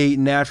gray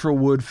natural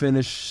wood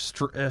finish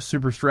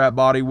super strap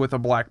body with a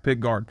black pick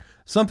guard.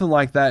 Something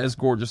like that is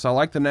gorgeous. I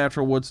like the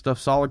natural wood stuff.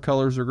 Solid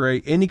colors are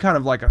great. Any kind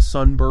of a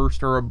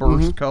sunburst or a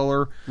burst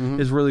color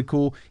is really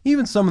cool.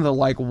 Even some of the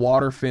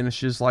water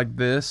finishes like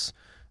this,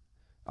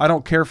 I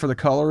don't care for the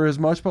color as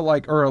much, but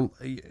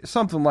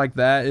something like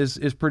that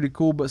is pretty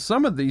cool. But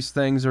some of these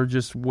things are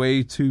just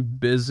way too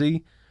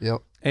busy.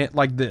 Yep. And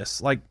like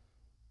this,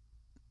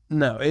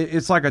 no,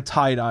 it's like a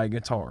tie-dye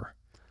guitar.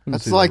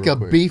 That's like a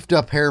beefed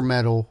up hair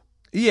metal.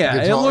 Yeah,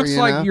 guitar, it looks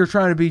like know? you're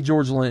trying to be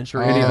George Lynch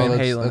or Eddie Van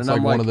Halen. That's and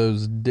I'm one of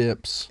those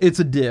dips. It's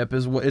a dip,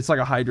 it's like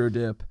a hydro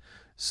dip.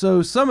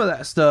 So some of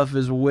that stuff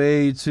is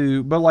way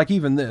too, but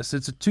even this,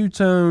 it's a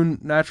two-tone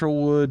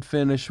natural wood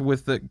finish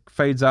with that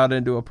fades out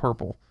into a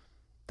purple.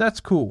 That's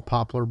cool.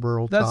 Poplar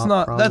burl. That's top,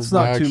 not probably. that's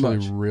not I too actually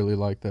much. really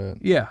like that.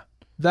 Yeah,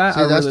 that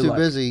See, I that's really too like.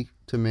 busy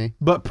to me.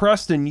 But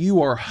Preston,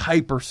 you are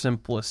hyper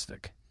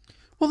simplistic.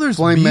 Well, there's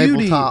Plain beauty.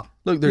 maple top.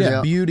 Look, there's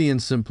Yeah. beauty in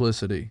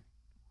simplicity.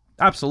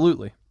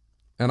 Absolutely.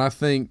 And I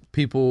think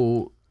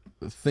people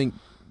think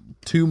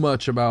too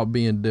much about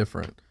being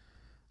different.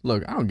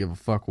 Look, I don't give a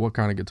fuck what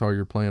kind of guitar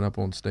you're playing up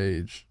on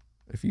stage.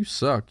 If you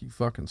suck, you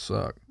fucking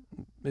suck.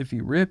 If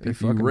you rip,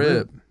 If you you fucking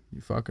rip,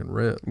 you fucking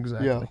rip.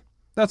 Exactly. Yeah.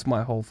 That's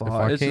my whole thought. If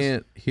I It's just-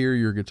 can't hear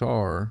your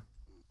guitar,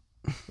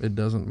 it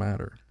doesn't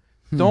matter.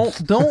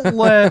 don't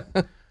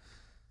let.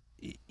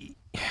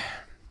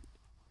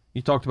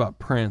 You talked about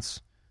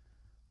Prince.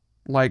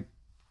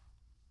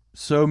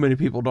 So many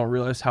people don't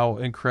realize how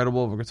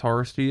incredible of a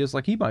guitarist he is.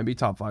 He might be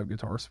top 5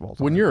 guitarist of all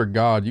time. When you're a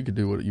god, you can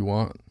do what you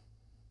want.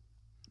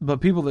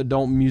 But people that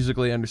don't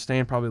musically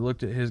understand probably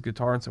looked at his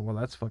guitar and said, well,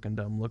 that's fucking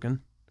dumb looking.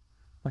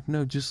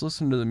 No, just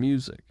listen to the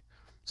music.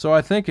 So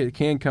I think it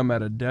can come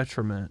at a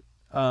detriment.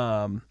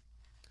 What'd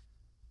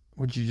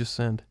you just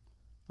send?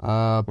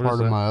 Part is of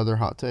that? my other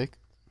hot take.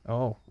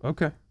 Oh,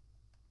 okay.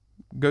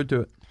 Go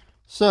to it.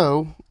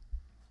 So,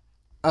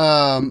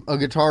 A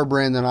guitar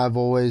brand that I've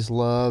always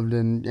loved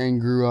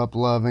and grew up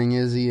loving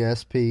is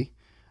ESP.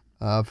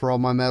 For all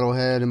my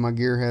metalhead and my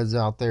gearheads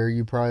out there,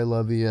 you probably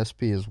love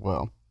ESP as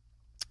well.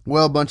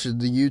 Well, a bunch of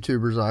the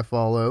YouTubers I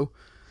follow,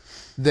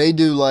 they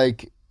do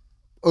like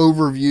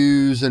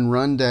overviews and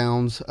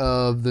rundowns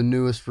of the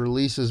newest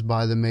releases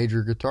by the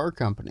major guitar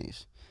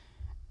companies.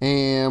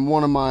 And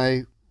one of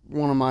my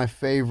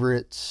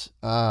favorites,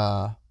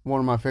 one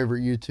of my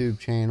favorite YouTube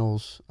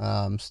channels,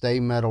 Stay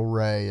Metal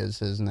Ray is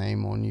his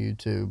name on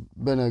YouTube.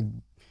 Been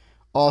an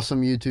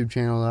awesome YouTube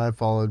channel that I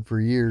followed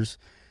for years.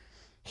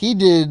 He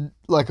did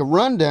like a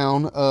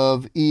rundown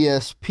of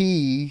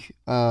ESP,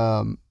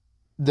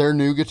 their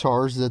new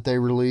guitars that they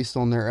released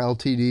on their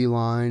LTD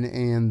line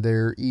and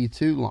their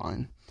E2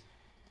 line.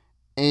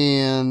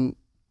 And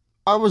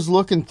I was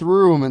looking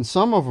through them, and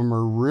some of them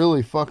are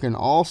really fucking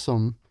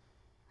awesome.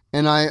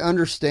 And I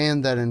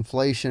understand that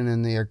inflation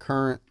and the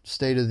current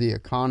state of the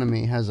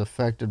economy has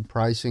affected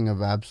pricing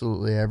of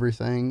absolutely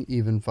everything,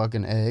 even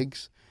fucking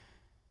eggs.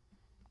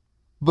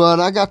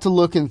 But I got to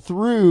looking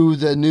through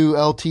the new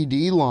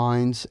LTD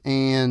lines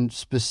and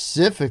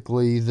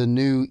specifically the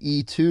new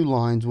E2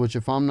 lines, which,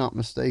 if I'm not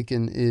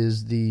mistaken,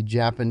 is the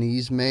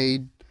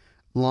Japanese-made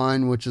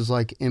line, which is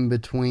like in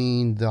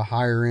between the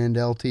higher-end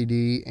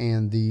LTD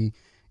and the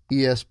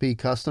ESP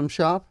custom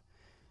shop.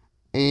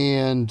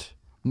 And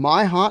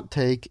my hot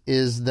take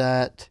is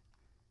that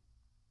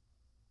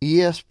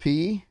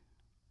ESP,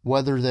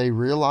 whether they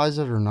realize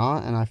it or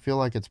not, and I feel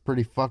like it's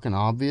pretty fucking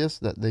obvious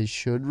that they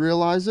should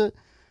realize it,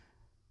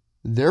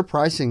 they're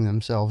pricing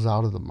themselves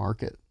out of the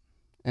market.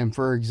 And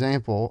for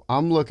example,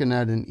 I'm looking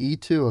at an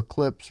E2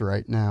 Eclipse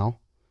right now.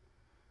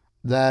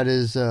 That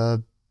is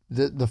the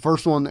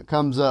first one that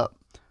comes up.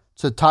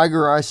 It's a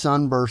Tiger Eye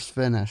Sunburst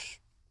finish.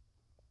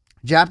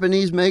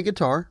 Japanese made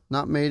guitar,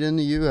 not made in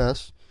the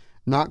US,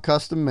 not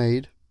custom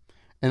made.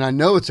 And I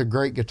know it's a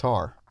great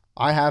guitar.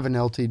 I have an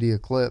LTD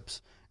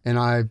Eclipse and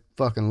I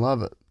fucking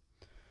love it.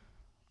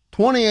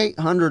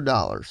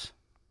 $2,800.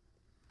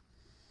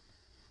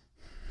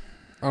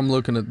 I'm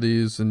looking at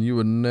these, and you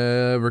would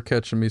never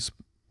catch me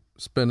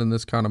spending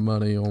this kind of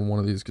money on one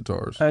of these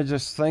guitars. I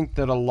just think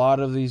that a lot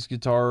of these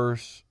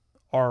guitars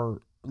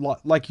are,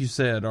 like you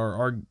said,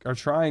 are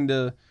trying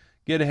to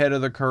get ahead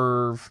of the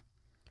curve.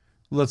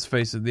 Let's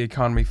face it, the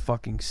economy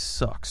fucking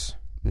sucks.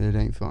 It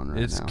ain't fun right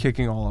now. It's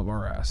kicking all of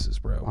our asses,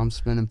 bro. I'm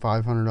spending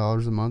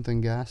 $500 a month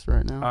in gas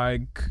right now.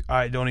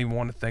 I don't even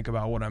want to think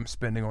about what I'm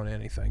spending on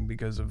anything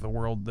because of the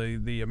world,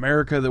 the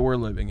America that we're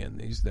living in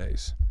these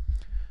days.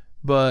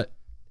 But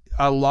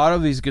a lot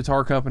of these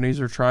guitar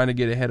companies are trying to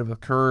get ahead of the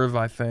curve,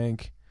 I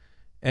think,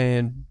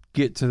 and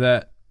get to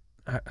that.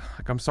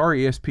 Like, I'm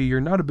sorry, ESP,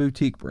 you're not a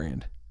boutique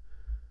brand.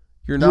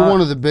 You're one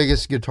of the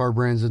biggest guitar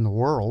brands in the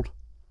world.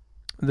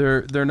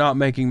 They're not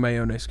making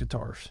mayonnaise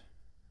guitars.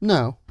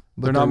 No,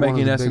 but they're not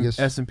making biggest...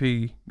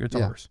 S&P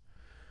guitars.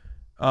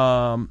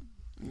 Yeah.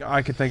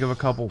 I could think of a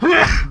couple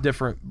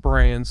different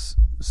brands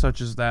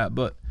such as that,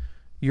 but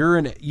you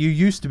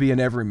used to be an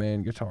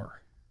everyman guitar.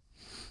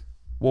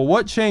 Well,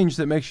 what changed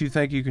that makes you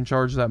think you can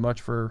charge that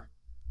much for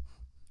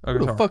a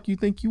guitar? Who the fuck you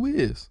think you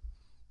is?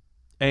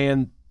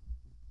 And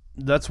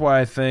that's why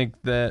I think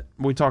that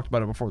we talked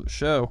about it before the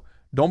show.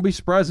 Don't be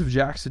surprised if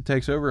Jackson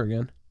takes over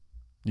again.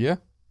 Yeah.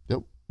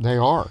 Yep, they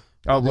are.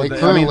 Oh, they're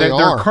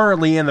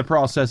currently in the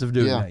process of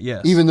doing that,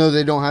 yes. Even though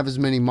they don't have as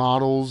many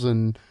models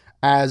and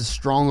as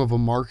strong of a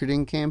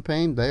marketing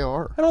campaign, they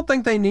are. I don't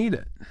think they need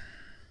it.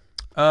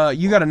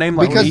 You got a name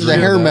like because of the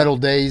hair metal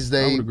days,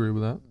 I would agree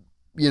with that.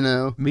 You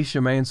know, Misha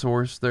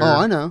Mansour's. Oh,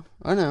 I know.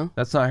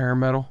 That's not hair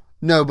metal.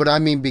 No, but I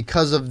mean,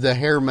 because of the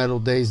hair metal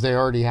days, they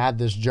already had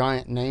this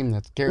giant name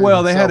that's carried.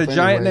 Well, they had a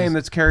giant name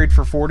that's carried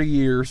for 40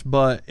 years,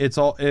 but it's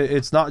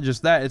not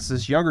just that. It's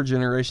this younger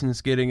generation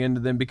that's getting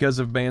into them because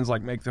of bands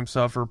like Make Them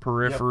Suffer,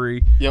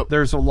 Periphery. Yep.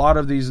 There's a lot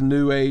of these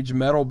new age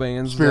metal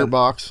bands, Spirit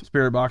Box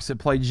that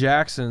play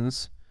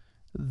Jacksons,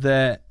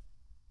 that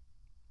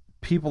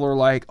people are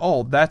like,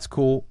 oh, that's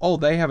cool. Oh,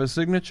 they have a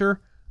signature.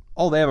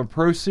 Oh, they have a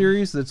Pro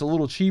Series that's a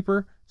little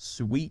cheaper.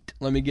 Sweet.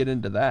 Let me get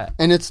into that.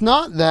 And it's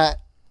not that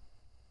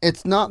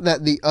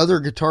the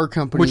other guitar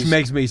companies... Which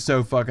makes me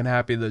so fucking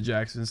happy that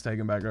Jackson's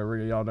taking back over.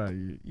 Y'all know.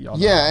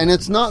 Yeah, and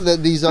it's not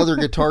that these other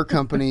guitar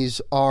companies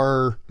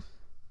are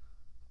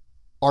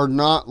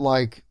not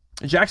like...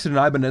 Jackson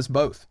and Ibanez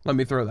both. Let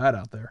me throw that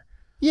out there.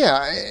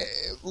 Yeah,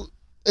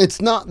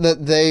 it's not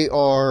that they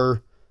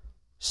are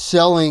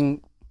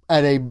selling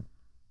at a...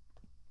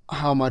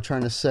 How am I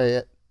trying to say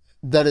it?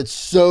 That it's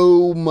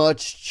so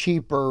much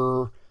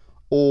cheaper,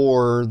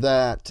 or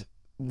that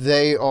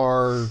they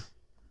are...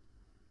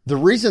 The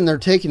reason they're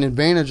taking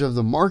advantage of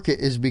the market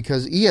is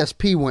because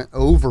ESP went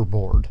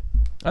overboard.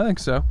 I think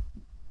so.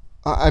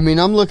 I mean,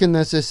 I'm looking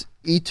at this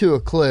E2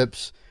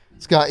 Eclipse.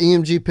 It's got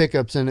EMG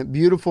pickups in it.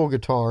 Beautiful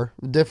guitar.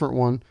 Different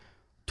one.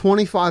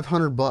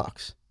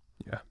 $2,500.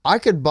 Yeah. I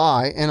could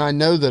buy, and I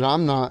know that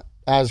I'm not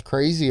as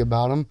crazy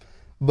about them,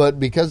 but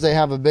because they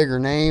have a bigger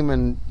name,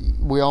 and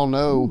we all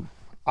know...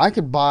 I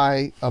could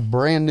buy a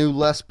brand new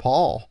Les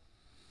Paul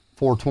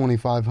for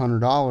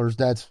 $2,500.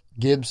 That's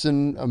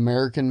Gibson,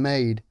 American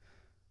made.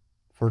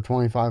 for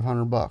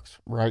 $2,500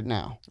 right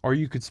now. Or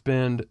you could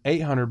spend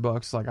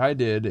 $800 like I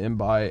did and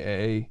buy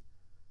a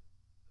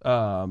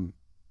what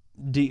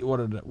did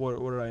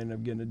I end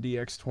up getting, a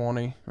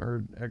DX20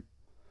 or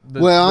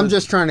I'm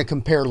just trying to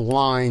compare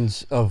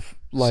lines of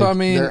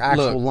their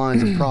actual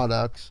lines of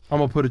products. I'm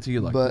gonna put it to you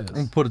like this. I'm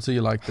gonna put it to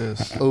you like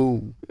this.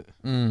 Oh,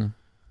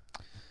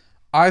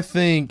 I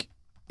think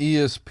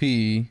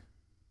ESP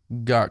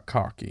got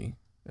cocky,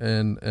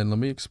 and let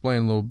me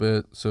explain a little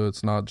bit so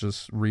it's not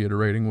just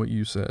reiterating what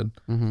you said.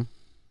 Mm-hmm.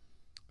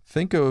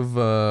 Think of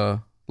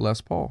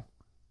Les Paul.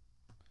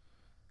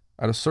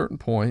 At a certain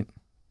point,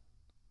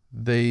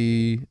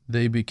 they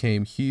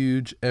became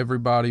huge.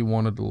 Everybody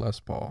wanted the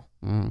Les Paul.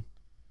 Mm-hmm.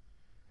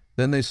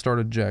 Then they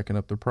started jacking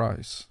up the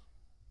price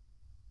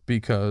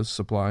because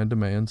supply and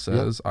demand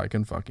says I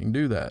can fucking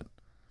do that.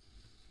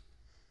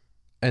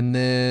 And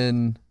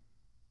then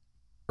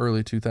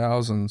early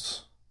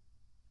 2000s,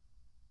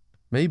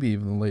 maybe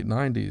even the late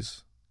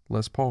 90s,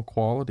 Les Paul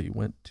quality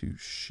went to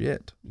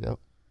shit. Yep.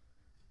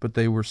 But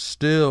they were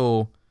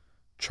still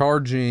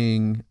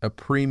charging a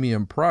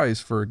premium price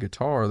for a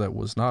guitar that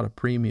was not a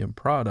premium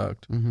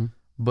product,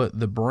 but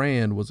the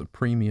brand was a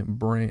premium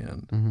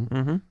brand.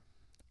 Mm-hmm.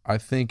 I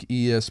think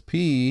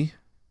ESP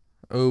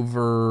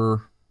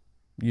over,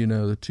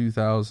 the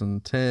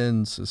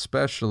 2010s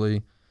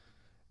especially,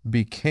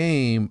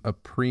 became a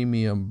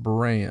premium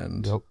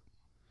brand. Yep.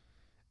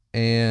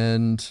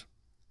 And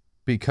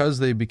because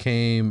they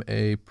became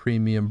a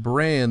premium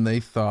brand, they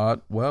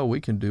thought, well,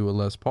 we can do what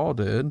Les Paul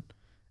did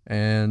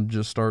and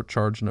just start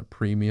charging a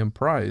premium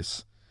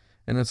price.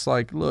 And it's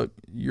like, look,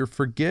 you're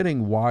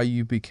forgetting why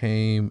you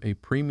became a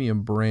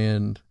premium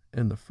brand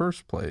in the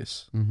first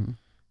place. Mm-hmm.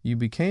 You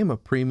became a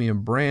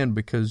premium brand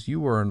because you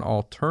were an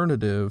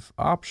alternative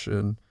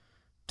option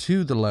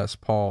to the Les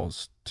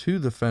Pauls, to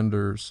the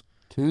Fenders,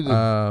 to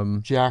the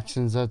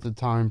Jacksons at the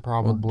time,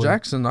 probably. Well,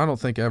 Jackson, I don't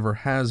think ever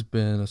has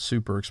been a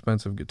super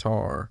expensive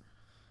guitar.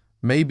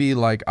 Maybe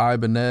like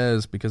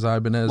Ibanez, because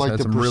Ibanez like had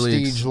the some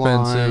really Prestige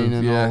line expensive,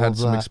 and all had of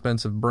some that.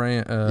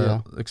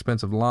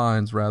 expensive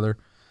lines rather.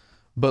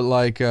 But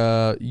like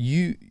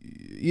ESP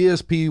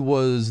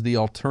was the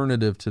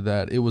alternative to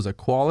that. It was a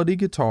quality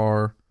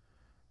guitar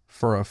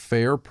for a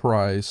fair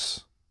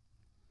price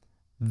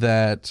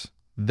that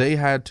they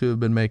had to have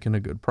been making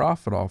a good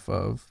profit off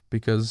of,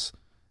 because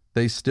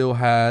they still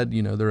had,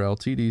 their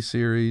LTD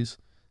series. It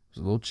was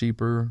a little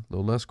cheaper, a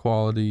little less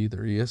quality.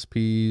 Their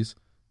ESPs,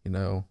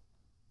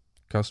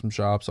 custom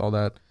shops, all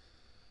that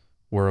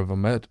were of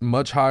a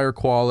much higher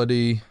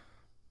quality,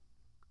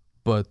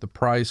 but the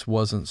price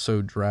wasn't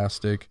so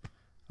drastic.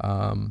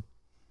 And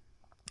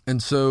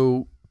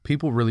so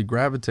people really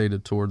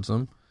gravitated towards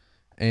them.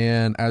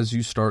 And as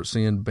you start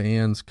seeing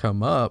bands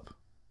come up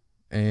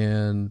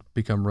and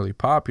become really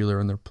popular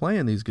and they're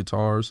playing these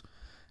guitars,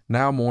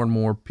 now more and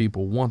more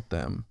people want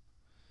them.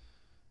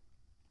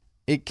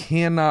 It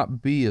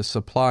cannot be a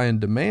supply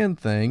and demand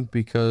thing,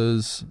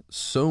 because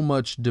so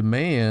much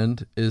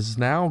demand is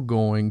now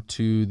going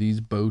to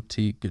these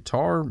boutique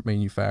guitar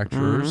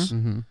manufacturers.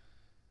 Mm-hmm.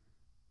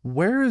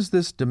 Where is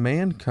this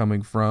demand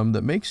coming from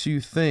that makes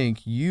you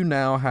think you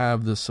now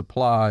have the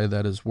supply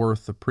that is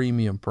worth the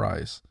premium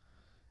price?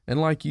 And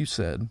like you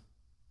said,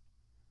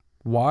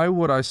 why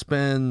would I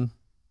spend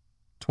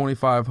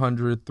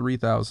 $2,500,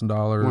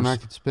 $3,000 when I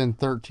could spend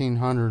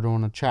 $1,300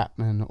 on a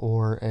Chapman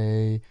or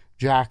a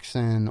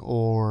Jackson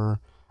or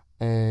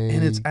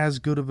and it's as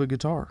good of a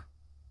guitar?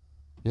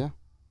 Yeah.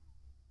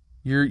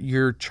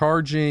 You're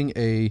charging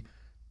a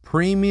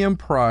premium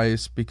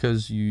price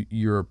because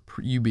you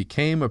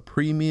became a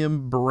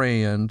premium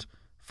brand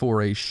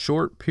for a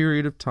short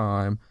period of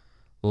time.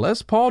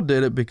 Les Paul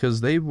did it because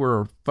they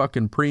were a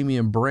fucking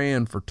premium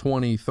brand for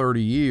 20,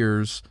 30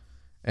 years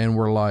and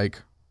were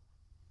like,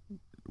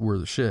 we're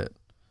the shit.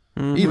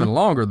 Mm-hmm. Even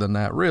longer than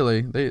that,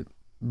 really. They've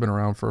been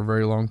around for a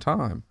very long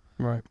time.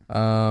 Right.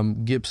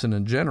 Gibson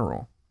in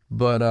general.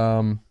 But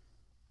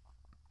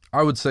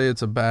I would say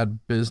it's a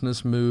bad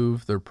business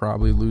move. They're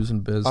probably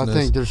losing business. I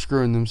think they're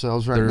screwing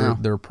themselves now.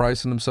 They're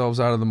pricing themselves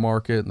out of the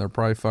market, and they're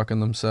probably fucking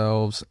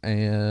themselves.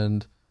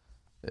 And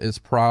it's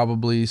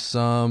probably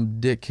some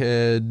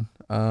dickhead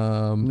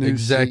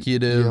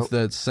executive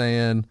that's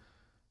saying,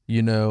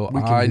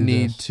 I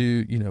need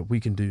to, we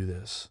can do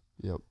this.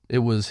 Yep. It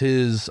was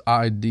his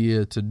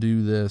idea to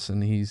do this,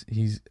 and he's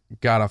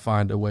got to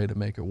find a way to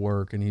make it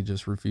work, and he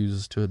just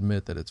refuses to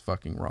admit that it's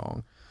fucking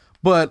wrong.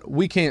 But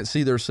we can't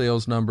see their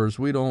sales numbers.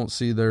 We don't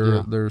see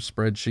their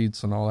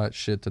spreadsheets and all that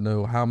shit to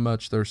know how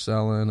much they're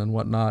selling and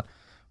whatnot.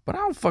 But I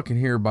don't fucking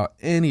hear about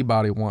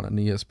anybody wanting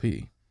an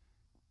ESP.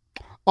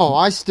 Oh,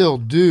 I still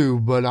do,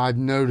 but I've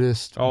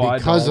noticed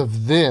because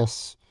of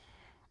this.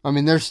 I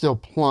mean, there's still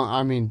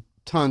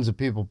tons of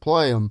people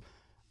play them,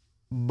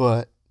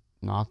 but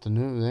not the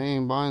new. They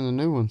ain't buying the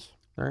new ones.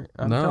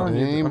 I'm telling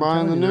you, they ain't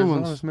buying the new there's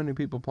ones. not as many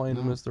people playing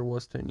them as there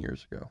was 10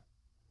 years ago.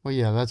 Well,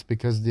 yeah, that's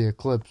because the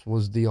Eclipse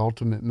was the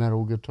ultimate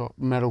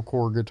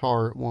metalcore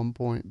guitar at one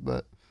point.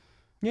 But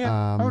yeah,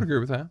 I would agree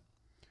with that.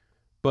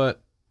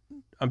 But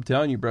I'm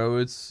telling you, bro,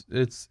 it's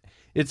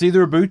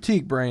either a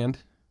boutique brand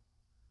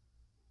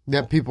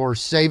that people are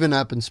saving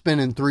up and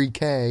spending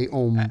 $3K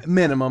on.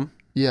 minimum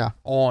Yeah.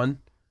 on,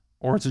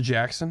 or it's a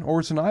Jackson, or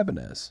it's an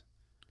Ibanez.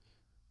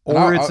 And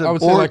Or I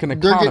would say Or like an they're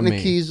getting economy.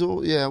 a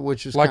Kiesel, yeah,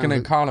 which is Like kind an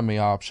of economy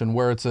option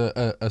where it's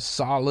a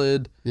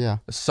solid yeah.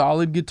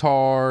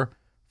 guitar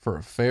for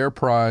a fair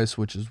price,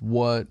 which is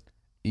what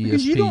ESP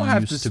Because you don't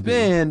have to used to be.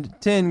 spend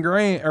 10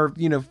 grand or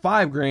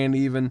 $5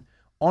 even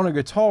on a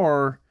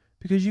guitar,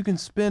 because you can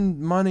spend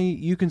money.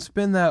 You can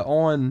spend that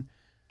on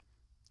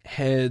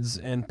heads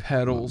and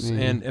pedals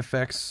and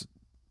effects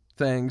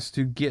things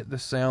to get the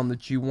sound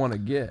that you want to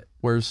get.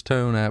 Where's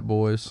Tone at,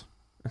 boys?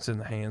 It's in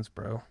the hands,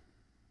 bro.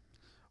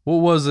 What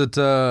was it?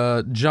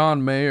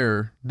 John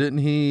Mayer, didn't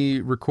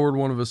he record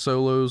one of his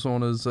solos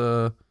on his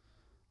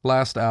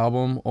last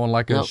album on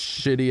like a Yep.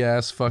 shitty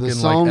ass fucking The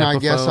song like I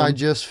Guess I Epiphone?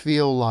 Just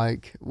Feel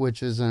Like,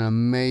 which is an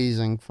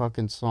amazing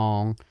fucking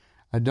song.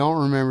 I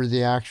don't remember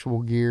the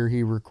actual gear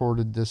he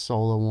recorded this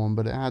solo on,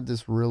 but it had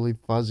this really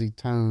fuzzy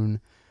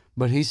tone.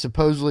 But he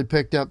supposedly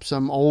picked up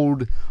some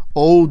old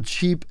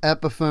cheap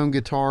Epiphone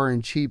guitar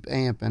and cheap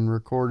amp and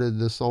recorded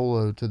the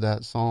solo to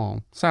that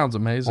song. Sounds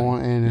amazing,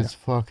 And it's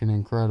fucking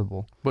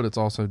incredible. but it's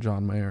also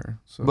John Mayer.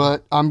 So.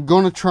 But I'm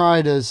going to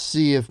try to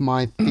see if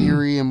my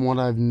theory and what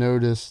I've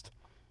noticed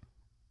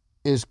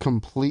is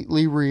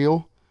completely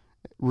real,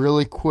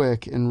 really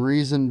quick. And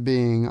reason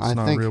being, it's I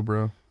not think real,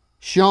 bro.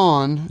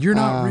 Sean... You're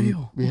not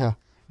real. Yeah.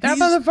 That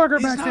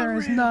motherfucker back there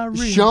is not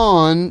real.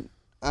 Sean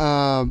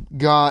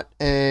got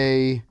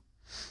a...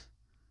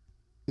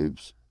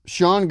 Oops.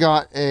 Sean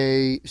got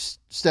a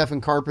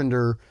Stephen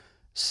Carpenter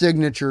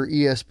signature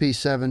ESP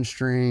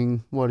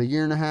 7-string, a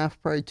year and a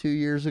half, probably 2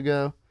 years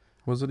ago.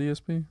 Was it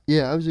ESP?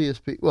 Yeah, it was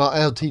ESP. Well,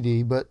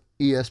 LTD, but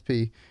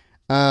ESP.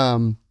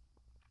 The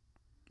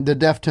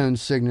Deftones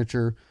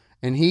signature.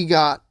 And he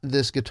got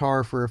this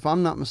guitar for, if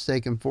I'm not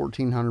mistaken,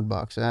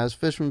 $1,400. It has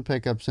Fishman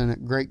pickups in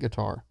it. Great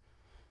guitar.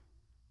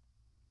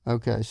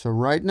 Okay, so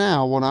right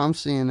now, what I'm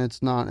seeing,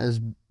 it's not as...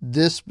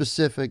 This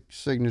specific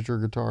signature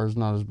guitar is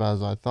not as bad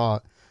as I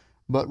thought.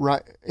 But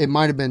it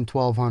might have been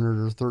 $1,200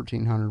 or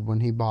 $1,300 when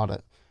he bought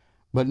it.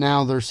 But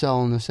now they're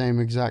selling the same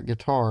exact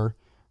guitar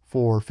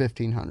for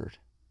 $1,500.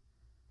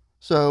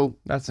 So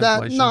That's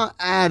that's inflation. not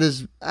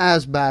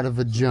as bad of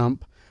a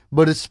jump.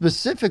 But it's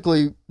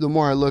specifically, the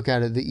more I look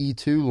at it, the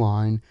E2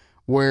 line,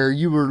 where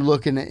you were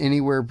looking at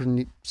anywhere from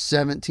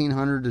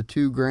 $1,700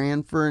 to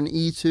 $2,000 for an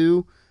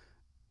E2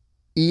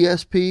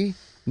 ESP.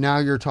 Now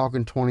you're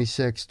talking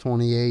 $2,600,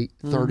 $2,800,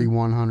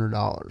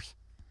 $3,100.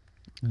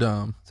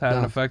 Dumb. It's had an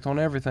Dumb. effect on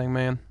everything,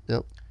 man.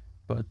 Yep.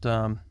 But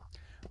well,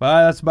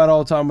 that's about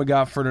all the time we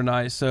got for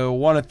tonight. So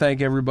want to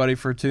thank everybody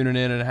for tuning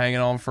in and hanging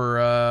on for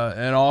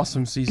an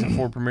awesome season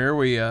 4 premiere.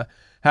 We had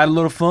a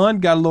little fun,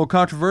 got a little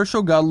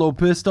controversial, got a little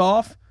pissed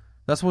off.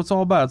 That's what it's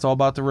all about. It's all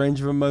about the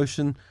range of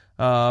emotion.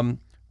 Bottom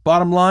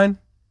line,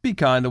 be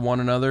kind to one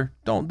another.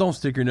 Don't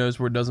stick your nose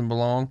where it doesn't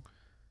belong.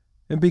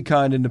 And be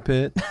kind in the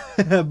pit.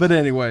 But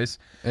anyways.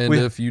 And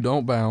if you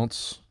don't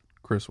bounce,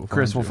 Chris will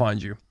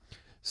find you.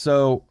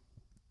 So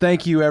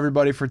thank you,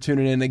 everybody, for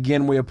tuning in.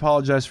 Again, we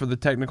apologize for the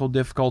technical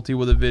difficulty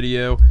with the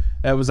video.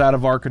 That was out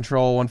of our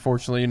control,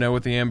 unfortunately,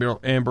 with the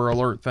Amber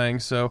Alert thing.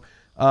 So,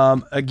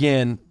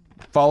 again,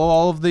 follow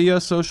all of the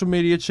social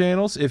media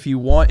channels. If you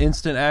want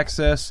instant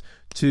access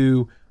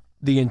to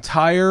the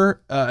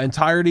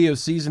entirety of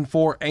Season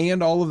 4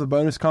 and all of the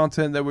bonus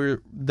content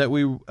that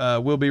we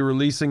will be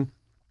releasing,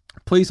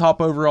 please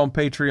hop over on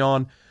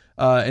Patreon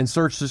and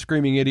search the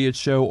Screaming Idiots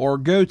Show, or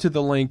go to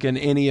the link in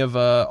any of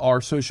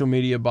our social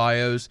media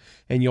bios,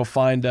 and you'll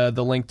find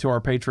the link to our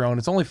Patreon.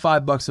 It's only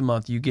 $5 a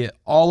month. You get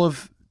all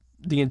of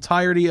the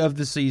entirety of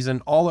the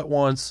season all at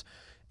once,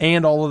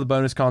 and all of the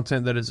bonus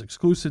content that is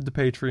exclusive to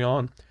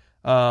Patreon.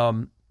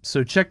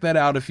 So check that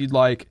out if you'd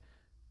like.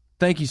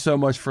 Thank you so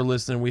much for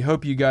listening. We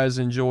hope you guys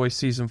enjoy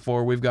Season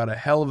 4. We've got a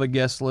hell of a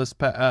guest list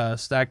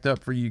stacked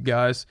up for you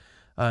guys,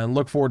 and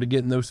look forward to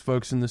getting those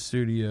folks in the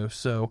studio.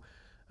 So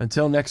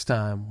until next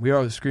time, we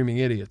are the Screaming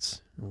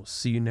Idiots, and we'll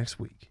see you next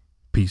week.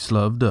 Peace,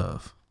 love,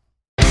 dove.